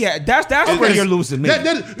 It is. Yeah, that's where you're losing me.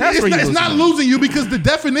 It's not losing you because the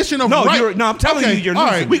definition of right. I'm telling you, you're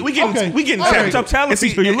losing. We getting technical. I'm telling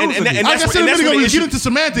people you're losing. Like I said a minute ago, we get into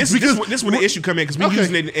semantics because this is where the issue come in, because we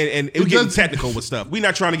using it and we getting technical with stuff. We're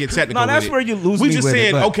not trying to get technical. No, that's with it. where you lose me. We just with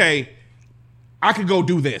saying, it, okay, I could go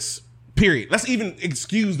do this. Period. Let's even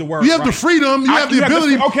excuse the word. you have right. the freedom, you have the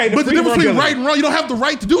ability. But the freedom difference between ability. right and wrong, you don't have the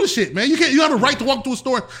right to do the shit, man. You can't. You have the right to walk to a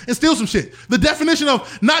store and steal some shit. The definition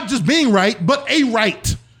of not just being right, but a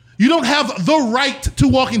right. You don't have the right to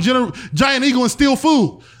walk in Giant Eagle and steal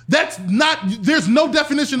food. That's not. There's no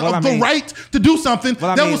definition of the right to do something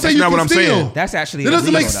that will say you not can what I'm steal. saying. That's actually that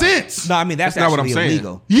doesn't illegal, make though. sense. No, I mean that's not what actually I'm saying.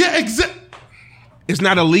 illegal. Yeah, exactly. It's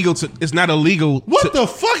not illegal to. It's not illegal. What the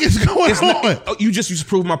fuck is going on? You just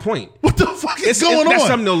proved my point. What the fuck is going on? That's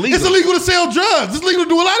something illegal. It's illegal to sell drugs. It's illegal to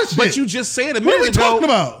do a lot of shit. But you just said a minute What are we ago. talking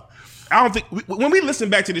about? I don't think when we listen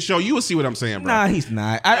back to the show, you will see what I'm saying, bro. Nah, he's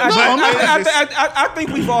not. I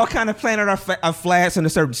think we've all kind of planted our flags in a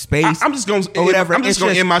certain space. I'm just going or whatever. I'm just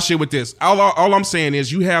going to end my shit with this. All I'm saying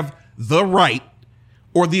is you have the right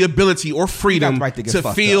or the ability or freedom right to get to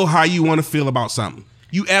fucked feel up. how you want to feel about something.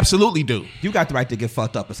 You absolutely do. You got the right to get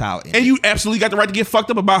fucked up. Is how it ends. And you absolutely got the right to get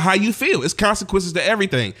fucked up about how you feel. It's consequences to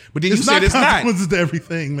everything. But then you said it's not. consequences to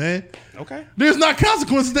everything, man. Okay. There's not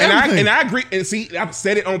consequences to everything. And I agree. And see, I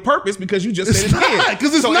said it on purpose because you just It's said it not, again.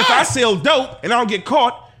 'cause it's so not. if I sell dope and I don't get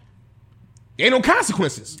caught, ain't no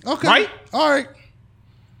consequences. Okay. Right? All right.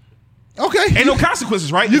 Okay. Ain't no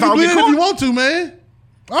consequences, right? You if I can don't do get it if caught. you want to, man.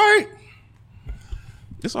 All right.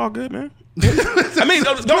 It's all good, man. I mean,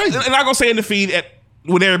 don't, and I'm not gonna say in the feed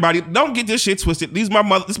with everybody. Don't get this shit twisted. This is my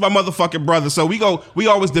motherfucking brother. So we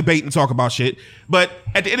always debate and talk about shit. But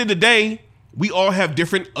at the end of the day, we all have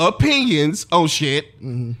different opinions on shit,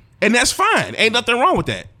 and that's fine. Ain't nothing wrong with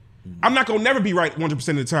that. I'm not gonna never be right 100%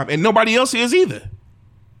 of the time, and nobody else is either.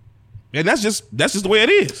 And that's just the way it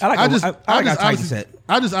is. I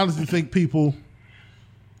just honestly think people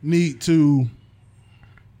need to,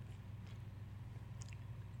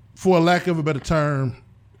 for a lack of a better term,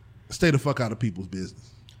 stay the fuck out of people's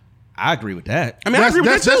business. I agree with that. I mean, I agree with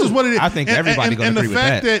that too. That's just what it is. I think everybody gonna agree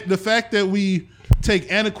with that. The fact that we take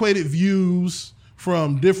antiquated views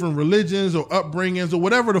from different religions or upbringings or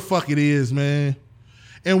whatever the fuck it is, man,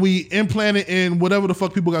 and we implant it in whatever the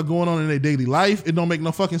fuck people got going on in their daily life, it don't make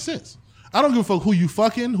no fucking sense. I don't give a fuck who you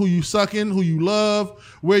fucking, who you sucking, who you love,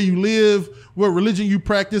 where you live, what religion you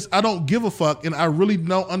practice. I don't give a fuck, and I really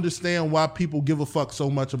don't understand why people give a fuck so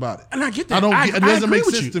much about it. And I get that. It doesn't make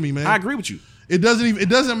sense to me, man. I agree with you. It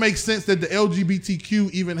doesn't make sense that the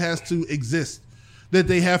LGBTQ even has to exist, that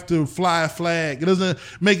they have to fly a flag. It doesn't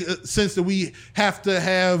make sense that we have to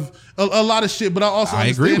have a lot of shit. But I also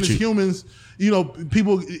understand as humans,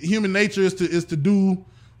 human nature is to do,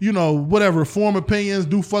 whatever, form opinions,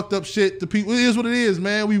 do fucked up shit to people. It is what it is,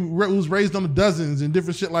 man. We was raised on the dozens and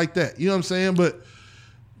different shit like that. You know what I'm saying? But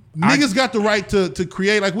niggas got the right to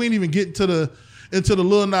create. Like, we ain't even get into the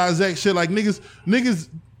Lil Nas X shit. Like, niggas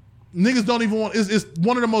don't even want. It's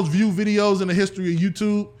one of the most viewed videos in the history of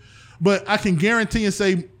YouTube. But I can guarantee and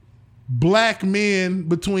say, black men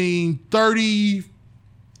between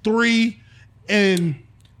 33 and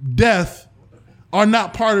death are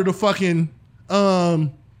not part of the fucking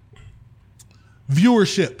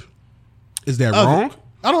viewership. Is that wrong?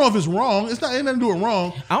 I don't know if it's wrong. Ain't nothing to do with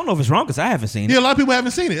wrong. I don't know if it's wrong because I haven't seen it. Yeah, a lot of people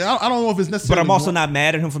haven't seen it. I don't know if it's necessarily. But I'm also wrong. not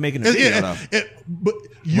mad at him for making the video, though.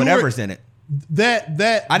 Whatever's in it.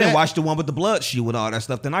 I didn't watch the one with the blood shoe and all that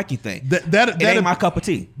stuff, the Nike thing. That ain't my cup of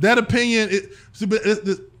tea. That opinion,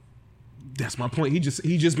 that's my point. He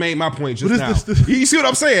just made my point just now. This? You see what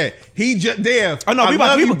I'm saying? He just damn. Oh no, we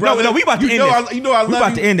about to end this. You know I love you. We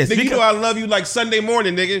about to end this. Nigga, you know I love you like Sunday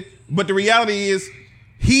morning, nigga. But the reality is,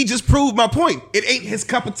 he just proved my point. It ain't his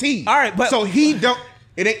cup of tea. All right, but so he don't.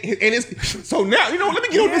 It ain't, and it's so now. You know, let me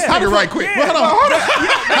get on this Yeah. nigga right quick. Yeah. Hold on.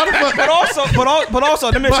 How the fuck? But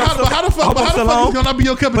also, let me But how the fuck is gonna be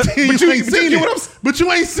your cup of tea? but You you- ain't but you seen get what I'm it. saying? But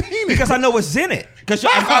you ain't seen it. because I know what's in it. Because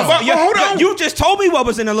hold on. you just told me what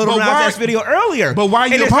was in the Little But Nas why- X video earlier. but why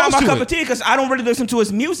you and it's not opposed my to cup it? of tea because I don't really listen to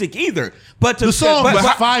his music either. But The song was but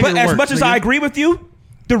as fireworks, much as nigga. I agree with you,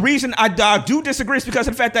 the reason I do disagree is because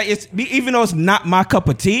of the fact that even though it's not my cup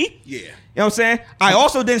of tea. Yeah. You know what I'm saying? I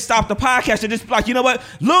also didn't stop the podcast to just be like, you know what?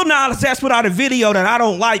 Lil Nas X put out a video that I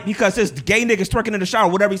don't like because this gay niggas twerking in the shower,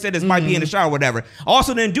 whatever he said, this might be in the shower, whatever. I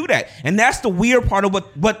also didn't do that. And that's the weird part of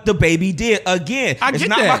what the baby did. Again, I it's get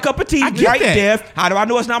not that. my cup of tea, I get right, that. Dev? How do I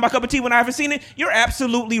know it's not my cup of tea when I haven't seen it? You're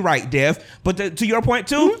absolutely right, Dev. But to your point,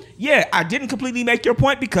 too, yeah, I didn't completely make your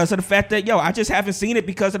point because of the fact that, I just haven't seen it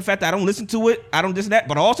because of the fact that I don't listen to it. I don't this and that.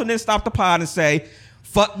 But I also didn't stop the pod and say,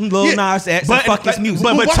 fuck Lil Nas X and fuck his music.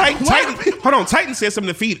 But Why- Titan, hold on. Titan said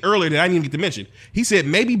something to feed earlier that I didn't even get to mention. He said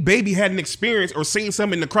maybe Baby had an experience or seen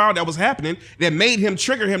something in the crowd that was happening that made him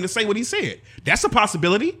trigger him to say what he said. That's a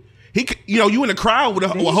possibility. He, you in the crowd with a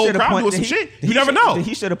He whole should've crowd doing pointed- some he- shit. he You never should- know.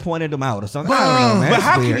 He should have pointed them out or something. I don't know, man. But It's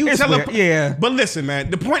how weird. can you It's tell weird. Yeah. But listen, man,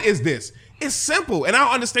 the point is this. It's simple, and I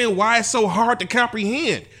don't understand why it's so hard to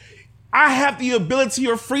comprehend. I have the ability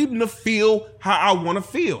or freedom to feel how I want to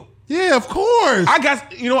feel. Yeah, of course. I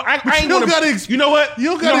got, I you ain't don't want gotta to. You know what? you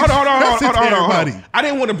don't gotta hold express it to on. everybody. I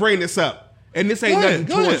didn't want to bring this up, and this ain't Go ahead,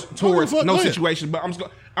 nothing go ahead. towards Go no ahead. situation. But I'm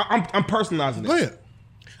personalizing Go this. ahead.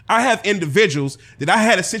 I have individuals that I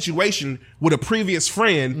had a situation with a previous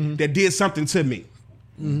friend that did something to me.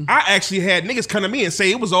 I actually had niggas come to me and say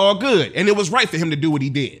it was all good and it was right for him to do what he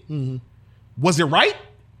did. Was it right?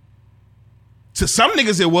 To some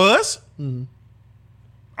niggas it was. I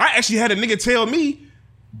actually had a nigga tell me,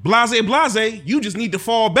 blase, you just need to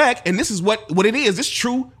fall back and this is what it is. It's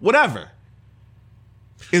true, whatever.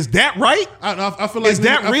 Is that right? I feel like Is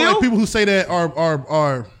that I feel real? like people who say that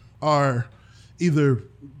are either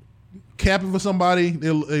capping for somebody.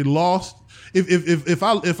 They lost. If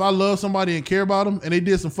I love somebody and care about them and they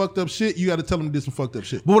did some fucked up shit, you got to tell them they did some fucked up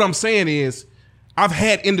shit. But what I'm saying is, I've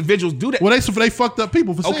had individuals do that. Well, they fucked up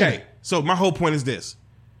people for saying Okay, it. so my whole point is this.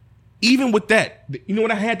 Even with that, you know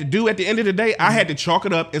what I had to do at the end of the day? I had to chalk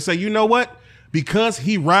it up and say, you know what? Because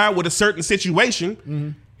he ride with a certain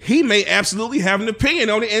situation, he may absolutely have an opinion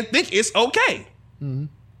on it and think it's okay.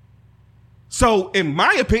 So in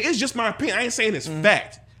my opinion, it's just my opinion. I ain't saying it's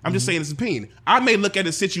fact. I'm just saying it's opinion. I may look at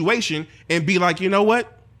a situation and be like, you know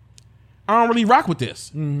what? I don't really rock with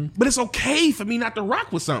this. But it's okay for me not to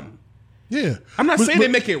rock with something. Yeah, I'm not saying but, they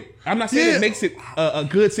make it. I'm not saying Yeah. it makes it a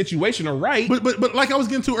good situation or right. But like I was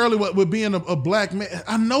getting to earlier with being a black man,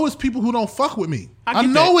 I know it's people who don't fuck with me. I I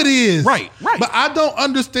get know that. it is. Right. But I don't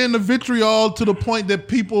understand the vitriol to the point that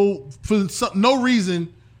people, for no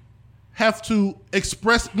reason, have to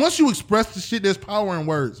express. Once you express the shit, there's power in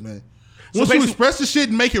words, man. Once you express the shit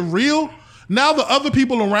and make it real, now the other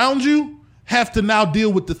people around you have to now deal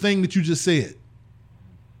with the thing that you just said.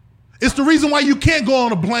 It's the reason why you can't go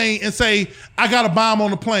on a plane and say, I got a bomb on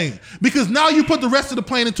the plane. Because now you put the rest of the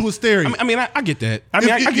plane into hysteria. I get that. I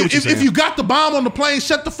get what you're saying. If you got the bomb on the plane,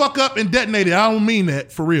 shut the fuck up and detonate it. I don't mean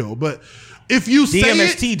that for real. But if you say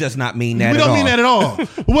DMST it, does not mean that we at don't all. mean that at all.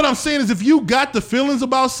 But what I'm saying is if you got the feelings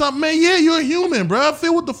about something, man, yeah, you're a human, bro.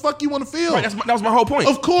 Feel what the fuck you want to feel. Right, that was my whole point.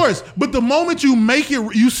 Of course. But the moment you make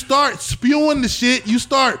it, you start spewing the shit, you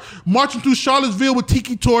start marching through Charlottesville with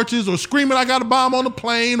tiki torches or screaming, I got a bomb on the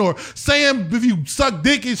plane, or saying if you suck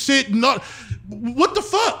dick and shit. What the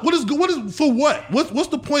fuck? What is for what? What's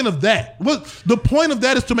the point of that? The point of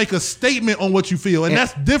that is to make a statement on what you feel, and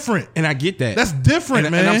that's different. And I get that. That's different,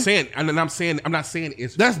 man. And I'm not saying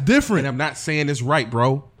it's That's different. And I'm not saying it's right,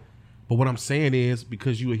 bro. But what I'm saying is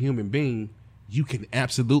because you're a human being, you can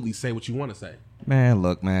absolutely say what you want to say. Man,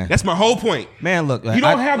 look, man. That's my whole point. Man, look. You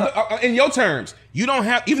don't have in your terms. You don't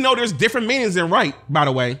have, even though there's different meanings than right. By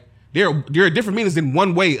the way, there are different meanings in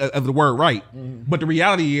one way of the word right. But the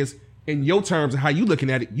reality is, in your terms and how you looking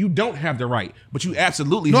at it, you don't have the right, but you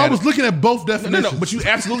absolutely. No, have I was looking at both definitions. No, but you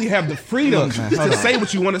absolutely have the freedom Look, man, hold to on. say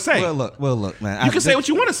what you want to say. Well, look, man. You can say what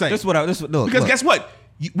you want to say. Because guess what?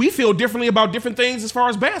 We feel differently about different things as far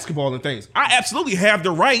as basketball and things. I absolutely have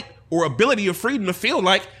the right or ability or freedom to feel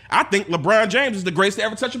like I think LeBron James is the greatest to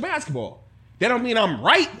ever touch a basketball. That don't mean I'm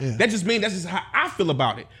right. Yeah. That just means that's just how I feel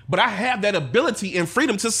about it. But I have that ability and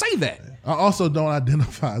freedom to say that. I also don't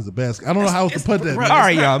identify as a basketball. I don't know how else to put that. Bro, man. All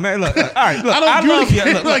right, y'all, man. Look. All right, look. I don't I love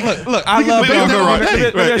really- y'all. like, Look. I we can love debate y'all.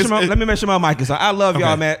 that all day. Let me mention my mic. So I love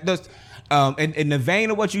y'all, Okay. man. Just, in the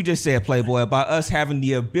vein of what you just said, Playboy, about us having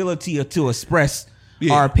the ability to express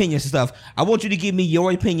our opinions and stuff. I want you to give me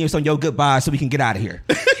your opinions on your goodbye so we can get out of here.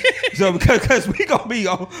 So because we gonna be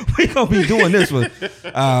doing this one.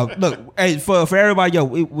 Look, hey, for everybody, yo,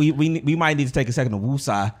 we might need to take a second to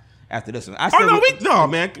woosah after this one.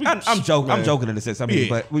 Man. I'm joking. Man. I'm joking in a sense. I mean,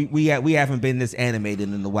 but we haven't been this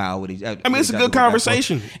animated in a while with each other. I mean, it's a good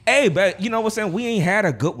conversation. Hey, but you know what I'm saying? We ain't had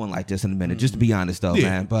a good one like this in a minute. Just to be honest, though,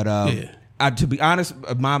 man. But to be honest,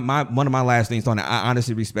 my one of my last things on it, I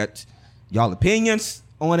honestly respect y'all opinions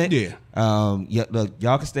on it. Look,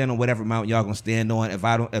 y'all can stand on whatever mountain y'all gonna stand on.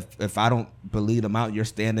 If I don't believe the mountain you're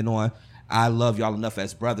standing on, I love y'all enough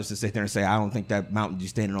as brothers to sit there and say I don't think that mountain you're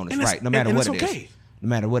standing on is right, no matter what it is. No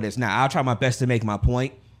matter what it is. Now I'll try my best to make my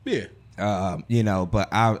point. You know, but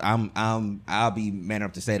I'll be man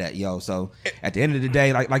enough to say that, yo. So at the end of the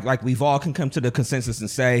day, like we've all can come to the consensus and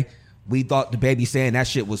say we thought the baby saying that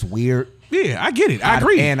shit was weird. Yeah, I get it. I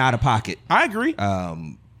agree. And out of pocket. I agree.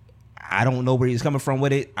 I don't know where he's coming from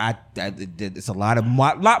with it. It's a lot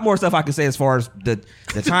more stuff I can say as far as the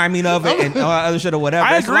timing of it and other shit or whatever.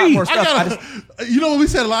 I agree. You know, we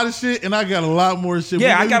said a lot of shit, and I got a lot more shit.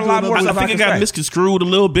 Yeah, I got a lot more stuff. I think it got misconstrued a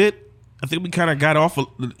little bit. I think we kind of got off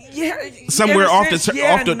somewhere off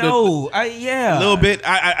the a little bit.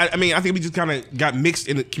 I mean, I think we just kind of got mixed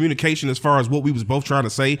in the communication as far as what we was both trying to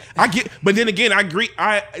say. But then again, I agree.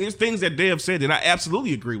 There's things that Dev said that I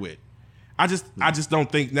absolutely agree with. I just don't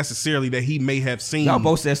think necessarily that he may have seen. Y'all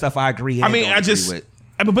both said stuff I agree. But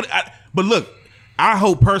look, I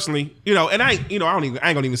hope personally, you know, and I ain't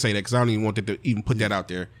gonna even say that because I don't even want to even put that out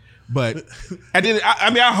there. But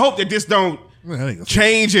I hope that this don't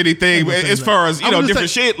change anything as far as different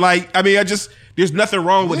shit. Like, I mean, there's nothing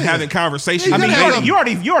wrong with having conversations. I mean, you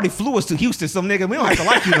already flew us to Houston, some nigga. We don't have to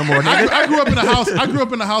like you no more, nigga. I grew up in a house. I grew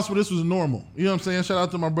up in a house where this was normal. You know what I'm saying? Shout out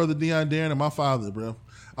to my brother Deion Darren and my father, bro.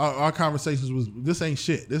 Our conversations was, this ain't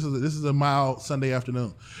shit. This is a mild Sunday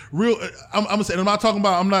afternoon. I'm gonna say. I'm not talking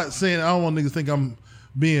about. I'm not saying. I don't want niggas to think I'm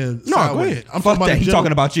being. No, go ahead. I'm talking about. He's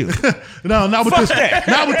talking about you. No, not with this one.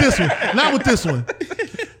 Not with this one. Not with this one.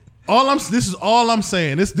 This is all I'm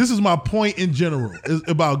saying. This is my point in general. Is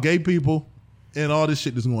about gay people and all this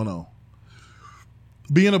shit that's going on.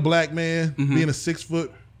 Being a black man, being a 6'5",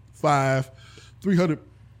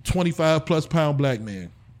 325 plus pound black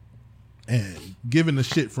man. And giving the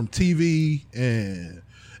shit from TV and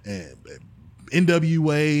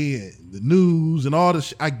NWA and the news and all this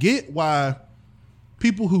shit. I get why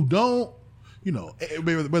people who don't, you know,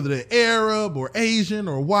 whether they're Arab or Asian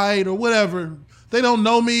or white or whatever, they don't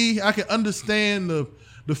know me. I can understand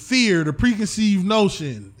the fear, the preconceived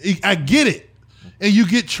notion. I get it. And you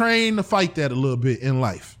get trained to fight that a little bit in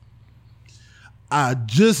life. I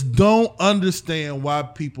just don't understand why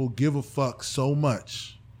people give a fuck so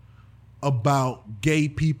much about gay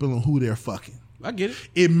people and who they're fucking. I get it.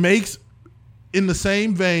 It makes, in the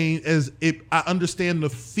same vein as I understand the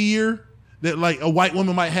fear that like a white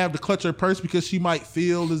woman might have to clutch her purse because she might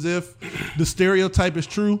feel as if the stereotype is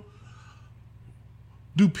true.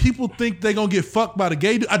 Do people think they're gonna get fucked by the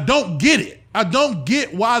gay dude? I don't get it. I don't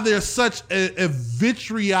get why there's such a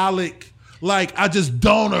vitriolic, like, I just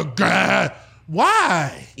don't agree.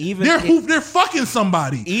 Why? They're fucking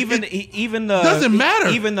somebody. Even the doesn't matter.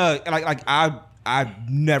 Even the like I've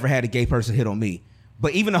never had a gay person hit on me.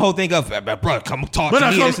 But even the whole thing of, bro, come talk to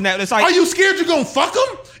me. This and that. It's like, are you scared you're gonna fuck them?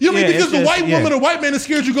 You know what I mean? Because the white woman or white man is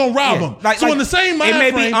scared you're gonna rob them. So in the same mind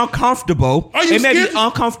frame, it may be uncomfortable. It may be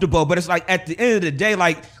uncomfortable, but it's like at the end of the day,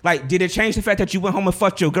 like did it change the fact that you went home and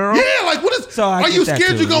fucked your girl? Yeah, like what is? So are you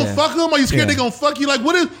scared you're gonna fuck them? Are you scared they're gonna fuck you? Like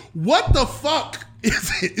what the fuck?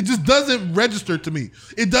 It just doesn't register to me.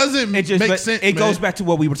 It doesn't make sense. It goes back to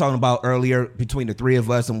what we were talking about earlier between the three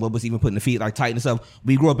of us and what was even putting the feet like tight and stuff.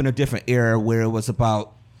 We grew up in a different era where it was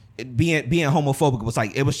about being homophobic. Was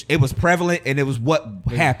like it was prevalent and it was what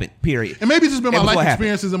happened. Period. And maybe it's just been my life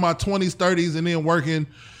experiences in my 20s, 30s, and then working.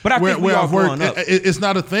 But I think where I've worked, it's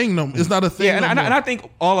not a thing. No, it's not a thing. Yeah, and I think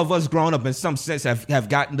all of us growing up in some sense have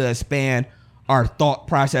gotten to expand our thought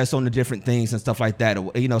process on the different things and stuff like that.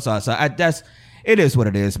 You know, so that's. It is what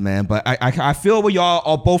it is, man. But I feel where y'all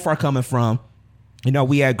all both are coming from. You know,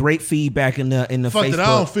 we had great feedback in the Fuck Facebook that,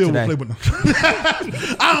 I don't feel today. Playboy.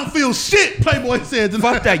 I don't feel shit. Playboy said.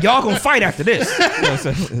 Fuck that, y'all gonna fight after this.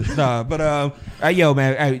 Yo,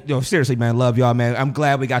 man, seriously, man, love y'all, man. I'm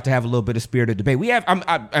glad we got to have a little bit of spirited debate. We have,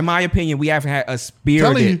 in my opinion, we haven't had a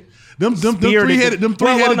spirited. Them three-headed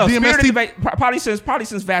DMST debate probably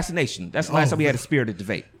since vaccination. That's the last time we had a spirited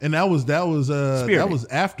debate. And that was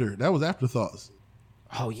afterthoughts.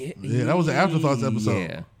 Oh yeah, that was an afterthoughts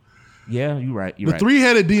episode. Yeah, you're right. The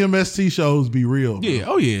three-headed DMST shows be real. Bro. Yeah,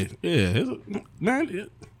 oh yeah. Man,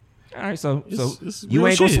 all right, so you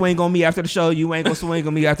ain't gonna swing on me after the show. You ain't gonna swing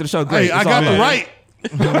on me after the show. Great. Hey, I got the right.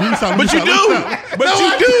 But you do.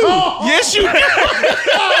 Yes, you do.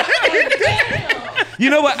 You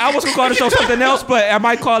know what? I was gonna call the show something else, but I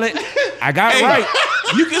might call it. I got it right.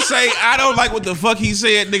 You can say I don't like what the fuck he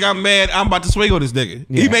said, nigga. I'm mad. I'm about to swing on this nigga.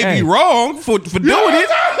 Yeah, He may be wrong for doing it,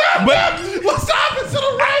 but what's happening to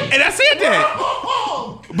the right? and I said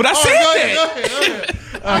that. But I said that.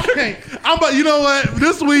 Okay. You know what?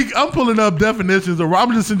 This week I'm pulling up definitions, or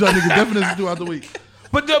I'm just sending y'all niggas definitions throughout the week.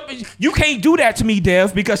 But you can't do that to me,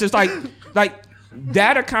 Dev, because it's like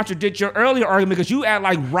that'll contradict your earlier argument because you act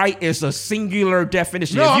like right is a singular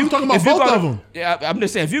definition. No, I'm talking about both of them. Yeah, I'm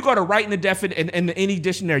just saying, if you go to right in the definition in any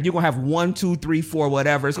dictionary, you're gonna have 1, 2, 3, 4,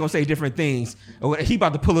 whatever. It's gonna say different things. He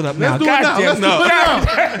about to pull it up now. Let's do it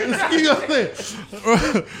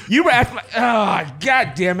now. You were acting like,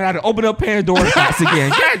 God damn it! I had to open up Pandora's box again.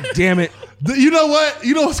 God damn it! You know what?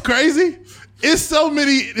 You know what's crazy? It's so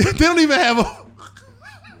many. They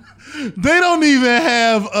don't even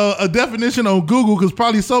have a definition on Google because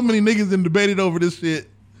probably so many niggas been debated over this shit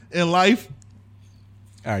in life.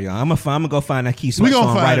 All right, y'all. I'm gonna go find that key sweat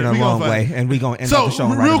song right in the wrong way, and we gonna end up the show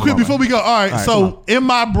right real quick before way. we go. All right, so in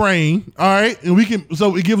my brain, all right, and we can.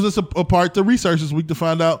 So it gives us a part to research this week to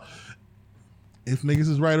find out if niggas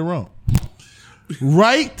is right or wrong.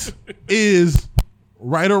 Right is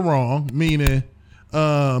right or wrong, meaning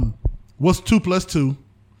what's 2 + 2?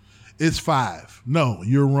 It's 5. No,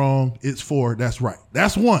 you're wrong. It's 4. That's right.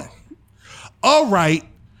 That's 1. All right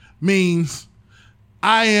means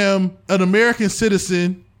I am an American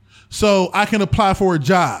citizen, so I can apply for a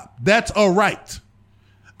job. That's all right.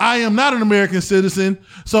 I am not an American citizen,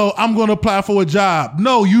 so I'm going to apply for a job.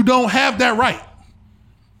 No, you don't have that right.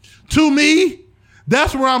 To me,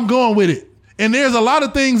 that's where I'm going with it. And there's a lot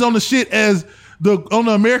of things on the shit on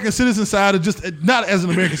the American citizen side, of just not as an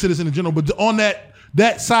American citizen in general, but on that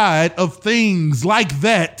side of things like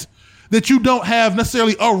that you don't have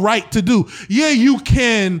necessarily a right to do. Yeah, you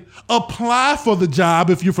can apply for the job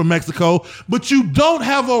if you're from Mexico, but you don't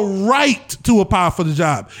have a right to apply for the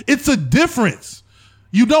job. It's a difference.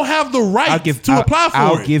 You don't have the right to apply for it.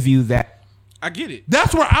 I'll give you that. I get it.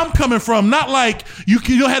 That's where I'm coming from. Not like you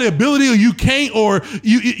don't have the ability or you can't or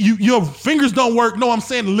your fingers don't work. No, I'm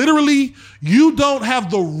saying literally you don't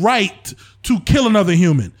have the right to kill another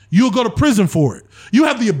human. You'll go to prison for it. You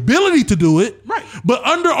have the ability to do it, right? But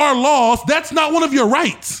under our laws, that's not one of your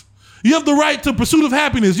rights. You have the right to pursuit of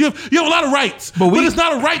happiness. You have a lot of rights, but it's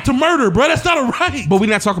not a right to murder, bro. That's not a right. But we're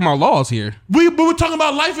not talking about laws here. But we're talking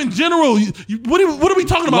about life in general. What are we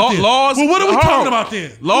talking about then? Laws. Well, what are we talking about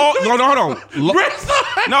then? No, hold on.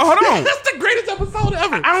 No, hold on. That's the greatest episode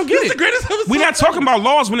ever. I don't get it. That's the greatest episode. We're not talking about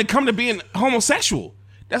laws when it comes to being homosexual.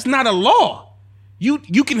 That's not a law. You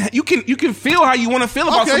can feel how you want to feel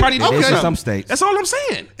about somebody. In some states. That's all I'm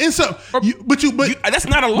saying. And so, but that's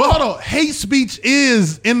not a law. Well, hold on. Hate speech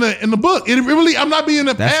is in the book. It really, I'm not being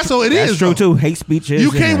an asshole. It is. That's true too. Hate speech is.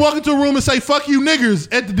 You can't walk into a room and say "fuck you niggers"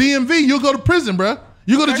 at the DMV. You'll go to prison, bro.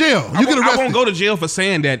 You go to jail. You get arrested. I won't go to jail for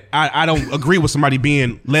saying that I don't agree with somebody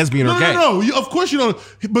being lesbian or gay. No. Of course you don't.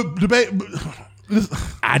 But debate.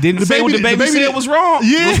 I didn't say what the baby said was wrong.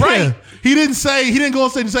 Yeah, it was right. He didn't go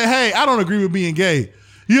on stage and say, "Hey, I don't agree with being gay."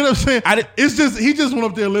 You know what I'm saying? It's just he just went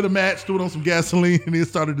up there, lit a match, threw it on some gasoline, and then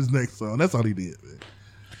started his next song. That's all he did, man.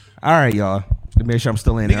 All right, y'all. Let me make sure I'm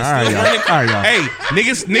still in there. All right, y'all. Hey,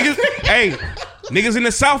 niggas in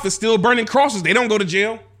the South is still burning crosses. They don't go to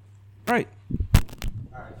jail. Right.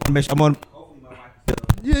 I'm on.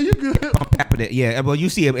 Yeah, you good. I'm tapping it. Yeah, well, you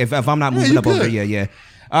see if I'm not moving up over there. Yeah.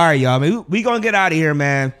 All right, y'all. I mean, we gonna get out of here,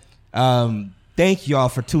 man. Thank y'all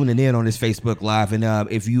for tuning in on this Facebook Live, and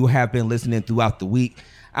if you have been listening throughout the week,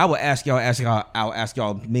 I will ask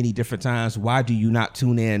y'all many different times, why do you not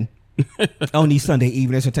tune in on these Sunday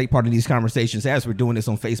evenings and take part in these conversations as we're doing this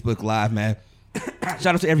on Facebook Live, man?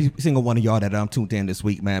 Shout out to every single one of y'all that tuned in this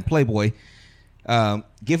week, man. Playboy,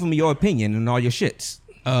 give them your opinion and all your shits.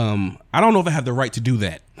 I don't know if I have the right to do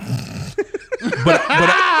that, but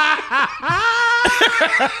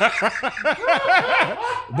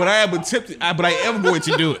I am attempting. But I am going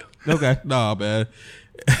to do it. Okay. Nah, man.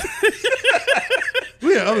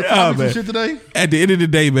 We had other topics and shit today. At the end of the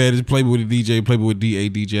day, man, it's Playboy with the DJ, Playboy with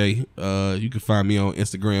DADJ. You can find me on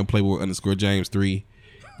Instagram, Playboy_James3.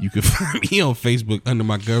 You can find me on Facebook under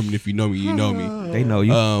my government. If you know me, you know me. They know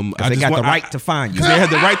you. They got the right to find you. They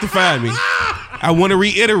have the right to find me. I want to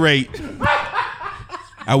reiterate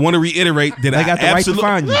that they got the right to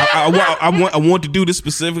find you. I want to do this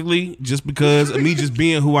specifically just because of me just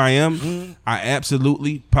being who I am. I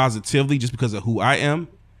absolutely, positively, just because of who I am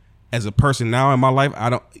as a person now in my life,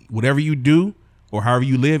 whatever you do or however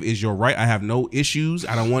you live is your right. I have no issues.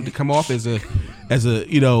 I don't want it to come off as a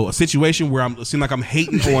a situation where it seem like I'm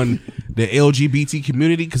hating on the LGBT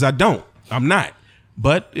community, because I don't. I'm not.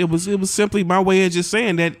 But it was simply my way of just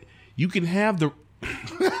saying that you can have the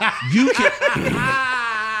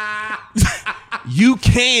you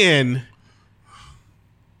can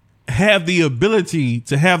have the ability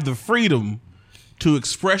to have the freedom to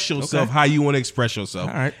express yourself how you want to express yourself.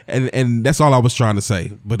 All right. And that's all I was trying to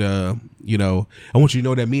say. But I want you to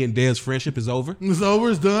know that me and Dez's friendship is over. It's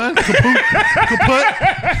over. It's done.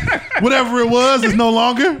 Kaput. Whatever it was is no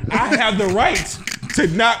longer. I have the right to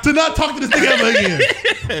not talk to this thing ever again.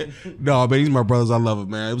 No, man, he's my brothers. I love it,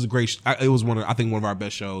 man. It was a great. It was one of our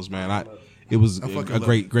best shows, man. It was a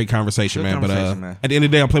great conversation, man. Man. At the end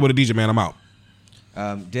of the day, I'm playing with a DJ, man. I'm out.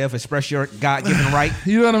 Dev, express your God-given right.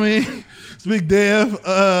 You know what I mean? It's Big Dev.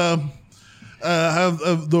 I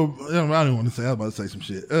don't want to say. I was about to say some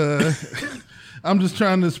shit. I'm just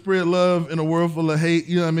trying to spread love in a world full of hate.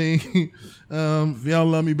 You know what I mean? If y'all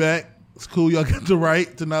love me back, it's cool. Y'all got the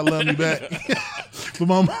right to not love me back. But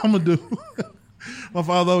my mama do. My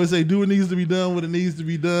father always say, do what needs to be done when it needs to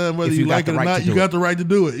be done. Whether you like it or not, you got the right to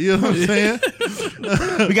do it. You know what I'm saying?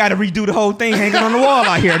 We got to redo the whole thing hanging on the wall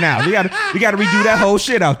out here now. We got to redo that whole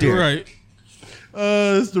shit out there. Right.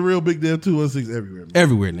 It's the real Big Dev 216 everywhere. Man.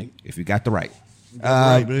 Everywhere, nigga. If you got the right.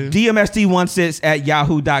 Right, man.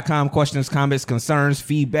 DMST16@yahoo.com. Questions, comments, concerns,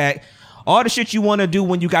 feedback. All the shit you want to do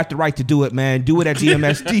when you got the right to do it, man. Do it at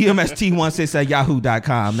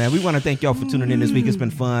DMST16@yahoo.com, man. We want to thank y'all for tuning in this week. It's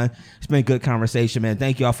been fun. It's been a good conversation, man.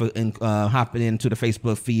 Thank y'all for hopping into the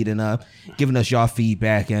Facebook feed and giving us y'all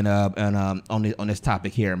feedback and on this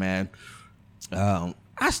topic here, man.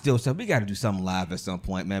 I still say we got to do something live at some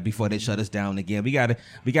point, man, before they shut us down again. We got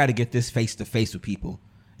to get this face to face with people.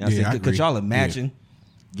 You know what I'm saying? Could y'all imagine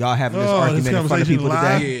y'all having this argument in front of people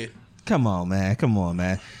today? Yeah. Come on, man.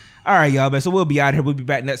 All right, y'all, man. So we'll be out here. We'll be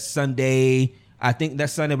back next Sunday. I think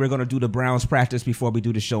next Sunday we're going to do the Browns practice before we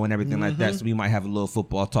do the show and everything like that. So we might have a little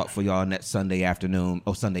football talk for y'all next Sunday afternoon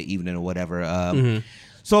or Sunday evening or whatever.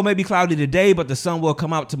 So it may be cloudy today, but the sun will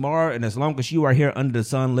come out tomorrow. And as long as you are here under the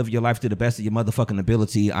sun, live your life to the best of your motherfucking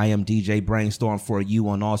ability. I am DJ Brainstorm for you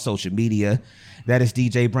on all social media. That is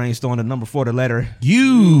DJ Brainstorm, the number 4, the letter.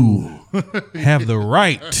 You have the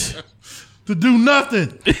right to do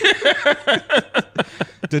nothing.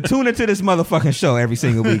 To tune into this motherfucking show every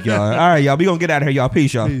single week, y'all. All right, y'all. We gonna get out of here, y'all.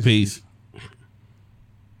 Peace, y'all. Peace.